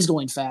fast, but he's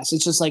going fast.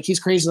 It's just like he's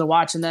crazy to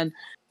watch. And then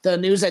the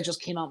news that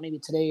just came out maybe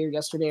today or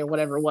yesterday or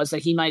whatever it was that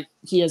he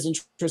has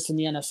interest in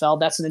the NFL.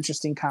 That's an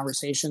interesting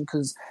conversation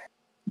because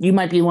you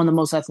might be one of the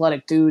most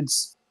athletic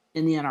dudes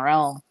in the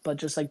NRL, but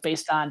just like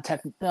based on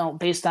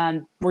based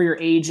on where your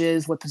age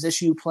is, what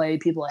position you play,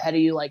 people ahead of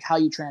you, like how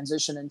you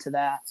transition into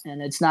that.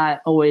 And it's not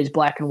always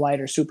black and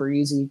white or super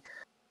easy.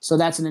 So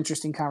that's an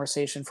interesting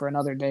conversation for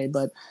another day.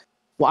 But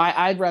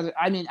I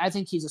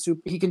think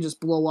he can just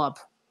blow up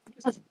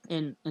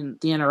in the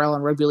NRL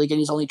and rugby league, and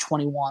he's only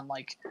 21.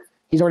 Like,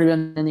 he's already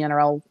been in the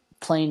NRL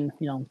playing,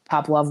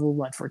 top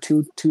level for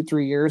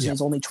 3 years. Yep. And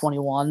he's only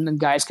 21, and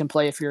guys can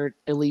play if you're an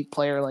elite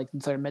player, like in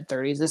their mid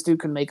 30s. This dude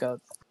can make the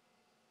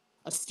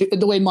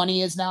way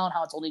money is now and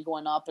how it's only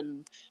going up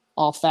and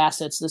all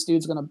facets. This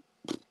guy's gonna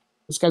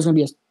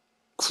be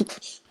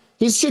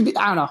he should be.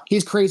 I don't know.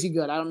 He's crazy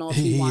good. I don't know if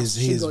he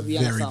should go to the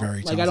NFL.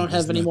 Very like, I don't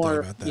have any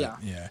more.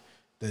 Yeah.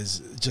 There's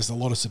just a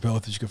lot of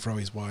superlatives you could throw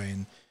his way,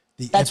 and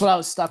that's what I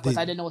was stuck with.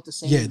 I didn't know what to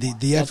say. Yeah,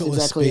 the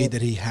effortless speed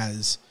that he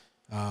has.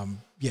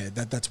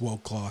 That's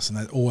world class, and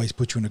that always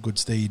puts you in a good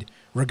steed,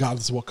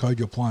 regardless of what code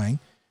you're playing.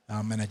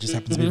 And it just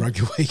happens to be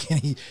rugby week,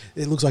 and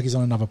it looks like he's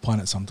on another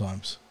planet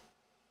sometimes.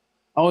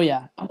 Oh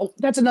yeah,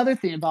 that's another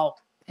thing about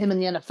him in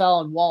the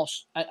NFL and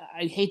Walsh. I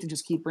hate to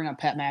just keep bringing up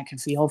Pat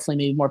McAfee. Hopefully,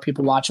 maybe more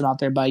people watch him out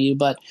there by you,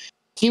 but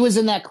he was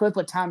in that clip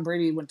with Tom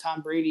Brady when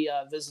Tom Brady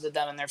visited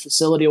them in their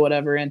facility or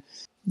whatever, and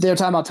they're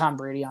talking about Tom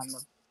Brady on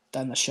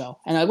the show.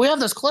 And we have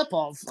this clip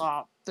of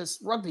this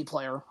rugby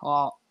player.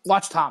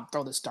 Watch Tom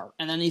throw this dart,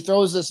 and then he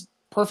throws this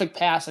perfect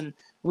pass, and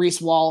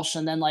Reece Walsh,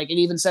 and then it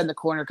even said in the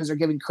corner, because they're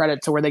giving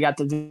credit to where they got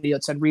the video,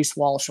 it said Reece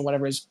Walsh or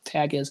whatever his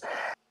tag is.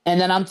 And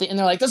then and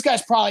they're like, this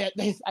guy's probably,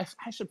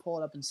 I should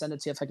pull it up and send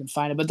it to you if I can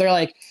find it, but they're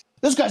like,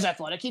 this guy's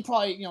athletic. He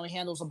probably, he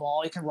handles the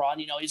ball. He can run.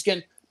 He's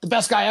getting the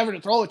best guy ever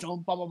to throw it to him,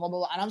 blah, blah, blah,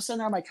 blah. And I'm sitting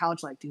there on my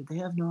couch like, dude, they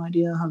have no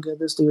idea how good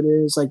this dude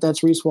is. Like,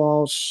 that's Reece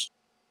Walsh.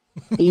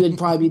 He would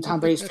probably be Tom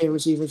Brady's favorite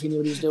receiver if he knew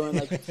what he was doing.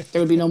 Like,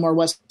 there would be no more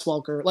Wes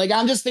Welker. Like,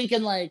 I'm just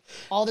thinking,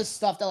 all this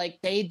stuff that,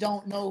 they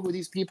don't know who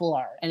these people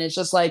are. And it's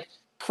just,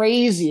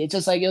 crazy. It's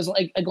just, it was,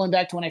 going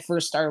back to when I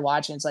first started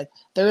watching. It's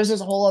there is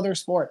this whole other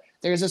sport.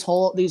 There's these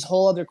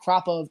whole other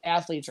crop of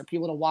athletes or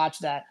people to watch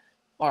that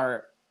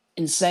are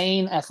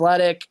insane,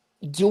 athletic,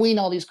 doing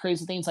all these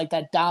crazy things, like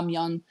that Dom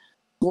Young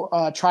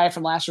try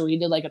from last year where he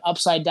did, an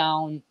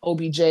upside-down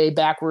OBJ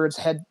backwards,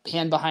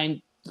 hand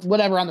behind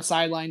whatever on the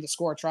sideline to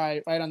score a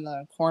try right on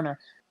the corner.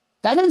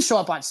 That didn't show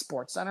up on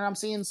Sports Center. I'm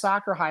seeing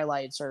soccer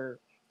highlights or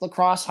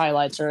lacrosse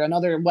highlights or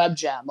another web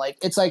jam.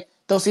 It's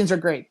those things are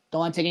great. Don't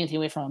want to take anything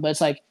away from them, but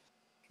it's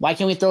why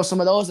can't we throw some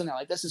of those in there?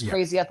 This is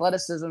crazy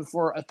athleticism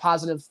for a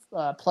positive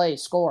play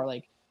score,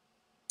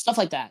 stuff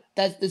like that.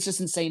 It's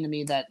just insane to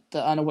me that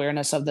the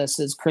unawareness of this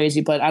is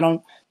crazy. But I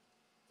don't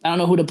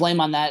know who to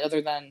blame on that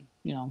other than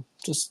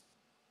just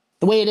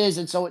the way it is,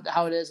 and so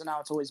how it is, and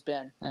how it's always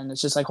been. And it's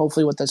just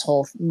hopefully with this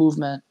whole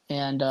movement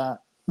and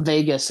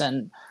Vegas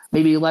and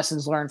maybe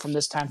lessons learned from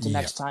this time to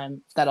next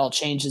time, that all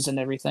changes and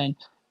everything.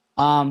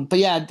 But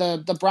yeah,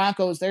 the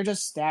Broncos, they're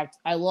just stacked.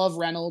 I love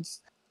Reynolds.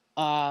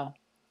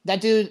 That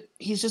dude,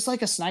 he's just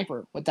like a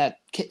sniper with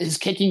his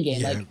kicking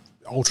game.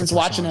 Since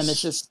watching him,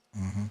 it's just,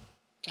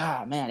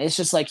 man, it's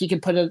just he can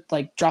put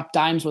it drop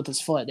dimes with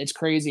his foot. It's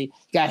crazy.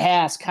 You got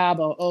Haas,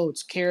 Cabo,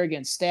 Oates,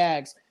 Kerrigan,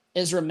 Staggs,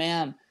 Ezra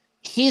Mam.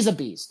 He's a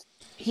beast.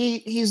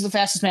 He's the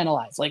fastest man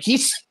alive.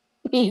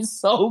 He's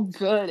so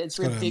good. It's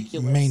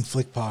ridiculous. A mean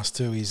flick pass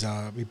too. He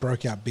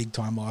broke out big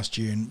time last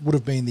year and would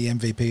have been the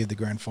MVP of the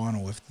grand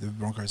final if the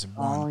Broncos had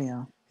won. Oh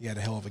yeah. He had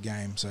a hell of a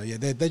game. So yeah,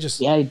 they just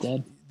he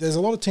did. There's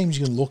a lot of teams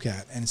you can look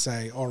at and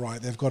say, all right,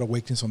 they've got a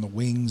weakness on the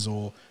wings,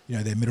 or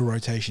their middle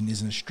rotation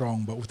isn't as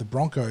strong. But with the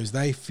Broncos,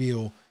 they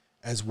feel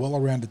as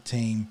well-rounded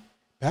team,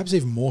 perhaps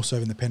even more so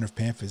than the Penrith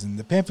Panthers. And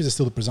the Panthers are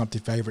still the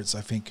presumptive favourites,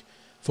 I think,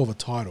 for the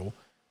title.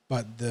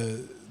 But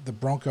the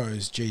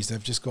Broncos, geez,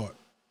 they've just got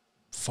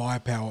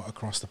firepower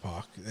across the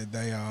park.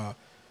 They are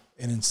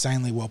an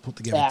insanely well put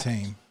together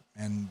team,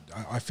 and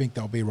I think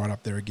they'll be right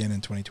up there again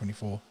in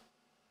 2024.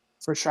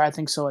 For sure, I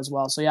think so as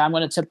well. So yeah, I'm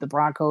going to tip the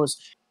Broncos.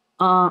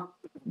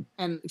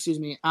 And excuse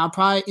me, I'll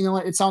probably,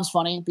 it sounds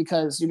funny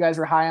because you guys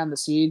were high on the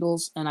Sea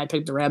Eagles, and I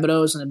picked the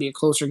Rabbitohs, and it'd be a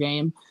closer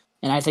game,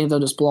 and I think they'll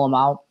just blow them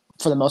out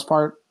for the most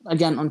part.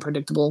 Again,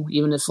 unpredictable,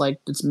 even if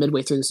it's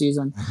midway through the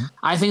season. Mm-hmm.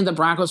 I think the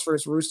Broncos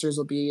versus Roosters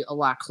will be a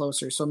lot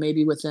closer. So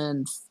maybe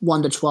within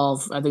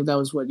 1-12. I think that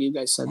was what you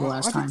guys said the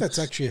last time. I think that's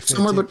actually a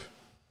fair tip.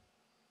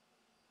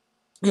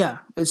 Yeah,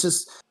 it's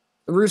just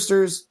the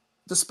Roosters,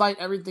 despite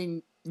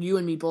everything you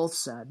and me both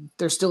said,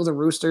 they're still the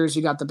Roosters.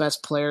 You got the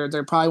best player.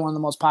 They're probably one of the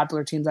most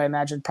popular teams, I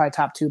imagine, probably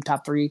top 2,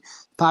 top 3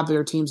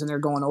 popular teams, and they're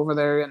going over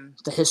there, and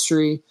the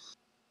history.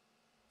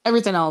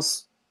 Everything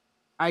else,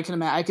 I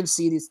can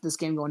see this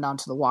game going down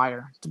to the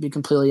wire, to be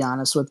completely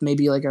honest, with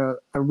maybe a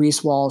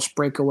Reece Walsh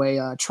breakaway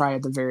try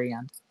at the very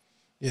end.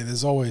 Yeah,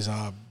 there's always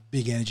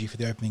big energy for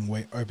the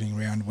opening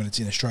round when it's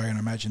in Australia, and I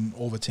imagine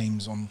all the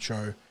teams on the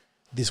show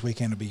this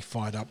weekend will be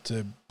fired up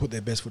to put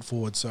their best foot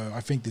forward. So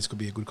I think this could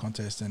be a good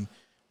contest. And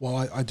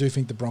while I do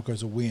think the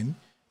Broncos will win,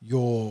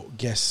 your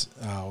guess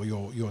or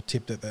your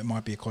tip that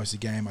might be a closer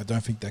game, I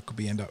don't think that could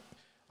be I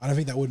don't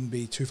think that wouldn't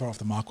be too far off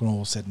the mark when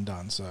all is said and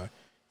done. So.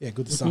 Yeah,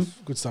 good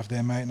stuff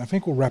there, mate. And I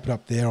think we'll wrap it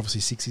up there.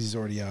 Obviously, Sixties is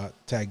already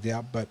tagged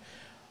out, but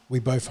we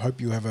both hope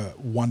you have a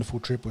wonderful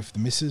trip with the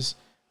missus,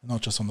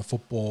 not just on the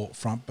football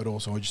front, but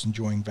also just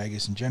enjoying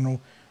Vegas in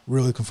general.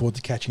 Really looking forward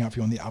to catching up with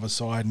you on the other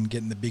side and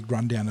getting the big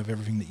rundown of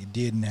everything that you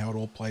did and how it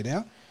all played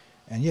out.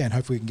 And yeah, and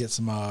hopefully we can get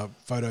some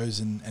photos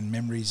and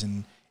memories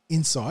and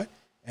insight,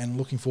 and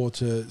looking forward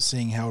to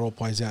seeing how it all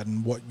plays out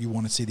and what you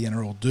want to see the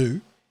NRL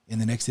do in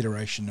the next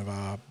iteration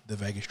of the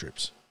Vegas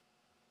trips.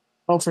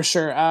 Oh, for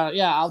sure.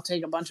 Yeah, I'll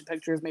take a bunch of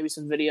pictures, maybe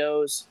some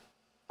videos.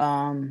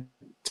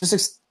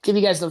 Just give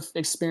you guys the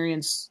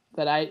experience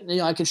that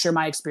I can share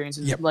my experience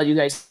and let you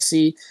guys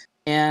see.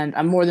 And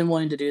I'm more than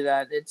willing to do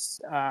that.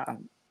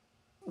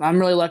 I'm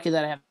really lucky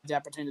that I have the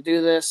opportunity to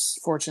do this,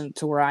 fortunate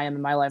to where I am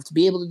in my life to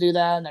be able to do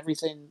that, and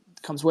everything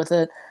comes with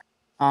it.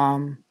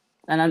 And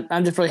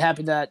I'm just really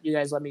happy that you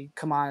guys let me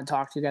come on and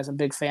talk to you guys. I'm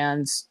big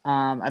fans.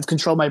 I've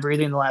controlled my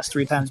breathing the last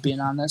 3 times being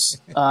on this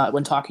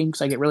when talking,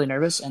 because I get really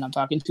nervous and I'm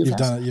talking too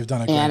fast. You've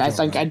done a great job. And I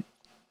think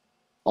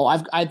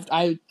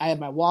I have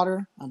my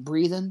water. I'm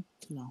breathing.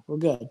 We're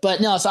good.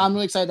 But no, so I'm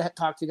really excited to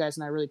talk to you guys,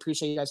 and I really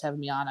appreciate you guys having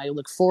me on. I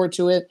look forward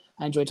to it.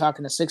 I enjoy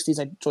talking to Sixties.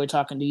 I enjoy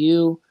talking to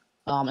you.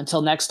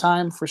 Until next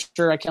time, for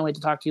sure. I can't wait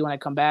to talk to you when I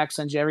come back.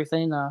 Send you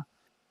everything. And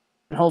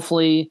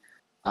hopefully,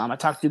 I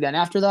talk to you again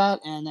after that,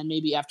 and then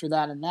maybe after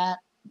that and that,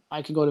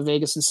 I could go to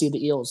Vegas and see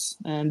the Eels,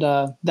 and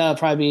that'll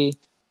probably be.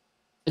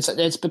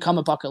 It's become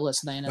a bucket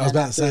list thing. I was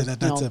about to say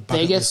that's a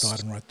bucket list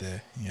item right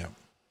there. Yeah.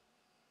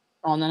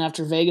 And then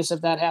after Vegas, if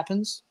that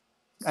happens,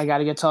 I got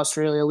to get to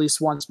Australia at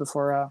least once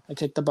before I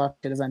kick the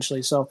bucket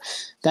eventually. So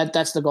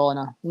that's the goal.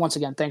 And once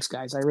again, thanks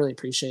guys. I really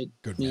appreciate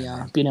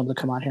being able to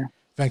come on here.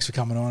 Thanks for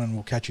coming on, and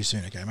we'll catch you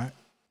soon, okay, mate?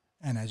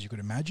 And as you could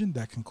imagine,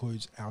 that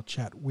concludes our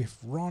chat with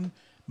Ron.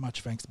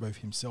 Much thanks to both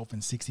himself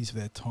and Sixties for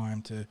their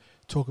time to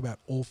talk about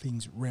all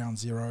things Round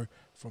Zero,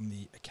 from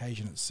the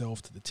occasion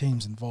itself to the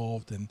teams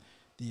involved and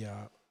the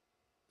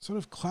sort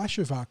of clash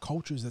of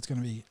cultures that's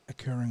going to be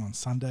occurring on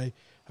Sunday.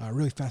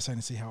 Really fascinating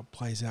to see how it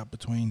plays out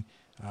between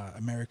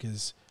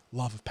America's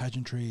love of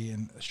pageantry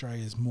and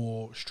Australia's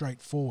more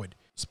straightforward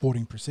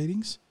sporting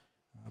proceedings.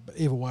 But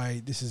either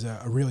way, this is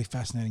a really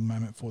fascinating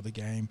moment for the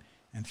game,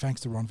 and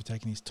thanks to Ron for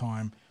taking his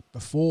time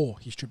before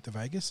his trip to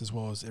Vegas, as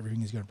well as everything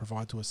he's going to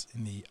provide to us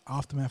in the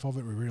aftermath of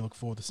it. We really look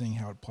forward to seeing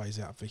how it plays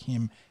out for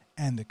him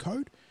and the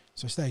code.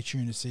 So stay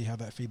tuned to see how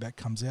that feedback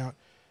comes out.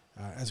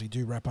 As we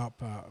do wrap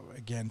up,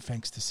 again,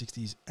 thanks to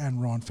Sixties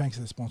and Ron. Thanks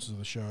to the sponsors of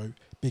the show,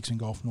 Big Swing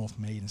Golf, North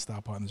Mead, and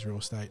Star Partners Real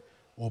Estate,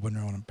 Auburn,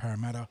 Rowan, and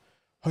Parramatta.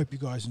 Hope you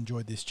guys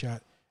enjoyed this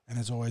chat. And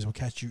as always, we'll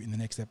catch you in the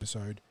next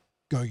episode.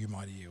 Go, you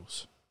mighty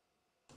Eels.